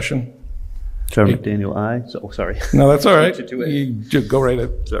discussion? Trevor McDaniel, aye. Sorry. No, that's all right. Beat you to it. You just go right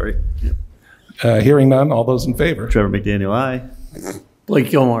ahead. Sorry. Hearing none, all those in favor? Trevor McDaniel, aye. Blake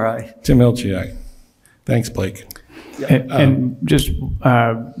Gilmore, aye. Tim Hilchey, aye. Thanks, Blake. And just,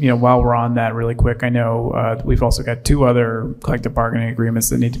 while we're on that really quick, I know we've also got 2 other collective bargaining agreements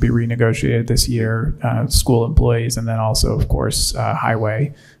that need to be renegotiated this year, school employees, and then also, of course,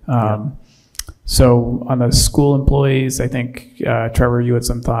 highway. So on the school employees, I think, Trevor, you had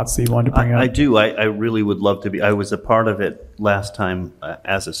some thoughts that you wanted to bring up. I do. I really would love to be. I was a part of it last time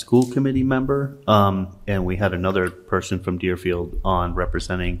as a school committee member, and we had another person from Deerfield on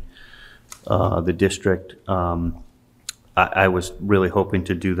representing the district. I was really hoping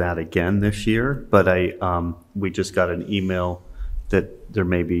to do that again this year, but we just got an email that there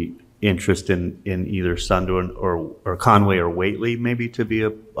may be interest in either Sunderland or Conway or Whately maybe to be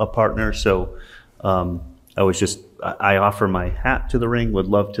a partner. So I offer my hat to the ring, would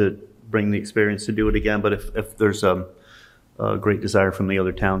love to bring the experience to do it again. But if there's a great desire from the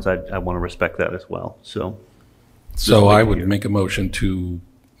other towns, I want to respect that as well. So I would make a motion to,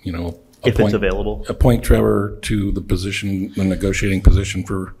 if it's available, appoint Trevor to the position, the negotiating position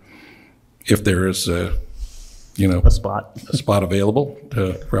for, if there is a spot available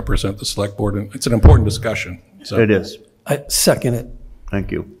to represent the select board. And it's an important discussion. So it is. I second it.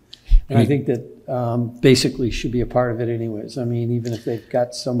 Thank you. And I think that basically should be a part of it anyways. I mean, even if they've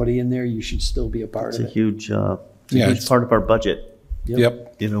got somebody in there, you should still be a part of it. It's a huge part of our budget.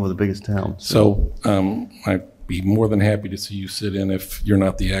 Yep. We're the biggest town. So I'd be more than happy to see you sit in if you're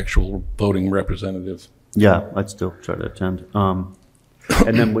not the actual voting representative. Yeah, I'd still try to attend. And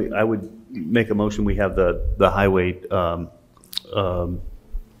then I would make a motion. We have the highway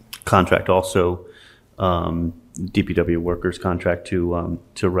contract also, DPW workers contract to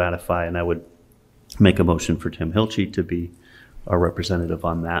ratify, and I would make a motion for Tim Hilchey to be our representative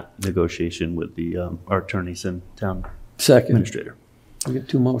on that negotiation with our attorneys and town Second. administrator. We get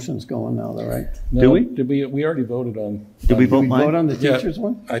two motions going now, though, right? No, Do we? Did we already voted on? Did we vote Did we mine? vote on the Yeah. teachers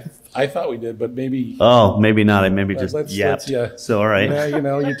one? I thought we did, but maybe. Oh, maybe not. I maybe just Let's- yapped. yeah. So, all right.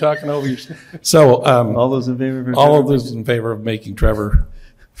 Yeah, you're talking over your. So, All those in favor? all of those in favor of making Trevor,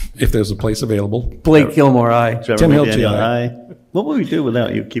 if there's a place available. Blake Gilmore, aye. Trevor Tim McDaniel, Hilchey, aye. What would we do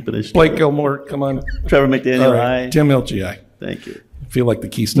without you keeping this? Blake Gilmore, come on. Trevor McDaniel, All right. aye. Tim Hilchey, aye. Thank you. Feel like the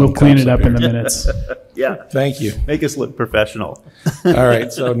Keystone. We'll clean Cops it up in here. the minutes. Yeah. Thank you. Make us look professional. All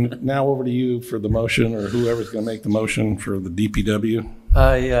right, so now over to you for the motion, or whoever's going to make the motion for the DPW.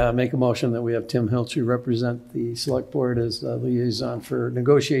 I make a motion that we have Tim Hilchey represent the select board as the liaison for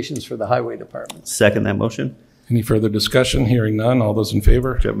negotiations for the highway department. Second that motion. Any further discussion? Hearing none. All those in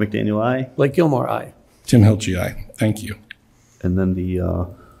favor? Trevor McDaniel, aye. Blake Gilmore, aye. Tim Hilchey, aye. Thank you. And then do you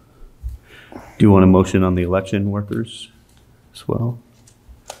want a motion on the election workers as well?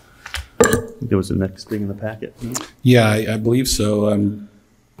 I think there was the next thing in the packet. Yeah, I believe so.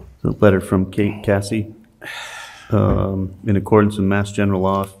 A letter from Kate Cassie. In accordance with Mass General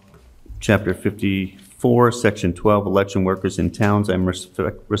Law, Chapter 54, Section 12, election workers in towns, I'm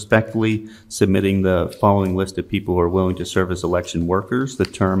respectfully submitting the following list of people who are willing to serve as election workers. The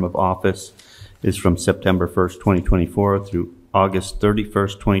term of office is from September 1st, 2024 through August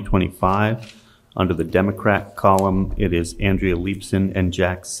 31st, 2025. Under the Democrat column, it is Andrea Leibson and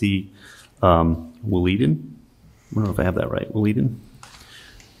Jack C. Willeden. I don't know if I have that right. Willeden.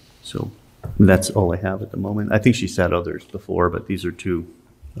 So that's all I have at the moment. I think she's had others before, but these are two.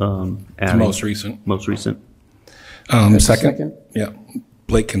 The most recent. Most recent. Second? Yeah,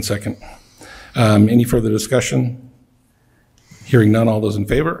 Blake can second. Any further discussion? Hearing none. All those in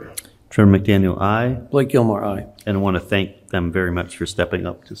favor? Trevor McDaniel, aye. Blake Gilmore, aye. And I want to thank them very much for stepping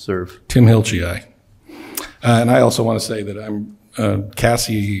up to serve. Tim Hilchey, aye. And I also want to say that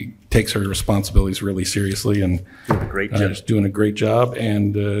Cassie takes her responsibilities really seriously and Great job. is doing a great job.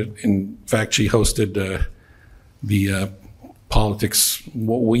 And in fact, she hosted the politics,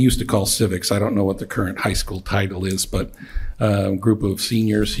 what we used to call civics. I don't know what the current high school title is, but a group of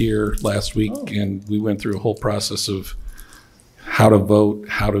seniors here last week, and we went through a whole process of how to vote,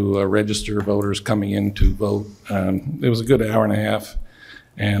 how to register voters coming in to vote. It was a good hour and a half,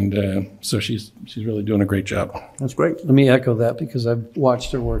 and so she's really doing a great job. That's great. Let me echo that because I've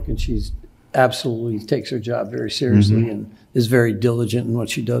watched her work and she's absolutely takes her job very seriously and is very diligent in what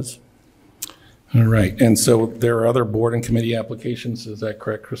she does. All right, and so there are other board and committee applications, is that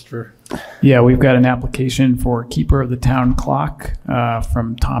correct, Christopher? Yeah, we've got an application for keeper of the town clock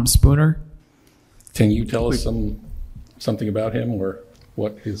from Tom Spooner. Can you tell us something about him or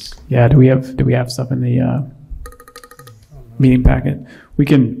what his? Yeah, do we have stuff in the meeting packet? We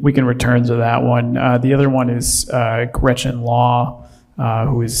can return to that one. The other one is Gretchen Law,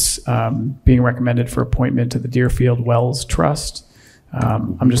 who is being recommended for appointment to the Deerfield Wells Trust.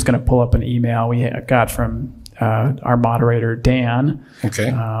 I'm just going to pull up an email we got from our moderator, Dan. Okay.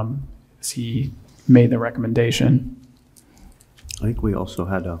 As he made the recommendation. I think we also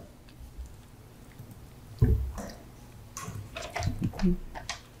had a.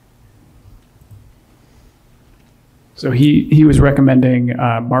 So he was recommending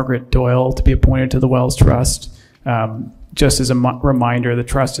Margaret Doyle to be appointed to the Wells Trust. Just as a reminder, the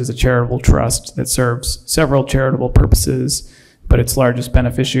trust is a charitable trust that serves several charitable purposes, but its largest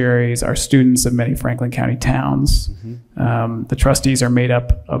beneficiaries are students of many Franklin County towns. The trustees are made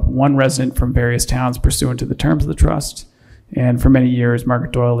up of one resident from various towns pursuant to the terms of the trust. And for many years,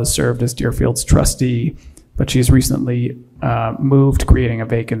 Margaret Doyle has served as Deerfield's trustee, but she's recently moved, creating a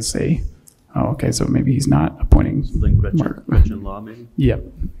vacancy. Oh, okay, so maybe he's not appointing Mark. Gretchen Law, maybe? Yep,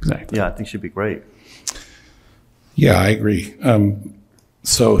 exactly. Yeah, I think she'd be great. Yeah, I agree.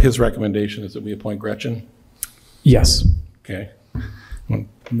 So his recommendation is that we appoint Gretchen? Yes. Okay. Want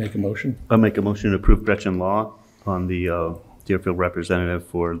to make a motion? I'll make a motion to approve Gretchen Law on the Deerfield representative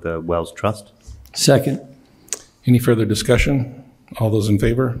for the Wells Trust. Second. Any further discussion? All those in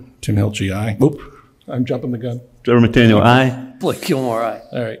favor? Tim Hilchey, aye. Oop, I'm jumping the gun. Trevor McDaniel, aye. Blake Gilmore, aye.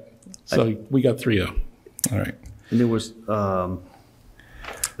 All right. So we got 3-0. All right. And there was, and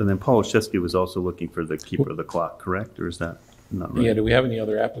then Paul Olszewski was also looking for the keeper of the clock, correct? Or is that not right? Yeah, do we have any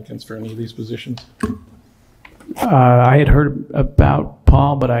other applicants for any of these positions? I had heard about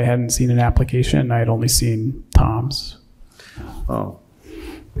Paul, but I hadn't seen an application. I had only seen Tom's. Oh,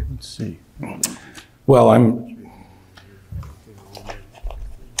 let's see. Well, I'm.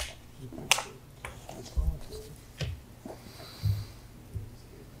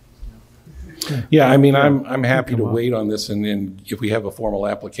 Yeah, I mean, I'm happy to wait on this, and then if we have a formal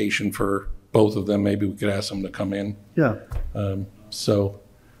application for both of them, maybe we could ask them to come in. Yeah, So,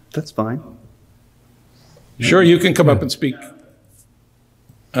 that's fine. sure, you can come up and speak.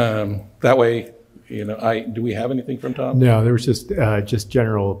 That way, do we have anything from Tom? No, there was just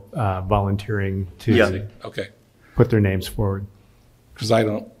general volunteering to Yeah. Okay, put their names forward. because I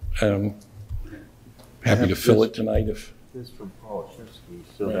don't, happy to fill it tonight if. This from Paul Olszewski,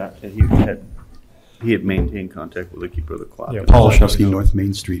 so that he had maintained contact with the keeper of the clock. Yeah, Paul Olszewski, North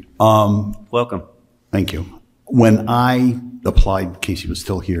Main Street. Welcome. Thank you. When I applied, Casey was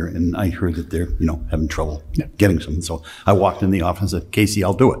still here, and I heard that they're, having trouble getting something. So I walked in the office and said, Casey,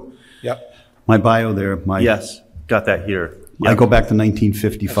 I'll do it. Yep. My bio there, Yes, got that here. I go back to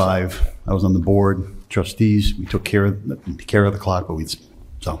 1955. I was on the board, trustees. We took care of the clock, but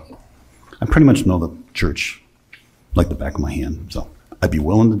so I pretty much know the church like the back of my hand. So I'd be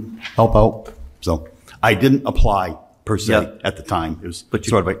willing to help out. So I didn't apply per se at the time. It was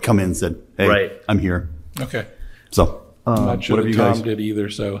sort of like come in and said, hey, Right. I'm here. Okay. So I'm not sure whatever that you Tom guys, did either,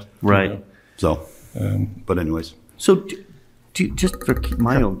 so. Right. so, but anyways, So, just for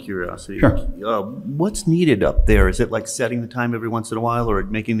my own curiosity, Sure. What's needed up there? Is it like setting the time every once in a while, or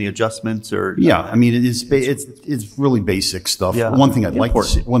making the adjustments, or yeah, I mean, it's really basic stuff. Yeah. One thing I'd like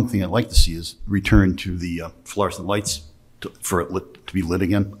Important. to see is return to the fluorescent lights for it to be lit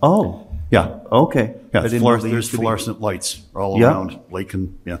again. Oh, Yeah. okay. Yeah, I didn't know they there's used to be- fluorescent lights all Yeah. around Lake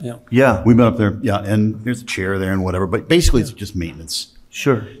and, Yeah, We've been up there, and there's a chair there and whatever, but basically it's just maintenance.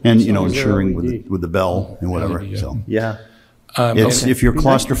 sure. And, long as they're ensuring LED. with the bell and whatever, LED, yeah. so. Yeah, If you're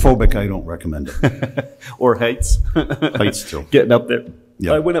claustrophobic, I don't recommend it. or heights. Heights too. Getting up there.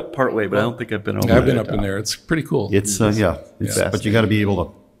 Yeah. I went up part way, but I don't think I've been over. I've been up in there. It's pretty cool. It's, but you gotta be able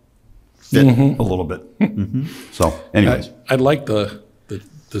to fit a little bit. So anyways. I'd like the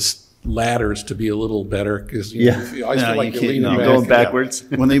ladders to be a little better because I feel like you you're can't- leaning no, back. Going backwards.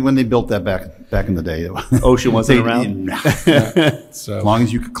 When they built that back in the day, Ocean wasn't they- around. As So long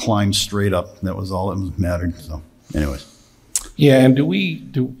as you could climb straight up, that was all that mattered. So, anyways, yeah, and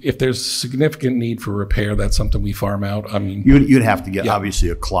if there's significant need for repair, that's something we farm out. I mean, you'd have to get Yeah. obviously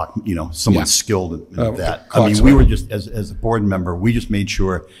a clock. Someone Yeah. skilled in that. I clock's mean, we were fine. just as a board member, we just made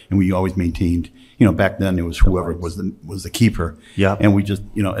sure, and we always maintained. Back then it was whoever was the keeper. Yeah. And we just,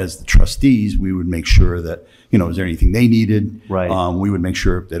 as the trustees, we would make sure that, is there anything they needed? Right. We would make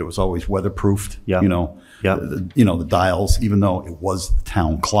sure that it was always weatherproofed. Yeah. Yeah. The dials, even though it was the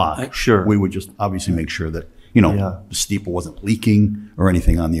town clock. Sure. We would just obviously make sure that, Yeah. the steeple wasn't leaking or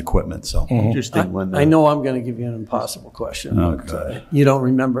anything on the equipment. So. Interesting one. I know I'm going to give you an impossible question. Oh, but, you don't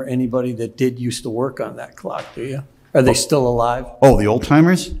remember anybody that used to work on that clock, do you? Are they still alive? Oh, the old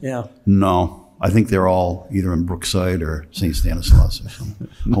timers? Yeah. No. I think they're all either in Brookside or St. Stanislaus or some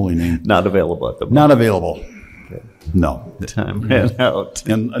holy name. Not available at the moment. Not available. No. Time ran out.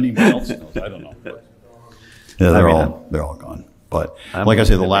 And anyone else knows, I don't know. Yeah, they're all gone. But like I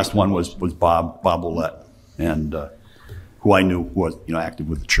say, the last one was Bob Willett, and who I knew was active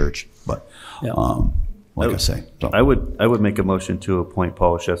with the church. But like I say, so. I would make a motion to appoint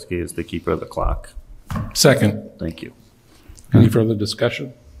Paul Olszewski as the keeper of the clock. second. Thank you. Any further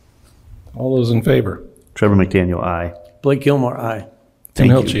discussion? All those in favor? Trevor McDaniel, aye. Blake Gilmore, aye. Tim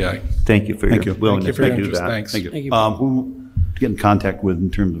Thank Hilchey, aye. Thank you for Thank your you. willingness Thank you for to your do interest. that. Thanks. Thank you. you. Who to get in contact with in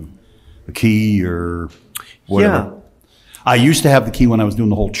terms of a key or whatever? Yeah. I used to have the key when I was doing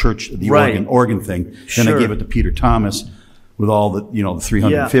the whole church, the Right. organ thing. Then I Sure. gave it to Peter Thomas with all the, the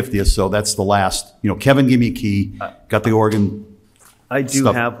 350th. So that's the last, Kevin gave me a key, got the organ. I do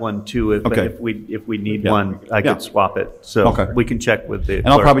Stuff. have one too. But Okay. if we need Yeah. one, I Yeah. could swap it. So Okay. we can check with the. And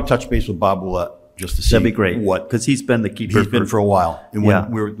I'll clerk. probably touch base with Bob Willett just to see. That'd be great. What because he's been the keeper. he's been for a while. And Yeah.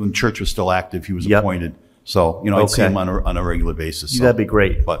 when church was still active, he was Yep. appointed. So, I'd see Okay. him on a regular basis. So. That'd be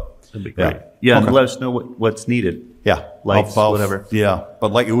great. But That'd be great. Yeah, and Okay. let us know what's needed. Yeah. Lights, whatever. Yeah.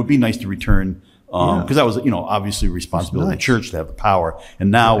 But it would be nice to return, because that was, obviously a responsibility of the church to have the power.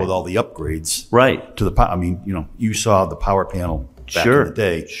 And now with all the upgrades Right. to the power, you saw the power panel back Sure. in the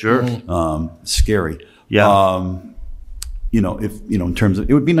day. Sure. Scary. Yeah. In terms of,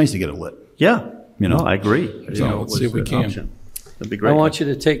 it would be nice to get it lit. Yeah. No, I agree. let's see if we can. That'd be I great. want you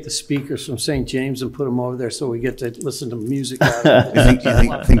to take the speakers from St. James and put them over there so we get to listen to music. Out of it.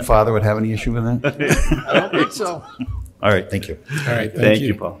 You think Father would have any issue with that? I don't think so. All right. Thank you. All right, Thank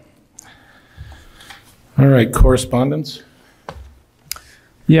you, Paul. All right, correspondence?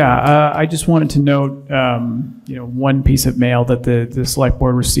 Yeah, I just wanted to note, one piece of mail that the select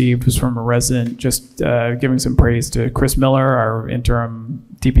board received was from a resident just giving some praise to Chris Miller, our interim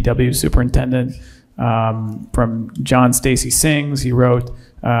DPW superintendent. From John Stacy Sings, he wrote,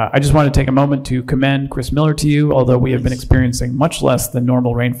 I just want to take a moment to commend Chris Miller to you. Although we have been experiencing much less than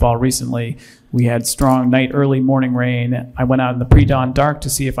normal rainfall recently, we had strong night, early morning rain. I went out in the pre-dawn dark to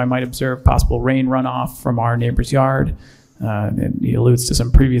see if I might observe possible rain runoff from our neighbor's yard. And he alludes to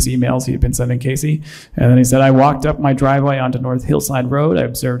some previous emails he had been sending Casey. And then he said, I walked up my driveway onto North Hillside Road. I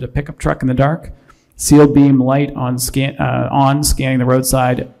observed a pickup truck in the dark. Sealed beam light on scanning the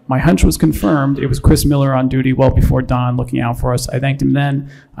roadside. My hunch was confirmed. It was Chris Miller on duty well before dawn looking out for us. I thanked him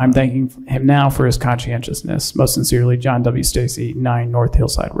then. I'm thanking him now for his conscientiousness. Most sincerely, John W. Stacy, 9 North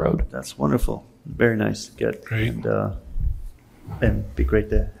Hillside Road. That's wonderful. Very nice to get. Great. And be great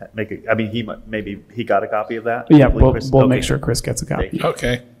to make it. I mean, he got a copy of that. Yeah, Hopefully we'll Chris- make okay. sure Chris gets a copy. Thank you.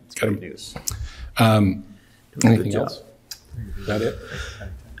 Okay. That's great news. Anything job. else? Is that it? I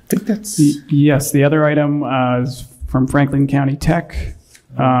think that's... Yes, the other item is from Franklin County Tech.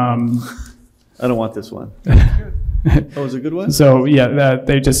 I don't want this one. Oh, is it a good one? So,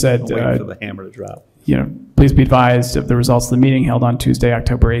 they just said, I'm waiting for the hammer to drop. please be advised of the results of the meeting held on Tuesday,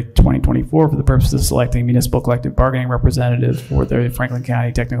 October 8th, 2024, for the purpose of selecting municipal collective bargaining representatives for the Franklin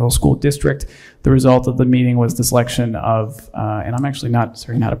County Technical School District. The result of the meeting was the selection of, and I'm actually not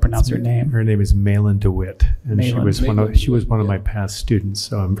certain how to pronounce her name. Her name is Malin DeWitt, and Malin. she was one of my past students,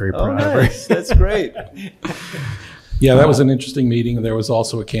 so I'm very proud of her. Nice. That's great. Yeah, that was an interesting meeting. There was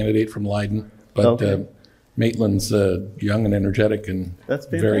also a candidate from Leiden, but Okay. Maitland's young and energetic, and That's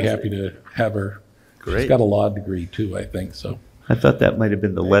very fantastic. happy to have her. Great. She's got a law degree too, I think. So I thought that might have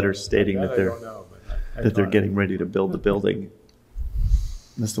been the letter stating that they're getting ready to build the building.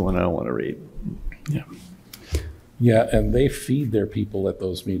 That's the one I don't want to read. yeah, and they feed their people at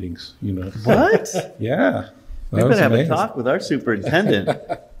those meetings. You know What? Yeah, We that better was have a amazing. talk with our superintendent.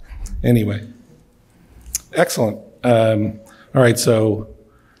 Anyway, excellent. All right, so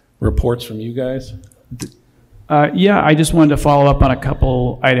reports from you guys. Yeah, I just wanted to follow up on a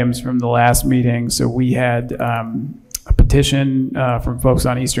couple items from the last meeting. So we had a petition from folks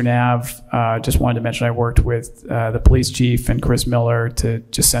on Eastern Ave. Just wanted to mention I worked with the police chief and Chris Miller to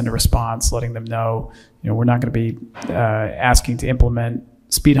just send a response letting them know, we're not going to be asking to implement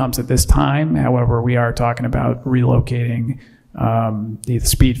speed humps at this time. However, we are talking about relocating the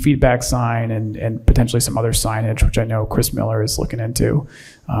speed feedback sign and potentially some other signage, which I know Chris Miller is looking into,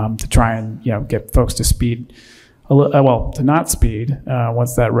 to try and get folks to speed, to not speed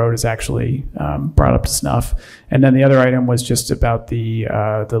once that road is actually brought up to snuff. And then the other item was just about the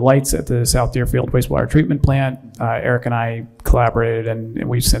lights at the South Deerfield wastewater treatment plant. Eric and I collaborated, and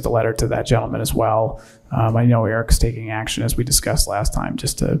we sent a letter to that gentleman as well. I know Eric's taking action, as we discussed last time,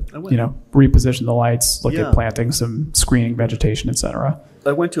 just to reposition the lights, look at planting some screening vegetation, etc.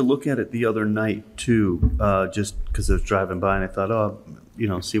 I went to look at it the other night too, just because I was driving by and I thought,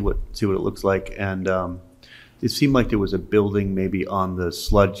 see what it looks like, and it seemed like there was a building maybe on the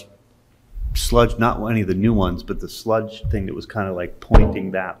sludge, not any of the new ones, but the sludge thing that was kind of like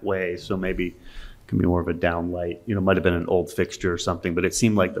pointing that way. So maybe it can be more of a downlight. Might have been an old fixture or something, but it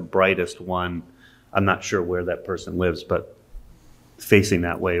seemed like the brightest one. I'm not sure where that person lives, but facing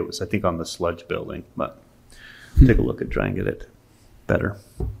that way, it was, I think, on the sludge building. But take a look and try and get it better.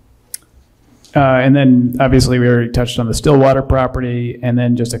 And then obviously we already touched on the Stillwater property, and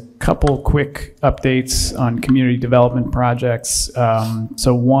then just a couple quick updates on community development projects.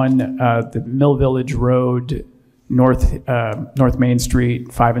 So one, the Mill Village Road, North Main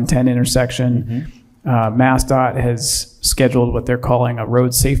Street, 5 and 10 intersection. MassDOT has scheduled what they're calling a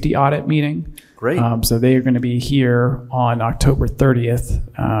road safety audit meeting. Great. So they are going to be here on October 30th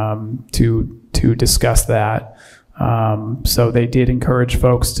to discuss that. So they did encourage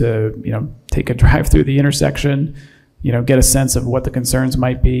folks to, take a drive through the intersection. get a sense of what the concerns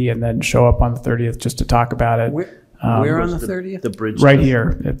might be, and then show up on the 30th just to talk about it. Where on the 30th? The bridge. Right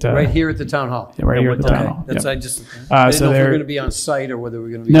here. Right here at the town hall? Yeah, right here at the town hall. That's, Yep. I just, I didn't so know if we they're- were going to be on site or whether we're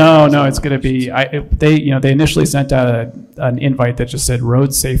going to be. No, it's going to be. They initially sent out an invite that just said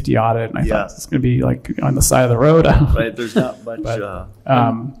road safety audit, and I thought it's going to be like on the side of the road. Right, there's not much.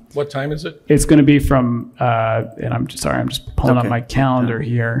 What time is it? It's going to be from, and I'm just pulling up my calendar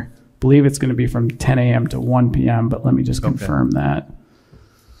here. I believe it's going to be from 10 a.m. to 1 p.m., but let me just confirm that.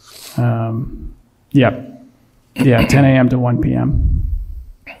 Yeah, 10 a.m. to 1 p.m.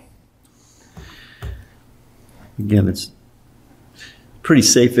 Again, it's pretty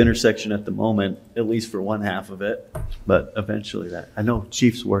safe intersection at the moment, at least for one half of it. But eventually, I know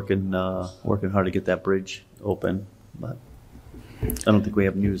Chief's working hard to get that bridge open, but I don't think we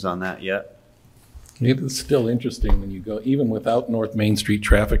have news on that yet. It is still interesting when you go, even without North Main Street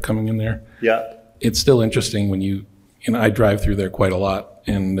traffic coming in there. Yeah. It's still interesting when I drive through there quite a lot,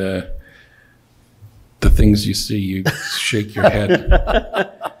 and the things you see, you shake your head.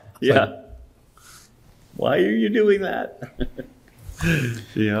 Yeah. Like, why are you doing that?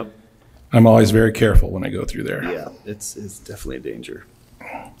 Yep. I'm always very careful when I go through there. Yeah, it's definitely a danger.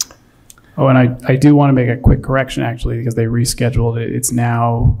 Oh, and I do want to make a quick correction, actually, because they rescheduled it. It's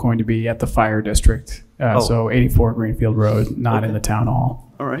now going to be at the fire district. So 84 Greenfield Road, not in the town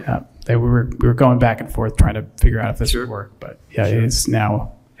hall. All right. We were going back and forth trying to figure out if this would work. But yeah, it is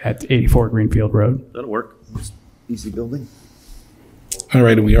now at 84 Greenfield Road. That'll work. Easy building. All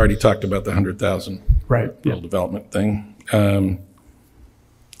right, and we already talked about the 100,000 rural development thing.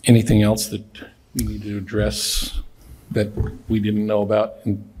 Anything else that we need to address that we didn't know about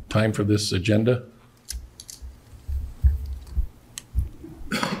in time for this agenda?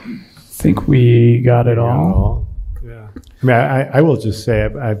 I think we got it all. Yeah. I mean, I will just say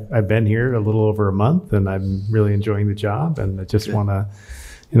I've been here a little over a month, and I'm really enjoying the job, and I just want to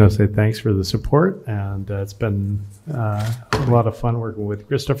say thanks for the support, and it's been a lot of fun working with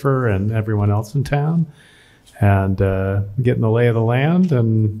Christopher and everyone else in town, and getting the lay of the land,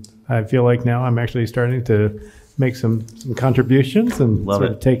 and I feel like now I'm actually starting to make some contributions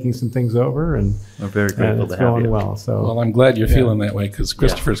and taking some things over, and we're very grateful it's to have going you. well. I'm glad you're feeling that way, because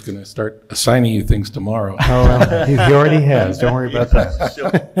Christopher's going to start assigning you things tomorrow. Oh, well, he already has. Don't worry about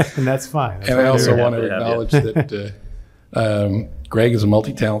that. And that's fine. And I also want to acknowledge that Greg is a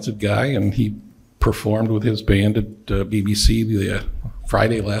multi-talented guy, and he performed with his band at BBC the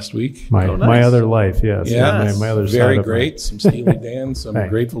Friday last week. My other life, yes. Yeah, my other very side great. Some Steely Dan, some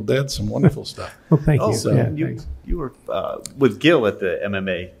Grateful Dead, some wonderful stuff. Well, thank you. So you were with Gil at the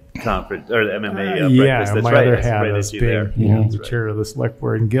MMA conference or the MMA breakfast. That's my right. other That's hat right, is you being there. the chair of the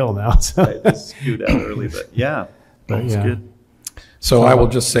Selectboard in Gil now. So. Right, just scoot out early, but that's good. So I will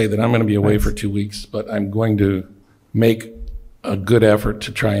just say that I'm going to be away for 2 weeks, but I'm going to make a good effort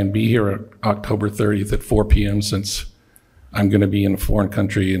to try and be here on October 30th at 4 p.m. since I'm going to be in a foreign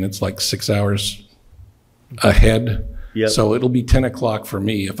country and it's like 6 hours ahead. Yep. So it'll be 10 o'clock for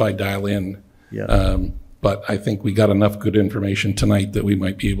me if I dial in. But I think we got enough good information tonight that we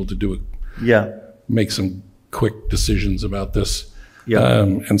might be able to do it. Make some quick decisions about this.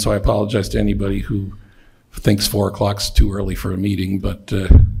 And so I apologize to anybody who thinks 4 o'clock's too early for a meeting, but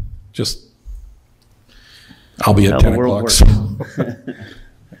just I'll be at 10 o'clock. So.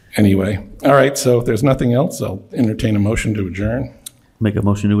 Anyway, all right, so if there's nothing else, I'll entertain a motion to adjourn. Make a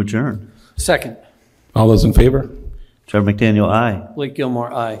motion to adjourn. Second. All those in favor? Trevor McDaniel, aye. Blake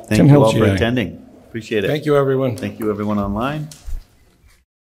Gilmore, aye. Thank you all for attending. Appreciate it. Thank you, everyone. Thank you, everyone online.